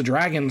accounts of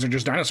dragons are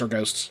just dinosaur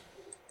ghosts?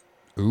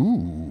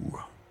 Ooh.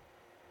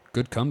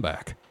 Good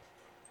comeback.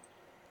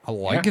 I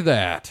like Yeah.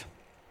 that.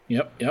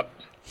 Yep.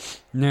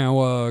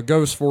 Now,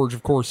 Ghost Forge,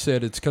 of course,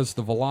 said it's because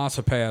the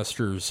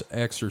Velocipastors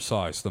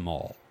exorcised them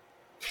all.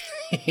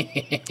 I'm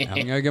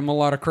going to give them a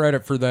lot of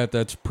credit for that.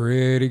 That's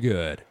pretty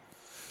good.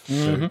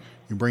 So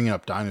you bringing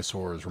up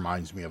dinosaurs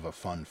reminds me of a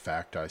fun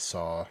fact I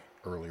saw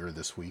earlier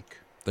this week.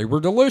 They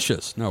were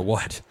delicious. No,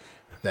 what?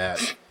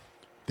 That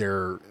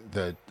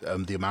the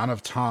amount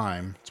of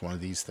time, it's one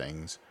of these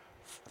things,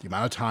 the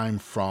amount of time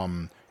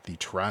from the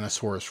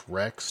Tyrannosaurus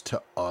Rex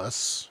to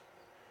us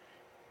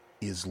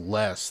is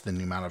less than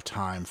the amount of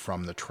time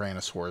from the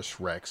Tyrannosaurus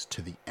Rex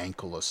to the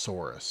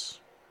Ankylosaurus.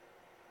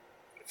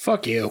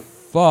 Fuck you.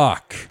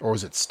 Fuck. Or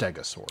was it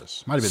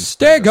Stegosaurus? Might have been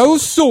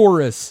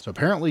Stegosaurus. So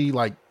apparently,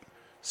 like,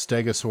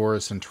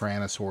 Stegosaurus and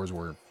Tyrannosaurs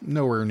were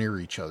nowhere near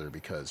each other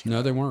because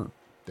No, they weren't.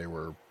 they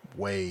were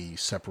way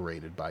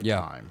separated by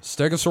Yeah. time.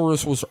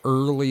 Stegosaurus was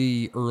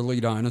early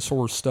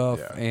dinosaur stuff,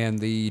 Yeah. and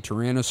the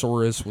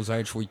Tyrannosaurus was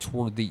actually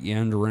toward the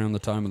end around the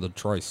time of the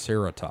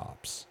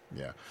Triceratops.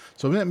 Yeah.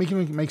 So that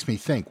makes me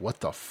think,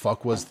 what the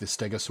fuck was the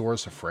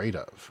Stegosaurus afraid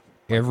of?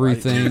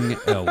 Everything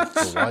else.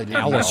 So why didn't he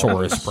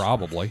Allosaurus, always-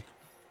 probably.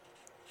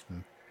 Yeah,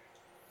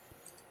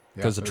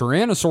 Because the but-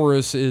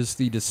 Tyrannosaurus is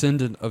the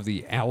descendant of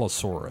the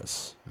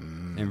Allosaurus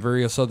and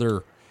various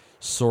other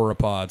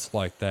sauropods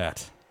like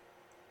that.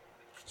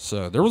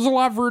 So there was a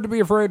lot for it to be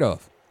afraid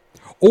of.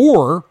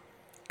 Or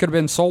could have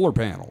been solar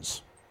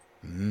panels.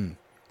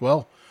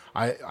 Well,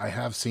 I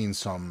have seen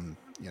some,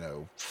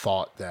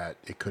 thought that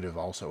it could have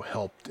also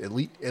helped, at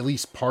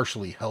least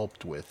partially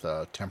helped with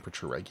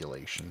temperature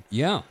regulation.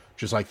 Yeah.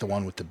 Just like the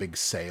one with the big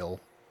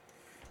sail.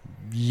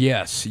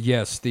 Yes,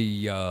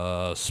 the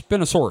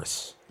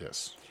Spinosaurus.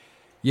 Yes.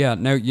 Yeah,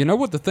 now you know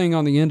what the thing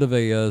on the end of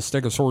a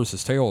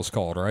Stegosaurus's tail is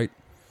called, right?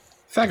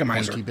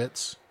 Thagomizer. Monkey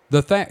bits.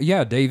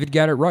 Yeah, David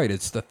got it right.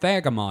 It's the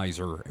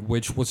Thagomizer,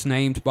 which was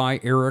named by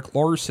Eric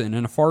Larson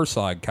in a Far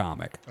Side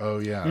comic. Oh,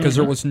 yeah. Because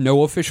there was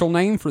no official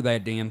name for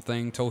that damn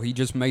thing till he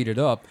just made it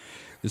up.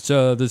 It's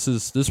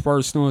this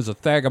part's known as a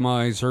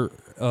Thagomizer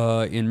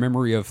in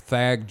memory of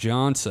Thag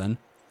Johnson,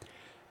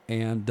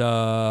 and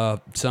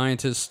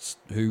scientists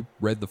who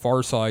read the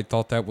Far Side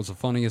thought that was the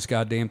funniest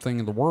goddamn thing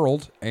in the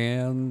world,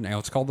 and now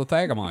it's called the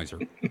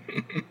Thagomizer.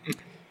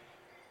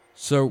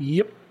 So,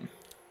 Yep.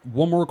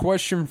 one more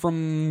question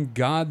from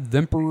God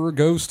Emperor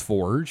Ghost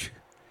Forge.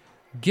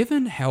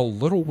 Given how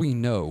little we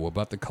know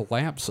about the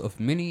collapse of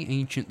many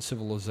ancient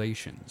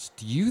civilizations,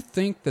 do you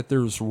think that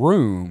there's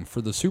room for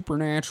the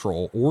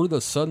supernatural or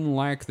the sudden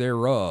lack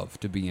thereof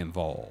to be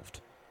involved?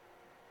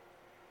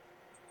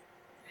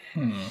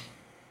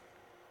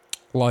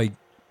 Like,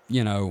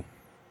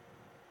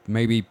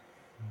 maybe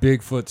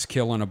Bigfoot's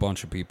killing a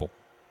bunch of people.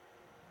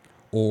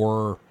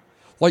 Or,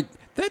 like,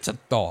 that's a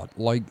thought.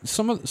 Like,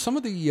 some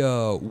of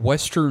the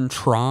Western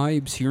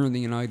tribes here in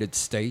the United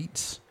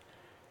States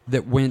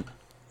that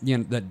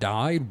that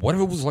died, what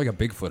if it was like a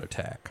Bigfoot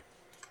attack?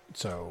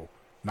 So,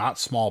 not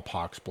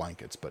smallpox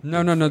blankets, but...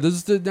 No.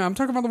 This is I'm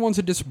talking about the ones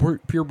that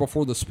disappeared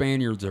before the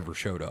Spaniards ever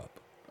showed up.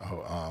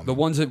 The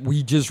ones that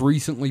we just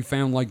recently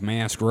found, like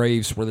mass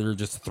graves where they're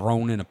just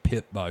thrown in a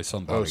pit by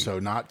somebody. Oh, so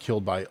not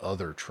killed by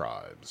other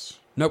tribes.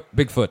 Nope,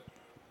 Bigfoot.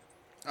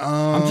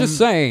 I'm just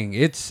saying,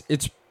 it's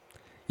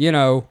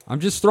I'm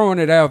just throwing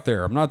it out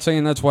there. I'm not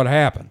saying that's what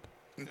happened.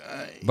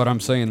 But I'm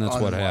saying that's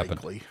what happened.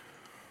 Unlikely.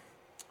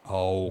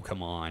 Oh,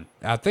 come on.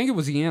 I think it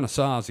was the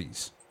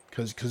Anasazis.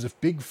 Because if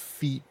big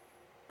footses,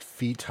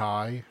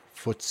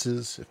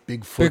 if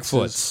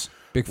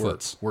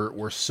Bigfoots.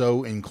 were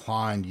so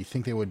inclined, you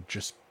think they would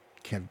just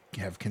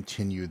have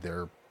continued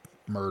their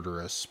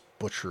murderous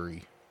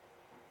butchery.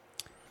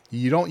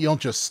 You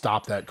don't just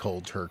stop that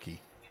cold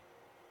turkey.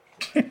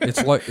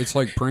 It's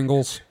like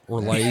Pringles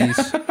or Lay's.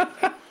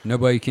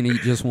 Nobody can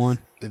eat just one.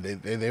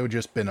 They would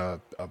just been a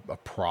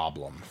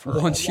problem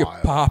for Once a you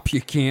while. pop, you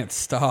can't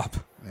stop.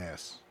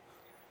 Yes.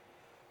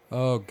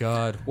 Oh,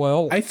 God.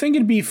 Well, I think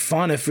it'd be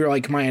fun if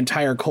my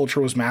entire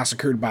culture was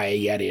massacred by a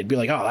Yeti. It'd be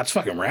like, oh, that's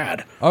fucking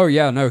rad. oh,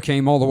 yeah, no,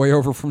 came all the way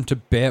over from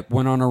Tibet,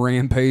 went on a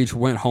rampage,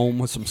 went home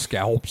with some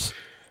scalps.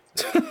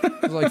 I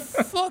was like,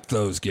 fuck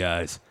those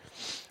guys.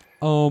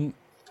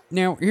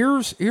 Now,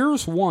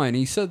 here's one.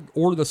 He said,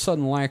 or the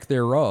sudden lack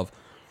thereof.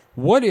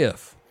 What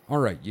if, all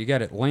right, you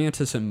got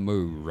Atlantis and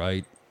Mu,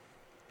 right?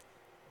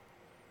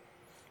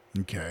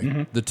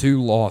 Okay. The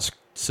two lost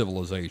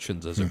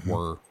civilizations, as it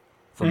were,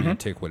 from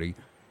antiquity.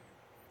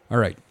 All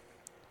right.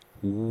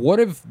 What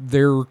if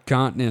their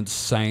continents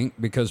sank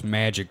because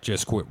magic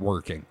just quit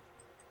working?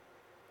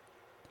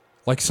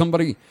 Like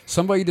somebody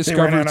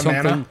discovered out of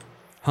something. mana?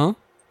 Huh?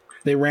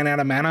 They ran out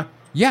of mana.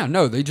 Yeah,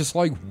 no, they just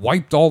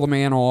wiped all the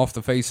mana off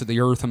the face of the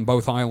earth, and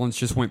both islands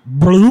just went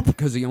bloop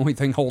because the only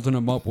thing holding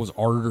them up was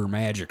art or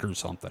magic or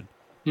something.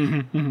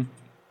 That'd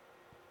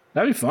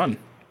be fun.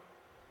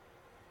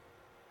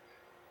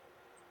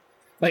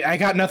 Like, I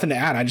got nothing to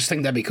add. I just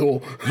think that'd be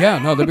cool. Yeah,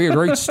 no, that'd be a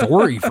great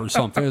story for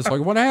something. It's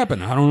like, what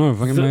happened? I don't know.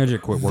 Fucking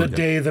magic quit The working.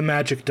 day the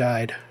magic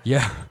died.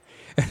 Yeah.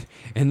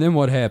 And then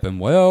what happened?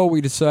 Well,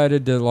 we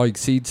decided to like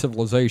seed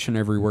civilization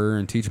everywhere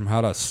and teach them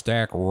how to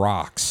stack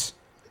rocks.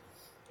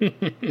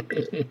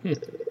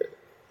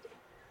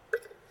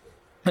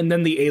 And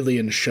then the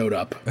aliens showed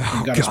up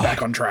and got us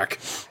back on track.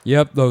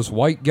 Yep, those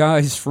white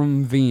guys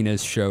from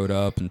Venus showed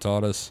up and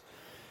taught us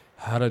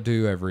how to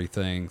do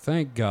everything.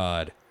 Thank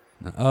God.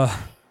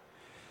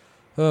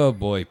 Oh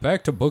boy,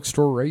 back to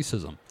bookstore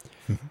racism.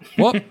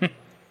 Well,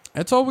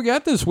 that's all we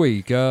got this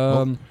week.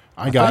 I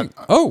got.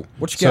 Oh,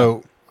 what you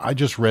got? I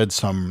just read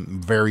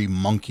some very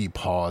monkey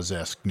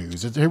paws-esque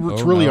news. It's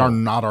really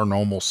not our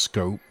normal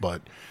scope,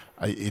 but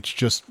it's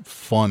just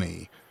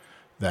funny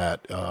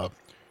that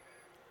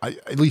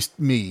at least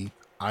me,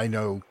 I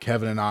know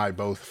Kevin and I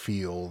both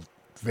feel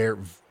very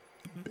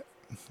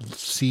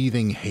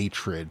seething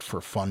hatred for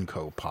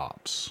Funko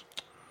Pops.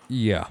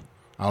 Yeah.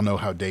 I don't know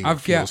how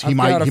David feels. I've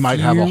got He might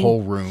have a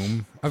whole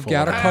room. I've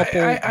got a couple,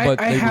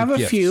 but I they have were a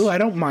gifts. few. I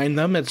don't mind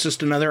them. It's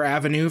just another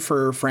avenue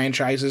for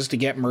franchises to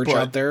get merch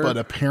out there. But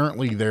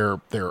apparently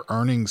their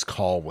earnings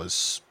call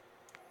was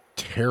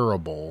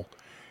terrible,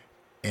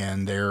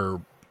 and their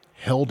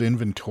held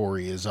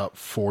inventory is up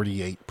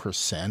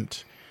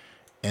 48%,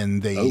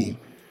 and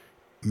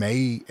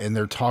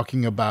they're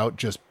talking about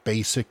just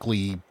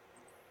basically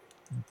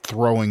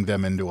throwing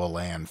them into a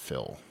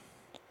landfill.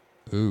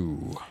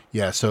 Ooh.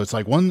 Yeah, so it's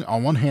like on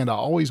one hand, I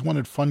always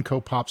wanted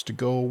Funko Pops to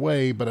go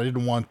away, but I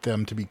didn't want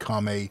them to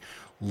become a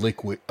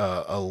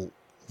literal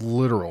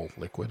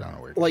liquid. I don't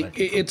know where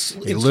it's a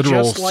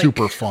literal just like,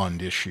 super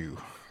fund issue.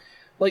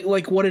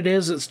 Like what it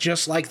is. It's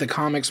just like the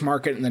comics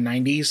market in the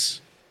 90s,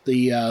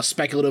 the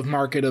speculative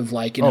market of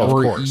like of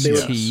course,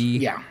 E.T.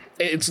 yes. Yeah,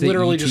 it's The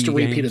literally E.T. just a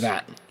repeat games. of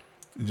that.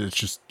 It's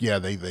just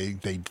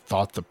they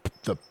thought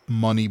the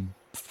money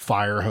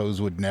fire hose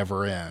would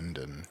never end,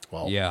 and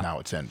now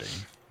it's ending.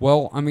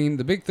 Well, I mean,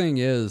 the big thing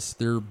is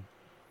they're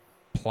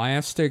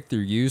plastic, they're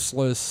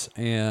useless,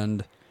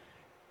 and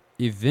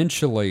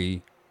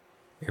eventually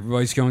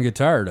everybody's going to get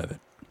tired of it.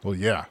 Well,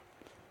 yeah.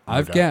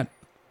 I've got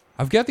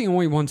the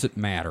only ones that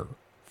matter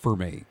for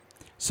me.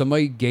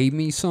 Somebody gave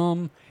me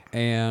some,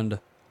 and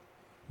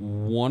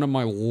one of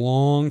my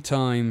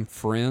longtime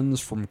friends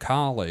from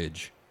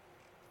college,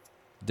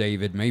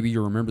 David, maybe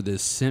you remember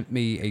this, sent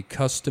me a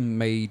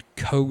custom-made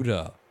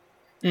Coda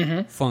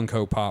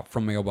Funko Pop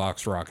from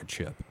Mailbox Rocket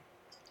Ship.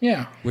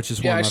 Yeah, Which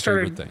is one of my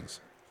favorite things.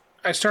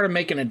 I started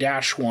making a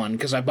Dash one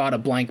because I bought a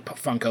blank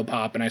Funko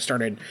Pop and I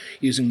started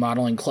using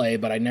modeling clay,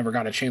 but I never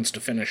got a chance to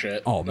finish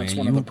it. Oh, That's man,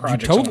 one of the you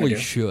projects I wanna totally do.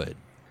 should.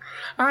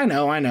 I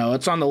know.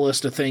 It's on the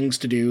list of things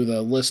to do,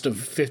 the list of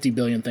 50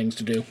 billion things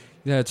to do.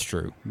 That's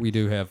true. We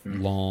do have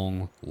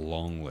long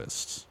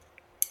lists.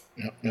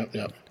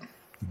 Yep.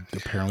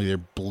 Apparently, they're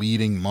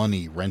bleeding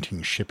money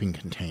renting shipping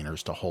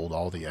containers to hold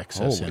all the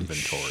excess Holy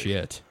inventory.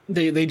 shit.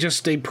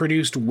 They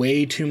produced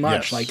way too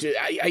much. Yes.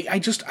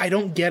 Like I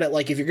don't get it.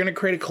 Like if you're gonna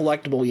create a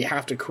collectible, you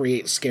have to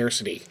create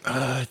scarcity.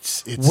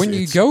 When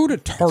you go to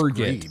it's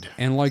Target greed.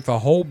 and like the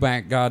whole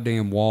back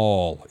goddamn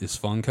wall is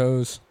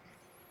Funkos,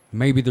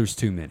 maybe there's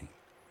too many.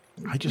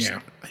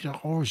 It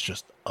always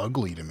just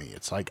ugly to me.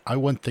 It's like I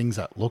want things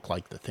that look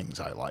like the things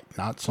I like,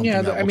 not something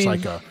that looks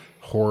like a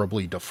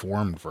horribly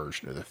deformed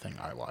version of the thing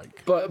I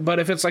like. But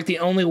if it's like the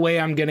only way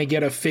I'm gonna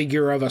get a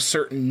figure of a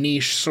certain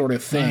niche sort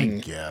of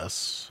thing,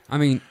 Yes. I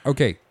mean,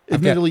 okay.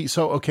 Admittedly,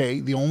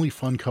 the only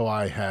Funko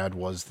I had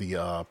was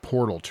the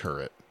portal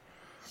turret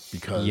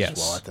because,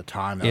 at the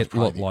time that It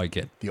looked like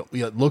it.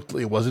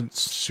 It wasn't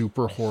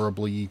super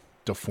horribly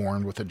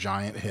deformed with a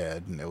giant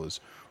head, and it was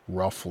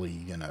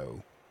roughly, it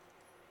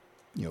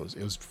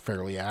was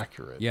fairly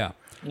accurate. Yeah.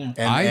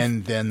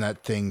 And then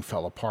that thing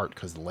fell apart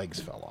because the legs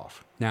fell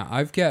off. Now,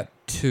 I've got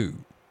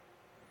two.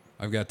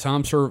 I've got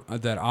Tom Servo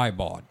that I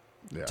bought.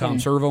 Yeah. Tom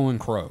Servo and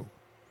Crow.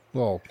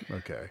 Well,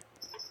 okay.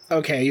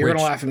 okay, you're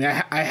gonna laugh at me.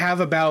 I have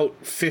about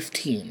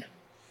 15.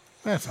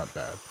 That's not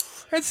bad.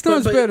 It's not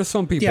as bad as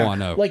some people I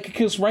know. Like,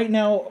 because right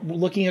now,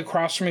 looking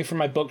across from me from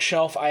my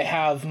bookshelf, I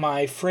have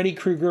my Freddy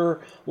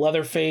Krueger,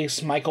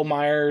 Leatherface, Michael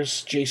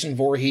Myers, Jason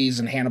Voorhees,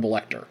 and Hannibal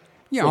Lecter.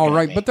 Yeah, all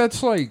right, but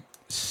that's like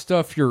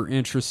stuff you're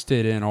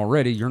interested in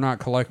already. You're not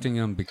collecting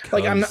them because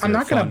Like, I'm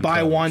not going to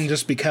buy Funkos. one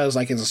just because,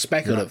 like, it's a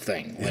speculative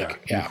thing.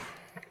 Like, yeah.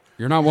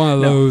 You're not one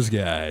of those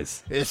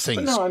guys. This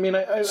thing's No, I mean,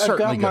 I've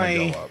certainly got going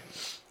to my... go up.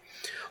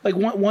 Like,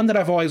 one that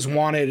I've always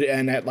wanted,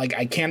 and like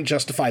I can't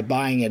justify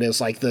buying it, is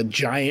like the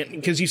giant...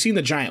 Because you've seen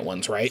the giant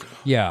ones, right?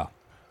 Yeah.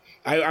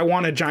 I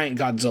want a giant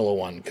Godzilla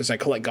one, because I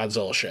collect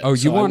Godzilla shit. Oh,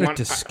 So you want it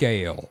to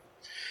scale.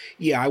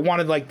 Yeah, I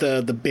wanted like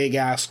the big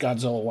ass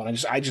Godzilla one.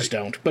 I just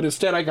don't. But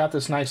instead, I got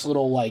this nice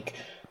little like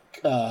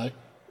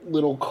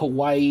little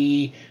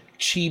kawaii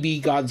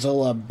chibi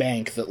Godzilla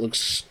bank that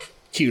looks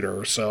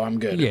cuter. So I'm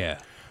good. Yeah.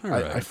 All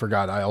right. I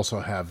forgot. I also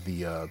have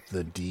the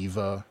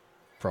Diva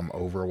from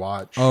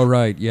Overwatch. Oh,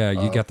 right. Yeah,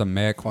 you got the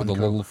mech with the Funko.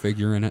 little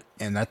figure in it.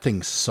 And that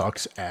thing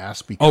sucks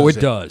ass because it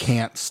does.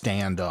 can't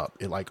stand up.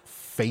 It like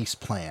face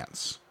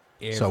plants.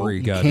 So Every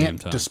you goddamn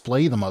can't time.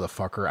 display the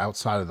motherfucker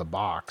outside of the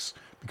box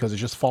because it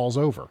just falls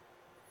over.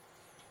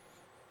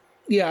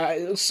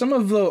 Yeah, some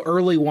of the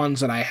early ones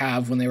that I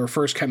have when they were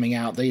first coming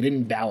out, they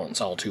didn't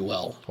balance all too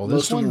well. Well,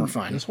 Most of them were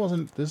fine. This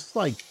is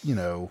like, I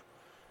mean,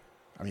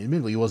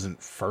 admittedly, it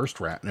wasn't first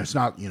round. And it's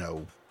not,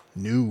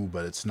 new,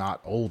 but it's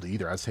not old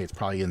either. I'd say it's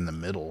probably in the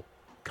middle,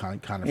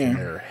 kind of from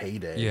their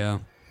heyday. Yeah.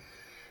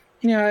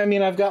 Yeah, I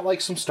mean, I've got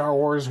like some Star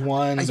Wars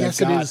ones. I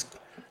guess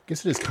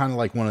it is kind of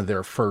like one of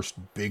their first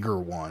bigger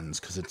ones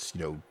because it's,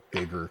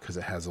 bigger because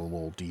it has a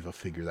little diva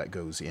figure that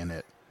goes in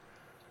it.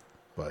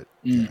 But,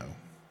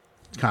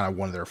 it's kind of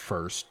one of their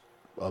first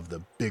of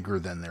the bigger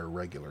than their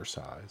regular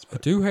size. I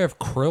do have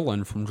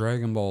Krillin from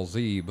Dragon Ball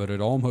Z, but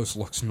it almost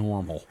looks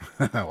normal.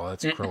 Well,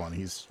 that's Krillin.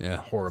 He's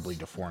horribly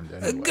deformed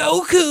anyway.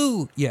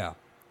 Goku! Yeah.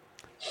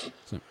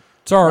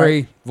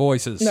 Sorry,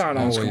 voices. No,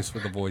 it's always for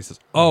the voices.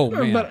 Oh,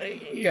 man.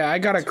 But yeah, I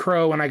got a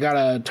Crow and I got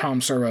a Tom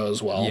Servo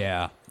as well.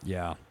 Yeah.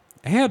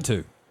 I had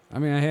to. I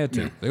had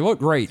to. They look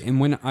great. And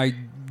when I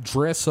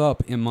dress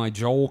up in my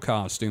Joel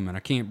costume and I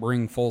can't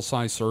bring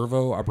full-size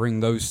Servo, I bring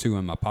those two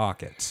in my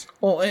pockets.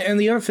 Well, and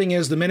the other thing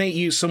is, the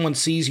minute someone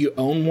sees you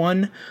own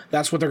one,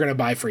 that's what they're going to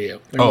buy for you.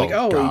 They're like,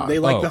 God. they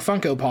like the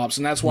Funko Pops,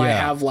 and that's why I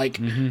have like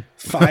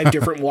 5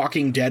 different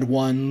Walking Dead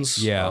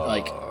ones.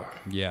 Yeah.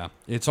 Yeah.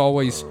 It's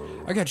always,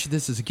 I got you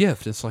this as a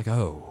gift. It's like,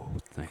 oh,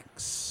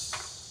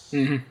 thanks.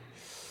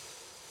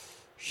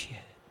 Shit.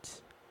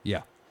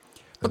 Yeah.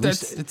 But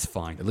it's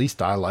fine. At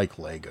least I like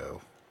Lego.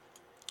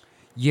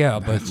 Yeah,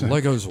 but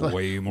Lego's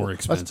way more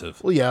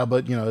expensive. Well, yeah,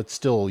 but it's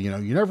still, you're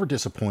never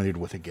disappointed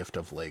with a gift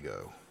of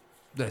Lego.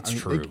 That's I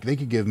mean, true. They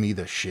could give me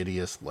the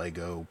shittiest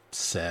Lego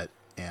set,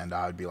 and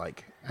I'd be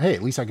like, hey,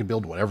 at least I could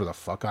build whatever the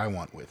fuck I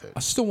want with it.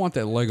 I still want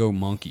that Lego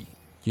monkey.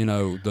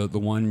 The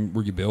one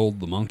where you build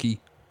the monkey.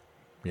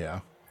 Yeah.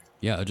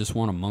 Yeah, I just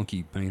want a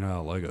monkey painted out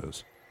of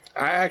Legos.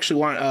 I actually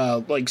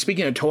want,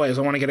 speaking of toys,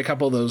 I want to get a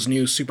couple of those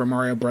new Super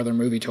Mario Brother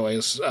movie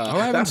toys.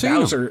 I haven't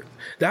seen them.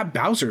 That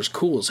Bowser's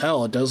cool as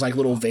hell. It does like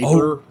little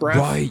vapor breath.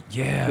 Right,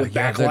 yeah. With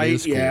that backlight,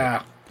 is cool.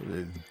 yeah.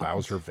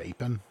 Bowser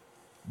vaping?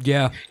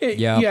 Yeah.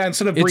 Yeah,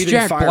 instead of it's breathing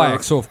Jack fire.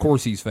 Black, so of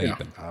course he's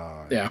vaping.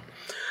 Yeah.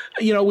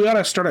 We ought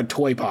to start a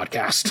toy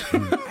podcast.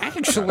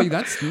 Actually,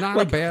 that's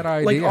not a bad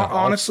idea.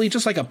 Honestly,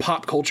 just like a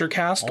pop culture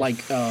cast.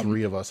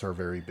 Three of us are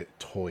very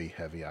toy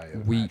heavy, I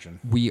imagine.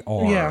 We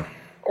are. Yeah.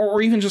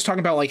 Or even just talking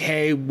about like,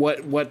 hey,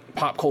 what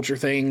pop culture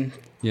thing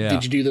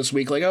did you do this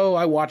week? Like,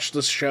 I watched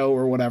this show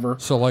or whatever.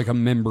 So like a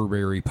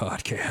Memberberry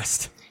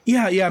podcast.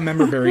 Yeah,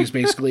 member berries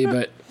basically,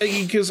 but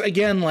because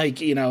again,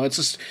 it's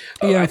just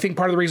I think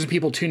part of the reason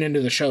people tune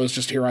into the show is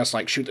just to hear us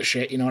like shoot the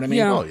shit. You know what I mean?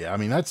 Yeah. Oh yeah, I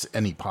mean that's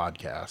any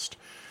podcast.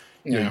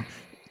 Yeah.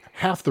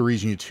 Half the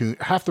reason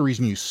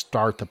you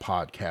start the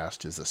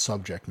podcast is the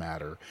subject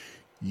matter.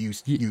 You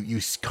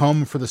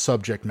come for the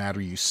subject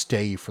matter. You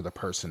stay for the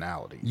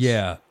personalities.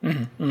 Yeah.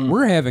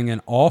 We're having an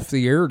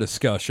off-the-air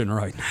discussion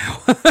right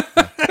now.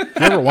 You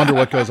ever wonder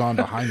what goes on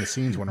behind the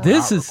scenes when we're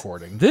not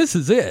recording? This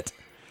is it.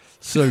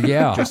 So,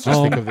 yeah. Just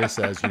think of this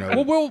as,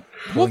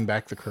 pulling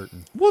back the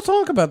curtain. We'll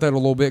talk about that a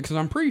little bit because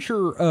I'm pretty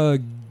sure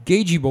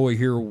Gagey Boy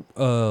here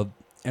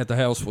at the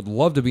house would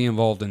love to be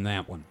involved in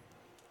that one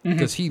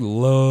because he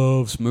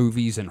loves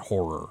movies and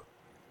horror.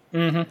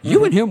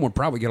 You and him would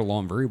probably get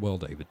along very well,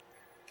 David.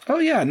 Oh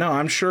yeah, no,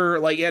 I'm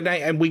sure.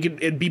 And we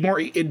could. It'd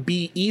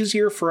be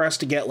easier for us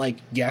to get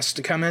like guests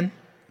to come in.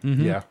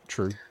 Yeah,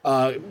 true.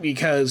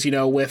 Because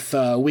with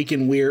Week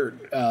in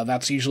Weird,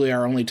 that's usually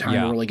our only time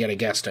to really get a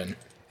guest in.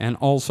 And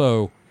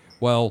also,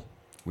 well,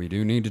 we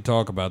do need to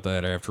talk about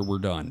that after we're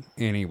done.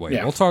 Anyway,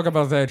 we'll talk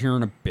about that here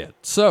in a bit.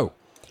 So,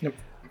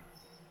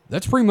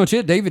 that's pretty much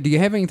it. David, do you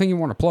have anything you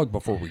want to plug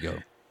before we go?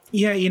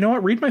 Yeah, you know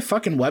what? Read my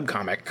fucking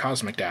webcomic,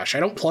 Cosmic Dash. I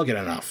don't plug it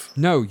enough.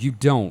 No, you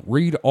don't.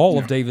 Read all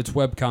of David's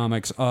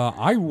webcomics.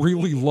 I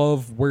really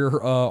love where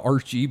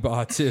RG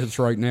Bots is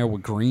right now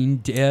with Green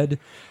Dead.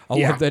 I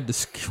love that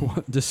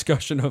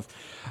discussion of...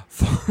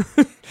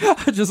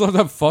 I just love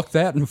that fuck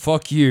that and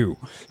fuck you.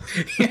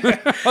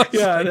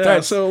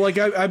 So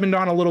I've been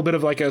on a little bit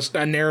of like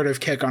a narrative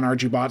kick on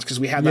RG Bots because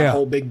we had that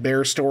whole big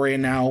bear story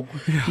and now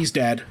he's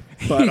dead.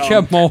 But, he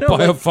got mauled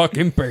by a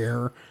fucking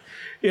bear.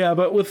 Yeah,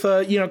 but with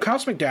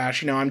Cosmic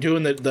Dash, I'm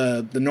doing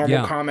the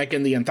normal comic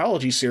and the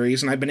anthology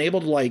series, and I've been able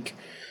to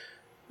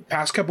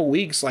past couple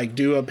weeks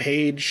do a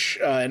page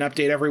an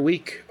update every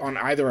week on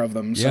either of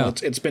them. So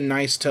it's been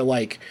nice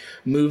to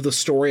move the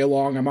story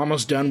along. I'm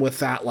almost done with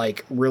that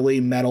really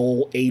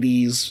metal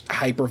 80s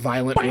hyper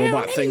violent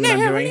robot thing that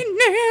I'm doing.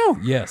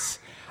 Yes.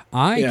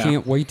 I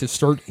can't wait to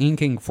start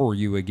inking for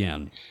you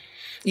again.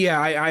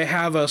 Yeah, I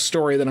have a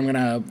story that I'm going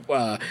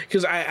to...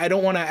 Because I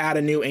don't want to add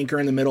a new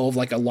anchor in the middle of,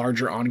 a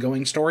larger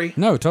ongoing story.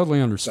 No,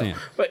 totally understand.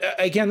 So, but,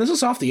 again, this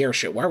is off-the-air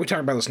shit. Why are we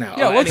talking about this now?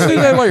 Yeah, let's do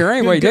that later.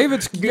 Anyway,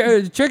 David's...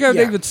 check out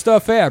David's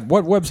stuff at...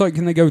 What website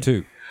can they go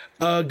to?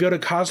 Go to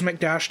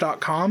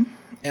cosmicdash.com,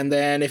 and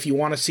then if you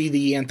want to see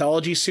the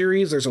anthology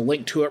series, there's a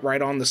link to it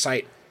right on the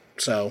site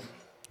So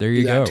There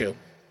you do go. that too.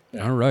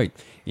 Yeah. All right.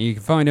 You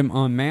can find him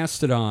on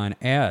Mastodon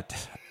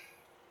at...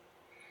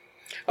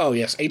 Oh,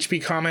 yes.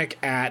 HP Comic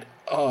at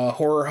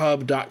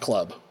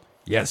horrorhub.club.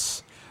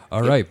 Yes.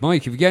 All right,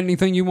 Mike, if you got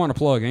anything you want to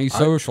plug, any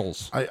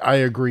socials? I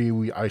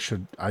agree. I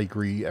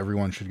agree.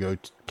 Everyone should go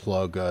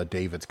plug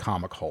David's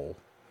comic hole.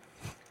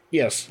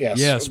 Yes.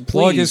 Yes,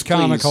 plug his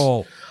comic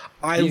hole.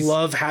 I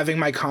love having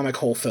my comic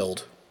hole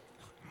filled.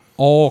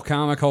 All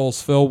comic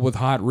holes filled with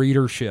hot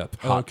readership.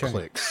 Hot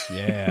clicks.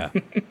 Yeah.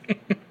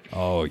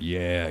 Oh,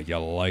 yeah. You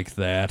like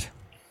that?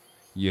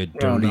 You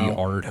dirty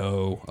art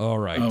hoe. All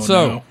right.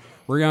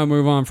 We're going to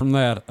move on from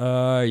that.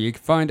 You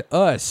can find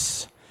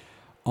us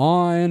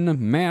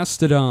on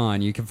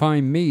Mastodon. You can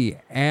find me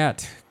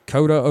at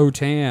Kota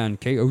Otan,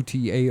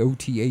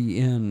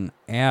 Kotaotan,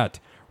 at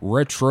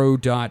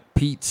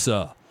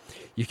retro.pizza.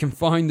 You can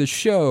find the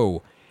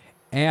show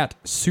at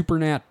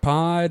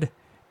supernatpod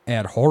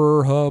at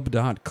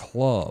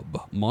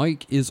horrorhub.club.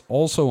 Mike is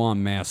also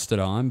on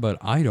Mastodon, but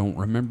I don't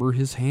remember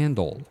his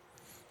handle.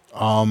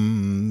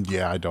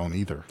 Yeah, I don't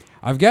either.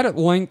 I've got it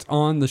linked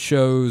on the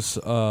show's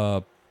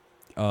Doobly-doos.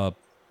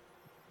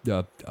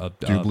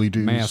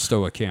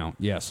 Masto account.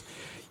 Yes.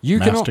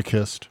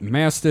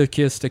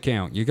 Masticist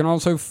account. You can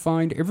also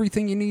find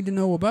everything you need to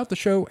know about the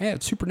show at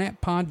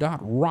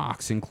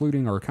supernatpod.rocks,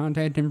 including our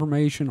contact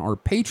information, our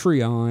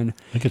Patreon. I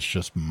think it's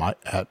just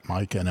at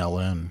Mike and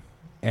LN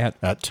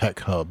at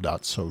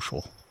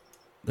techhub.social.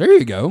 There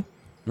you go.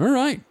 All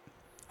right.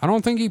 I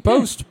don't think he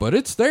posts, but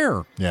it's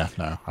there. Yeah,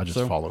 no, I just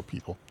follow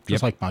people.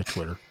 Just like my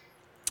Twitter.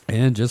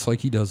 And just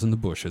like he does in the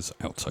bushes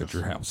outside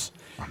your house.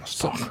 I'm a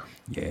stalker.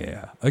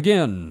 Yeah.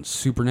 Again,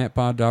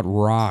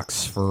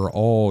 supernatpod.rocks for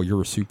all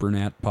your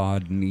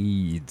supernatpod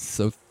needs.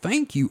 So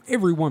thank you,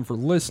 everyone, for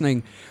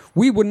listening.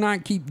 We would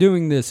not keep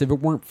doing this if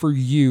it weren't for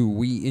you.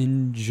 We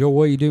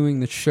enjoy doing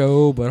the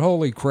show, but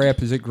holy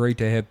crap, is it great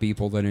to have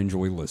people that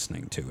enjoy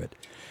listening to it.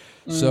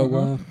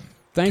 So,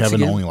 thanks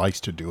Kevin again. only likes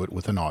to do it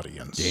with an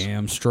audience.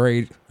 Damn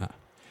straight.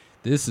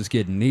 This is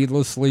getting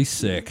needlessly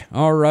sick.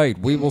 All right,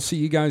 we will see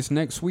you guys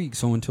next week.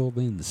 So until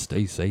then,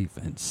 stay safe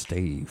and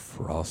stay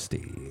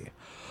frosty.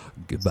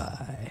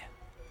 Goodbye.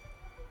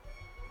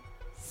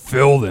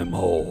 Fill them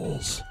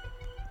holes.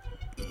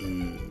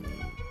 Damn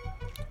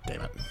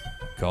it.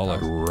 Call it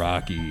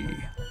Rocky.